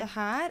 Dette Nei.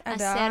 her Jeg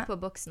da ser på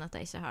boksen at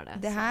jeg ikke har det.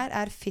 Det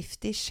her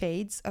 50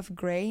 Shades of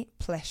Grey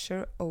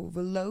Pleasure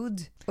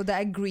Overload. Og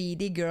det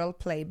Greedy Girl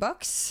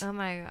Playbox. Oh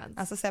my god.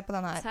 Altså, se på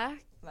den her.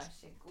 Takk. Vær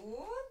så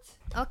god.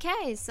 Ok,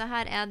 så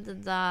her det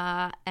da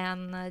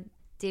en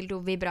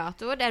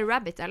dildo-vibrator. Det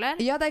Rabbit, eller?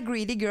 Ja, det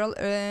Greedy Girl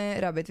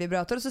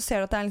Rabbit-vibrator. Og så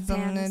ser du at det litt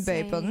sånn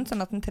bøy på den,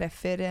 sånn at den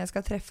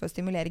skal treffe og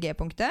stimulere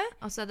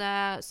G-punktet. Og så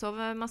det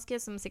sovemaske,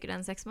 som sikkert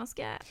en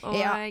sexmaske. Og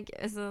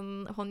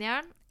sånn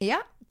håndjern. Ja.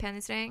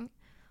 Penisring.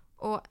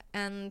 Og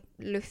en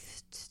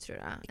luft,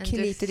 tror jeg. En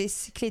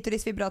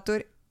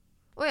Klitoris-vibrator.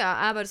 Åja,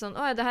 jeg bare sånn,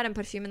 det her en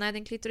parfyme, nei,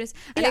 det en klitoris.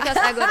 Jeg liker at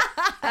jeg går,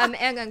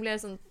 en gang blir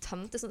det sånn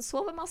tante, sånn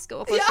sovemaske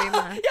og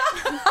parfyme.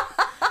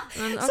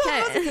 Men ok.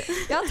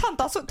 Ja,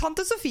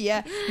 tante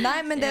Sofie. Nei,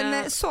 men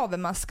den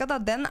sovemaska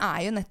da, den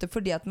jo nettopp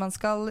fordi at man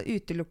skal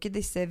utelukke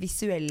disse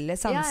visuelle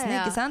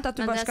sansene, ikke sant? At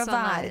du bare skal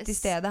være til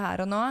stede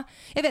her og nå.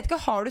 Jeg vet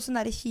ikke, har du sånn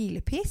der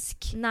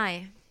kilepisk?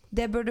 Nei.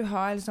 Det bør du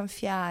ha, eller sånn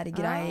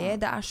fjærgreier.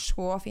 Det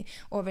så fint.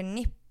 Over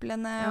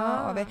nipplene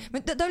og over...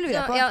 Men da lurer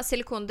jeg på... Ja,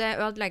 silikon, det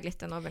ødelegger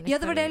litt den over nipplen.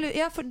 Ja, det var det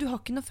ja, for du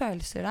har ikke noen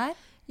følelser der.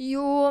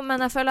 Jo,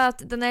 men jeg føler at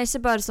den ikke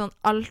bare sånn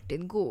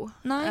alltid god.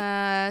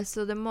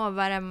 Så det må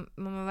være,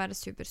 man må være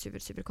super,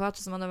 super, super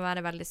kåt, og så må det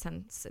være veldig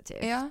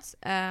sensitivt. Ja.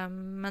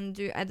 Men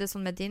det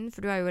sånn med din?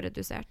 For du har jo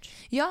redusert.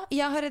 Ja,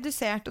 jeg har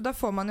redusert, og da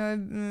får man jo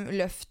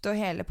løft og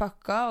hele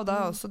pakka, og da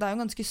også, det jo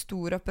en ganske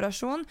stor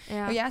operasjon.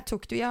 Ja. Og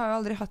jeg har jo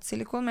aldri hatt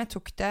silikon, men jeg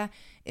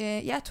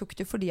tok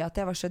det fordi at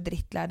jeg var så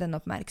drittlær den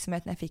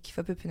oppmerksomheten jeg fikk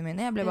for puppene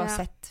mine. Jeg ble bare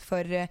sett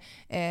for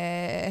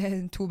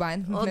 2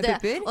 bein med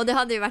pupper. Og det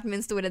hadde jo vært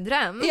min store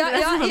drøm. Ja.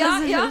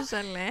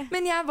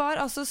 Men jeg var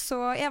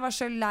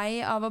så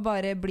lei av å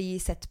bare bli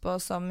sett på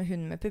som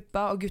hun med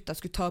puppa, og gutta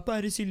skulle ta på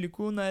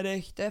silikon,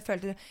 ekte.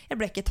 Jeg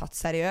ble ikke tatt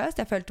seriøst,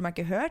 jeg følte meg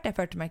ikke hørt, jeg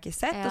følte meg ikke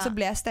sett, og så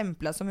ble jeg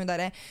stemplet som hun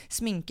der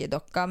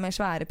sminkedokka med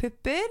svære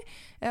pupper,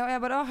 og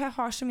jeg bare, jeg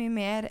har så mye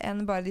mer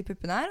enn bare de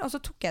puppene her, og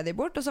så tok jeg de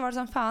bort, og så var det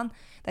sånn, faen,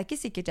 det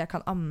ikke sikkert jeg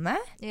kan amme,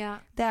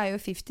 det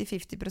jo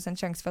 50%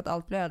 sjanse for at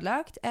alt ble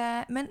ødelagt,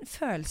 men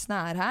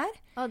følelsene her.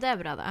 Det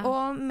bra det.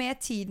 Og med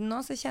tiden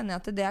nå så kjenner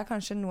jeg at det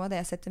kanskje noe av det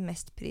jeg setter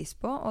mest pris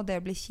på, og det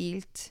blir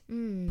kilt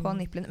på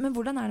nipplene. Men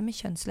hvordan det med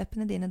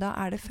kjønnsleppene dine da?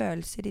 Det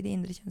følelser i de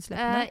indre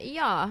kjønnsleppene?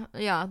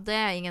 Ja, det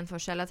ingen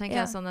forskjell. Jeg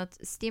tenker sånn at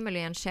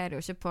stimulien skjer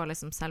jo ikke på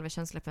liksom selve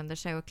kjønnsleppen, det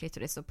skjer jo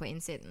klitoris og på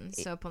innsiden,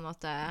 så på en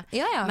måte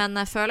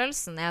men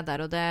følelsen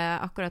der, og det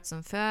akkurat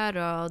som før,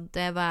 og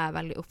det var jeg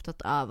veldig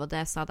opptatt av, og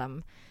det sa de,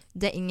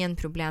 det ingen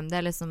problem,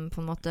 det liksom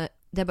på en måte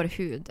det bare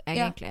hud,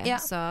 egentlig.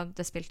 Så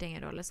det spilte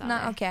ingen rolle, sa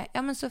jeg. Ok.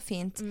 Ja, men så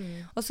fint.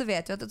 Og så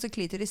vet vi at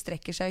klitoris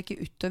strekker seg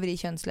ikke utover i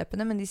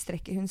kjønnsleppene, men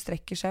hun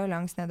strekker seg jo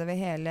langs nedover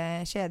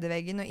hele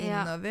kjedeveggen og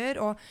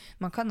innover, og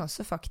man kan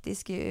også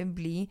faktisk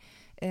bli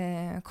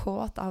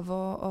kåt av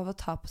å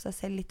ta på seg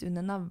selv litt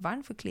under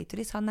navlen, for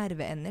klitoris har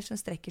nerveender som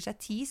strekker seg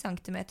 10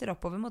 centimeter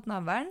oppover mot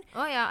navlen.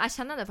 Jeg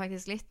kjenner det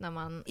faktisk litt når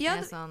man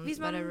sånn,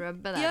 bare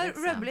rubber der. Ja,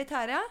 rubber litt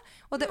her,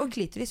 Og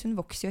klitoris, hun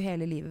vokser jo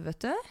hele livet,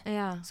 vet du.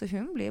 Så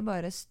hun blir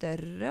bare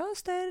større og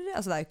større.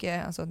 Altså, det jo ikke,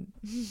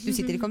 du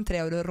sitter ikke om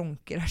 3 år og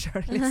runker deg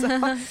selv,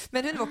 liksom.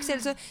 Men hun vokser,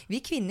 så vi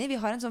kvinner,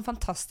 vi har en sånn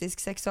fantastisk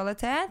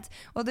seksualitet,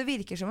 og det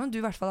virker som om du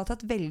i hvert fall har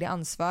tatt veldig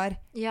ansvar.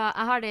 Ja,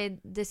 jeg har det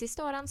de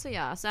siste årene, så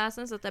så jeg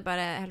synes at det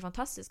bare helt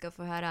fantastisk å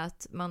få høre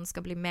at man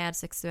skal bli mer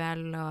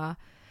seksuell, og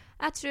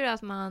jeg tror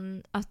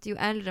at jo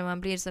eldre man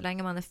blir, så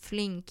lenge man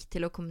flink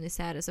til å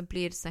kommunisere, så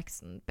blir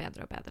sexen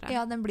bedre og bedre.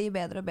 Ja, den blir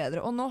bedre og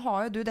bedre. Og nå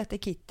har jo du dette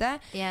kittet.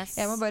 Yes.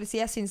 Jeg må bare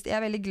si,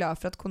 jeg veldig glad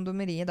for at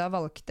Kondomeriet da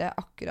valgte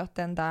akkurat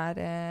den der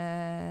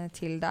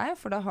til deg,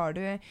 for da har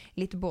du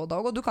litt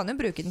både og du kan jo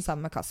bruke den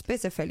sammen med Kasper,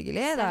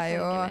 selvfølgelig. Det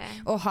jo,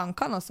 og han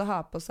kan også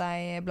ha på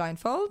seg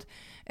blindfold.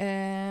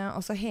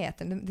 Og så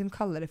heter de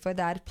kaller det for,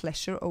 det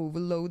Pleasure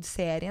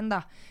Overload-serien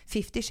da.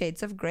 50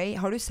 Shades of Grey.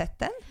 Har du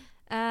sett den?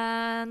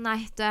 Nei,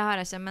 det har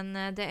jeg ikke, men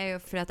det jo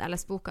fordi at jeg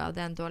leser boka, og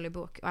det en dårlig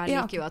bok, og jeg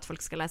liker jo at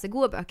folk skal lese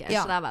gode bøker,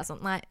 så det var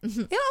sånn, nei.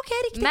 Ja, ok,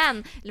 riktig.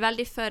 Men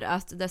veldig for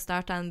at det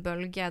startet en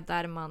bølge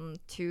der man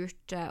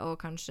turte å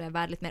kanskje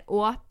være litt mer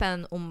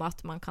åpen om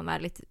at man kan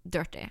være litt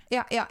dirty.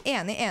 Ja,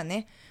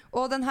 enig.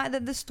 Og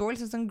det står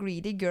liksom sånn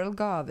greedy girl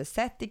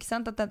gavesett, ikke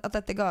sant? At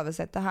dette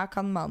gavesettet her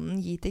kan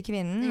mannen gi til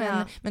kvinnen,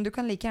 men du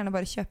kan like gjerne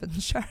bare kjøpe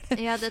den selv.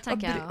 Ja, det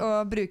tenker jeg.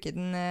 Og bruke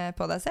den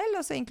på deg selv,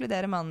 og så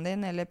inkludere mannen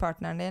din, eller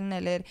partneren din,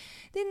 eller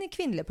din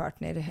kvinnelige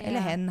partner,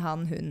 eller hen,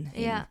 han, hun.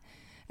 Ja.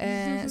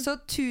 Så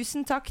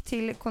tusen takk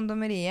til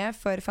Kondomeriet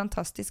for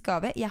fantastisk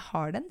gave. Jeg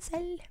har den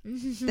selv.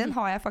 Den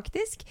har jeg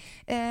faktisk.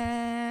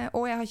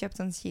 Og jeg har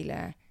kjøpt sånn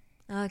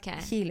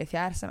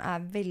kilefjær som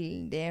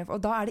veldig... Og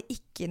da det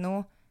ikke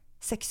noe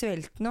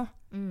seksuelt noe.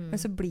 Men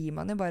så blir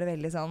man jo bare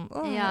veldig sånn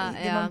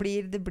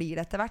det blir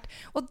det etter hvert.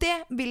 Og det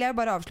vil jeg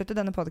bare avslutte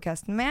denne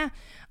podcasten med,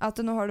 at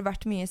nå har det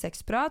vært mye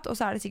sexprat, og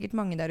så det sikkert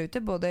mange der ute,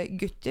 både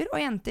gutter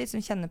og jenter,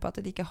 som kjenner på at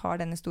de ikke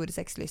har denne store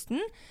sexlysten.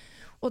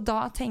 Og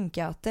da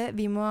tenker jeg at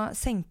vi må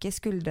senke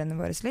skuldrene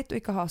våre litt, og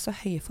ikke ha så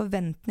høye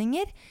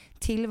forventninger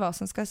til hva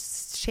som skal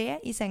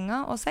skje i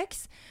senga og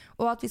sex,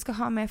 og at vi skal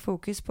ha mer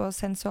fokus på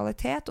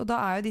sensualitet. Og da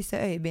jo disse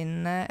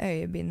øyebind,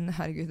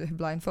 herregud,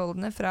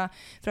 blindfoldene fra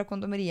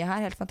Kondomeriet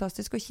her helt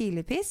fantastisk, og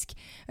kilepisk,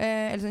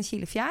 eller sånn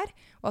kilefjær,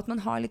 og at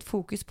man har litt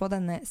fokus på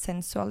denne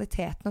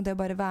sensualiteten, og det å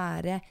bare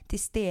være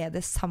til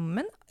stede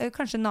sammen,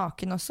 kanskje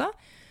naken også,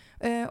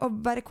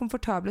 og være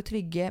komfortable og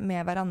trygge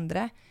med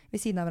hverandre ved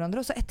siden av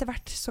hverandre, og så etter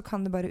hvert så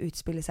kan det bare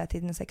utspille seg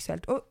til noe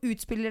seksuelt. Og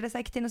utspiller det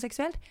seg ikke til noe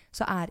seksuelt,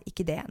 så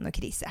ikke det noe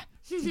krise.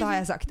 Da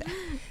har jeg sagt det.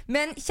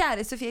 Men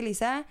kjære Sofie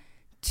Elise,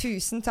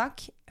 tusen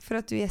takk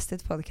for at du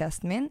gjestet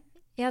podcasten min.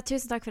 Ja,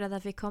 tusen takk for at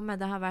jeg fikk komme.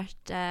 Det har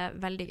vært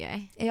veldig gøy.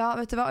 Ja,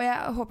 vet du hva? Og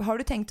jeg håper, har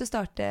du tenkt å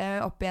starte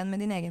opp igjen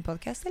med din egen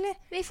podcast, eller?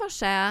 Vi får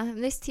se.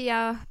 Hvis tida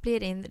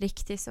blir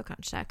riktig, så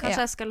kanskje.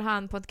 Kanskje jeg skal ha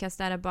en podcast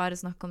der jeg bare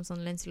snakker om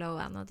sånn Lindsay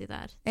Lohan og de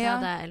der. Det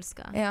hadde jeg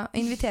elsket. Ja,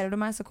 inviterer du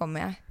meg, så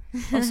kommer jeg.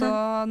 Og så,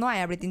 nå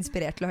jeg blitt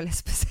inspirert til å ha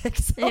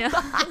lesbesex.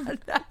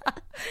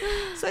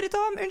 Sorry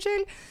Tom,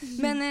 unnskyld.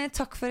 Men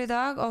takk for i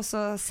dag, og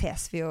så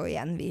ses vi jo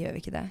igjen. Vi gjør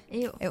vi ikke det?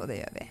 Jo,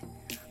 det gjør vi.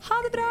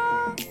 Ha det bra!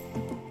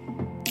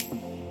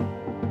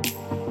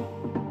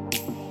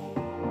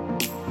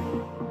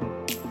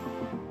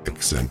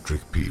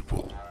 Eccentric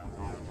people.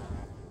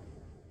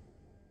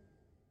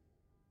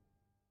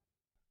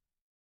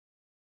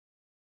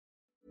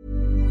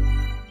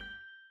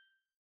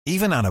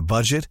 Even on a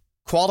budget,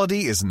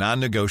 quality is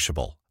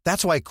non-negotiable.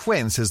 That's why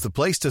Quince is the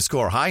place to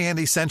score high-end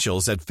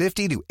essentials at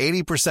 50 to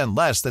 80%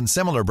 less than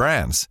similar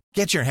brands.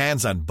 Get your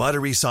hands on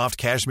buttery soft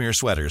cashmere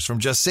sweaters from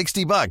just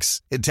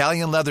 $60,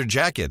 Italian leather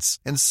jackets,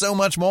 and so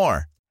much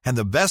more. And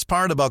the best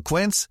part about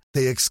Quince,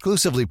 they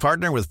exclusively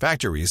partner with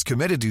factories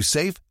committed to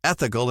safe,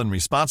 ethical, and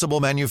responsible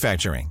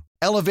manufacturing.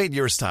 Elevate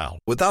your style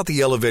without the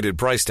elevated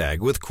price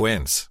tag with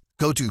Quince.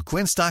 Go to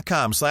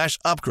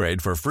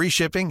quince.com/upgrade for free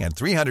shipping and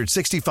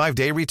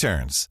 365-day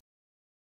returns.